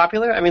Transformers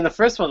popular? I mean, the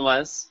first one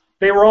was.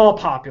 They were all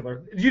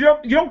popular. You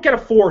don't get a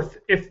fourth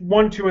if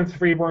 1, 2, and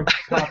 3 weren't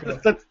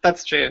popular.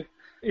 That's true.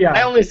 Yeah.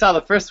 I only saw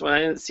the first one. I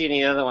didn't see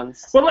any other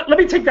ones. Well, let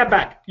me take that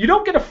back. You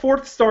don't get a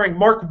fourth starring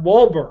Mark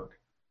Wahlberg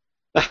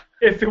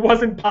if it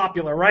wasn't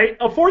popular, right?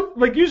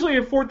 Usually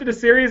a fourth in a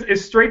series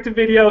is straight to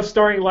video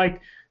starring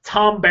like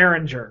Tom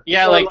Berenger.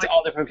 Yeah, like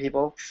all different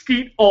people.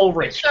 Skeet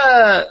Ulrich.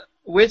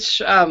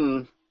 Which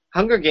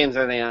Hunger Games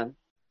are they on?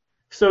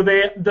 So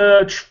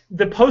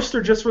the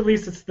poster just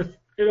released. It's the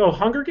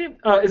Hunger Game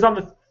is on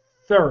the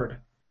third.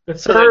 The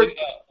third.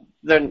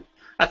 So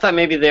I thought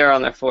maybe they were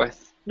on their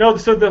fourth. No,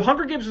 so the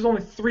Hunger Games was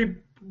only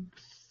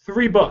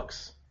three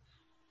books.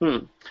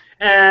 And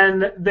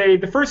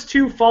the first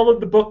two followed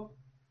the book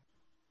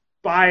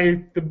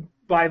by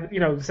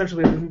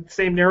essentially the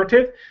same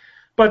narrative,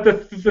 but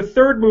the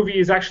third movie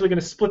is actually going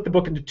to split the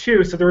book into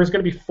two, so there is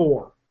going to be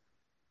 4.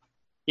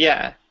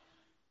 Yeah.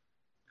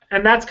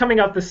 And that's coming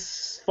out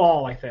this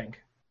fall, I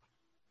think.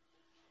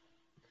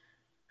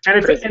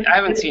 And I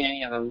haven't seen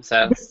any of them,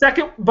 so. The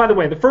second, by the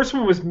way, the first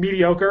one was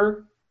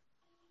mediocre.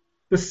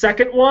 The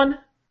second one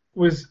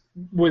was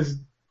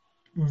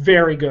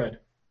very good.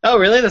 Oh,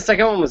 really? The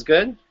second one was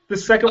good? The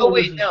second one. Oh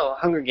wait, no,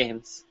 Hunger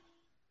Games.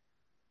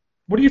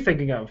 What are you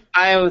thinking of?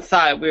 I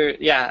thought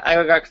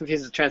I got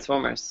confused with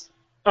Transformers.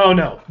 Oh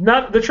no,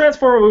 not the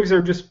Transformer movies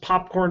are just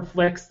popcorn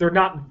flicks. They're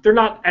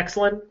not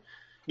excellent.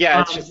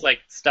 Yeah, it's just like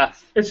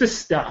stuff. It's just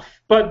stuff.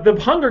 But the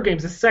Hunger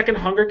Games, the second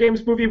Hunger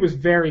Games movie was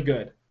very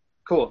good.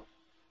 Cool.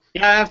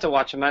 Yeah, I have to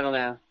watch them. I don't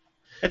know.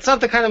 It's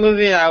not the kind of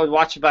movie that I would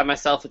watch it by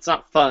myself. It's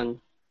not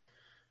fun.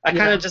 I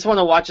kind of just want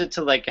to watch it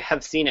to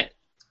have seen it.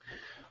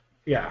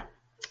 Yeah.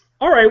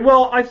 All right.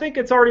 Well, I think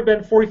it's already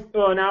been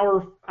an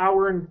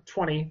hour and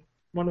 20.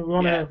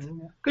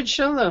 Good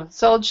show though.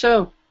 Solid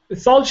show. A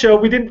solid show.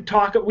 We didn't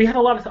talk. We had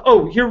a lot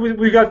of. Here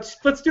we got.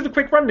 Let's do the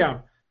quick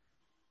rundown.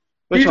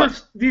 Which one?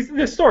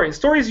 These stories.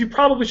 Stories you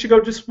probably should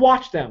go just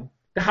watch them.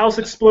 The house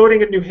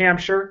exploding in New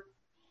Hampshire.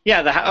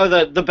 Yeah.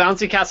 The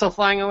bouncy castle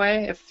flying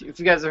away. If you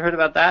guys have heard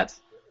about that.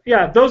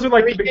 Yeah, those are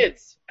like 3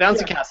 kids.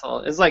 Bouncy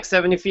castle is like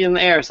 70 feet in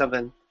the air or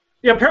something.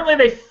 Yeah, apparently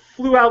they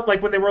flew out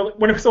when it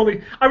was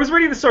only. I was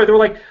reading the story. They were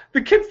like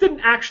the kids didn't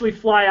actually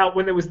fly out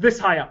when it was this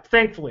high up.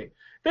 Thankfully.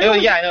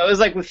 Yeah, it was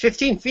like with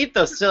 15 feet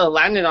though. Still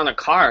landed on a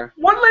car.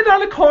 One landed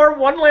on a car.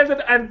 One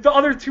landed, and the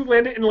other 2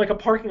 landed in like a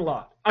parking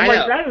lot.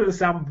 That doesn't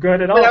sound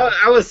good at all.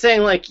 I was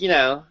saying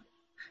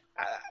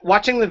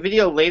watching the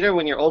video later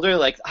when you're older,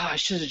 I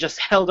should have just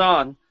held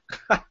on.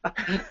 I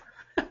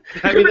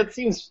mean,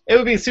 it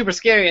would be super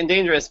scary and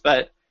dangerous,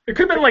 but it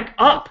could have been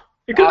up.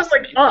 It could have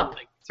been up.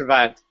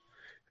 Survived.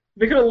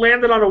 They could have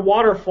landed on a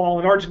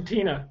waterfall in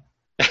Argentina.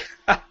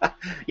 Yeah,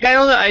 I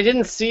don't know. I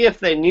didn't see if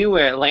they knew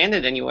where it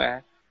landed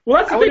anywhere. Well,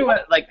 that's the thing.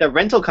 What, the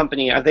rental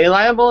company, are they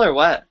liable or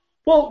what?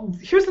 Well,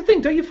 here's the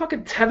thing. Don't you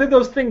fucking tether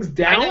those things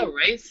down? I know,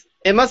 right?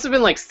 It must have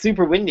been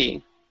super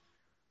windy.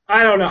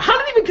 I don't know. How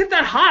did it even get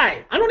that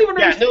high? I don't even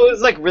understand. Yeah, no,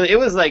 it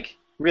was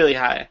really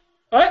high.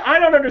 I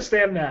don't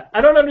understand that.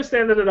 I don't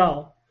understand it at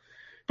all.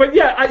 But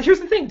yeah, here's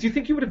the thing. Do you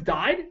think you would have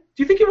died? Do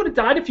you think you would have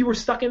died if you were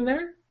stuck in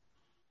there?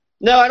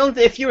 No, I don't.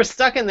 If you were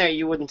stuck in there,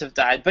 you wouldn't have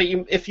died. But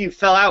if you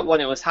fell out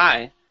when it was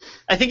high,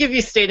 I think if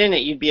you stayed in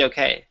it, you'd be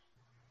okay.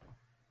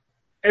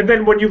 And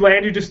then when you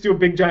land, you just do a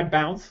big giant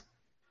bounce?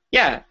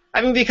 Yeah.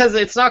 I mean, because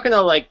it's not going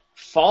to,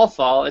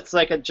 fall. It's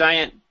like a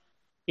giant,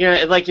 you're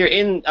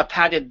in a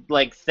padded,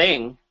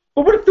 thing.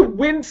 But what if the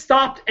wind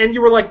stopped and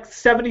you were,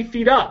 70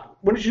 feet up?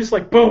 Wouldn't you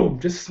just, boom,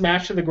 just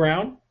smash to the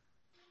ground?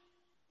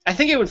 I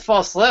think it would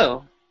fall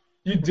slow.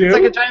 You do? It's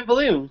like a giant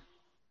balloon.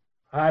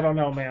 I don't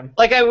know, man.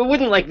 I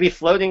wouldn't, be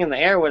floating in the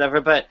air or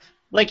whatever, but,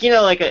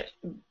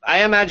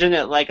 I imagine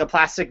it like a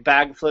plastic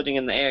bag floating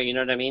in the air, you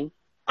know what I mean?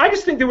 I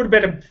just think there would have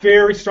been a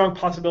very strong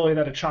possibility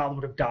that a child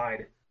would have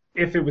died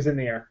if it was in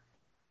the air.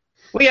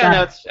 Well,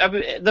 yeah,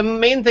 the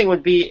main thing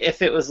would be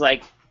if it was,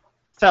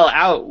 fell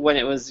out when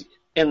it was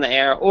in the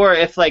air, or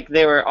if,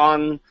 they were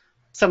on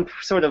some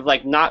sort of,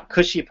 not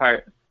cushy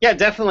part. Yeah,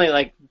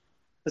 definitely,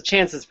 the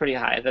chance is pretty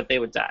high that they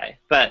would die,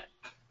 but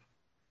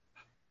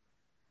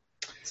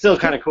still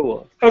kind of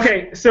cool.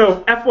 Okay,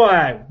 so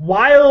FYI,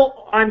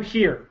 while I'm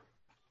here,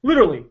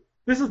 literally,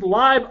 this is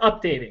live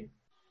updating.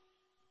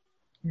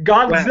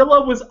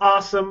 Godzilla was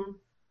awesome.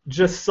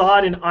 Just saw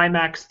it in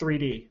IMAX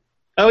 3D.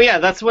 Oh yeah,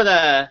 that's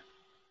what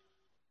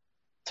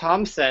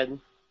Tom said.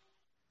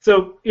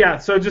 So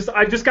yeah,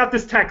 I just got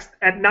this text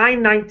at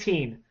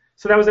 9:19.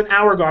 So that was an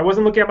hour ago. I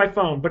wasn't looking at my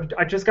phone, but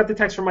I just got the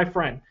text from my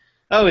friend.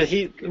 Oh,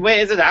 wait,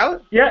 is it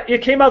out? Yeah,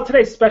 it came out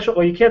today. Special.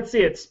 Well, you can't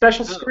see it.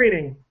 Special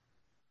screening.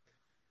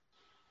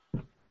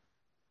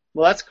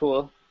 Well, that's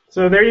cool.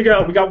 So there you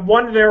go. We got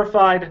one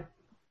verified.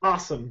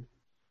 Awesome.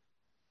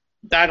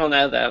 I don't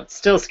know though.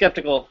 Still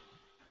skeptical. All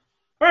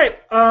right.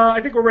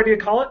 I think we're ready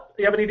to call it.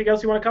 Do you have anything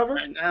else you want to cover?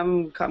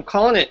 I'm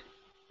calling it.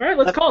 All right.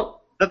 Let's call it.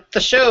 That's the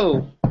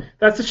show.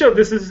 That's the show.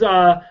 This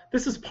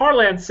is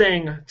Parlance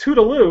saying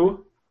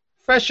toodaloo.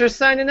 Fresher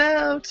signing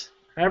out.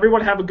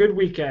 Everyone have a good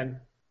weekend.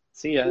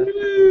 See ya.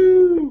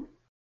 Woo!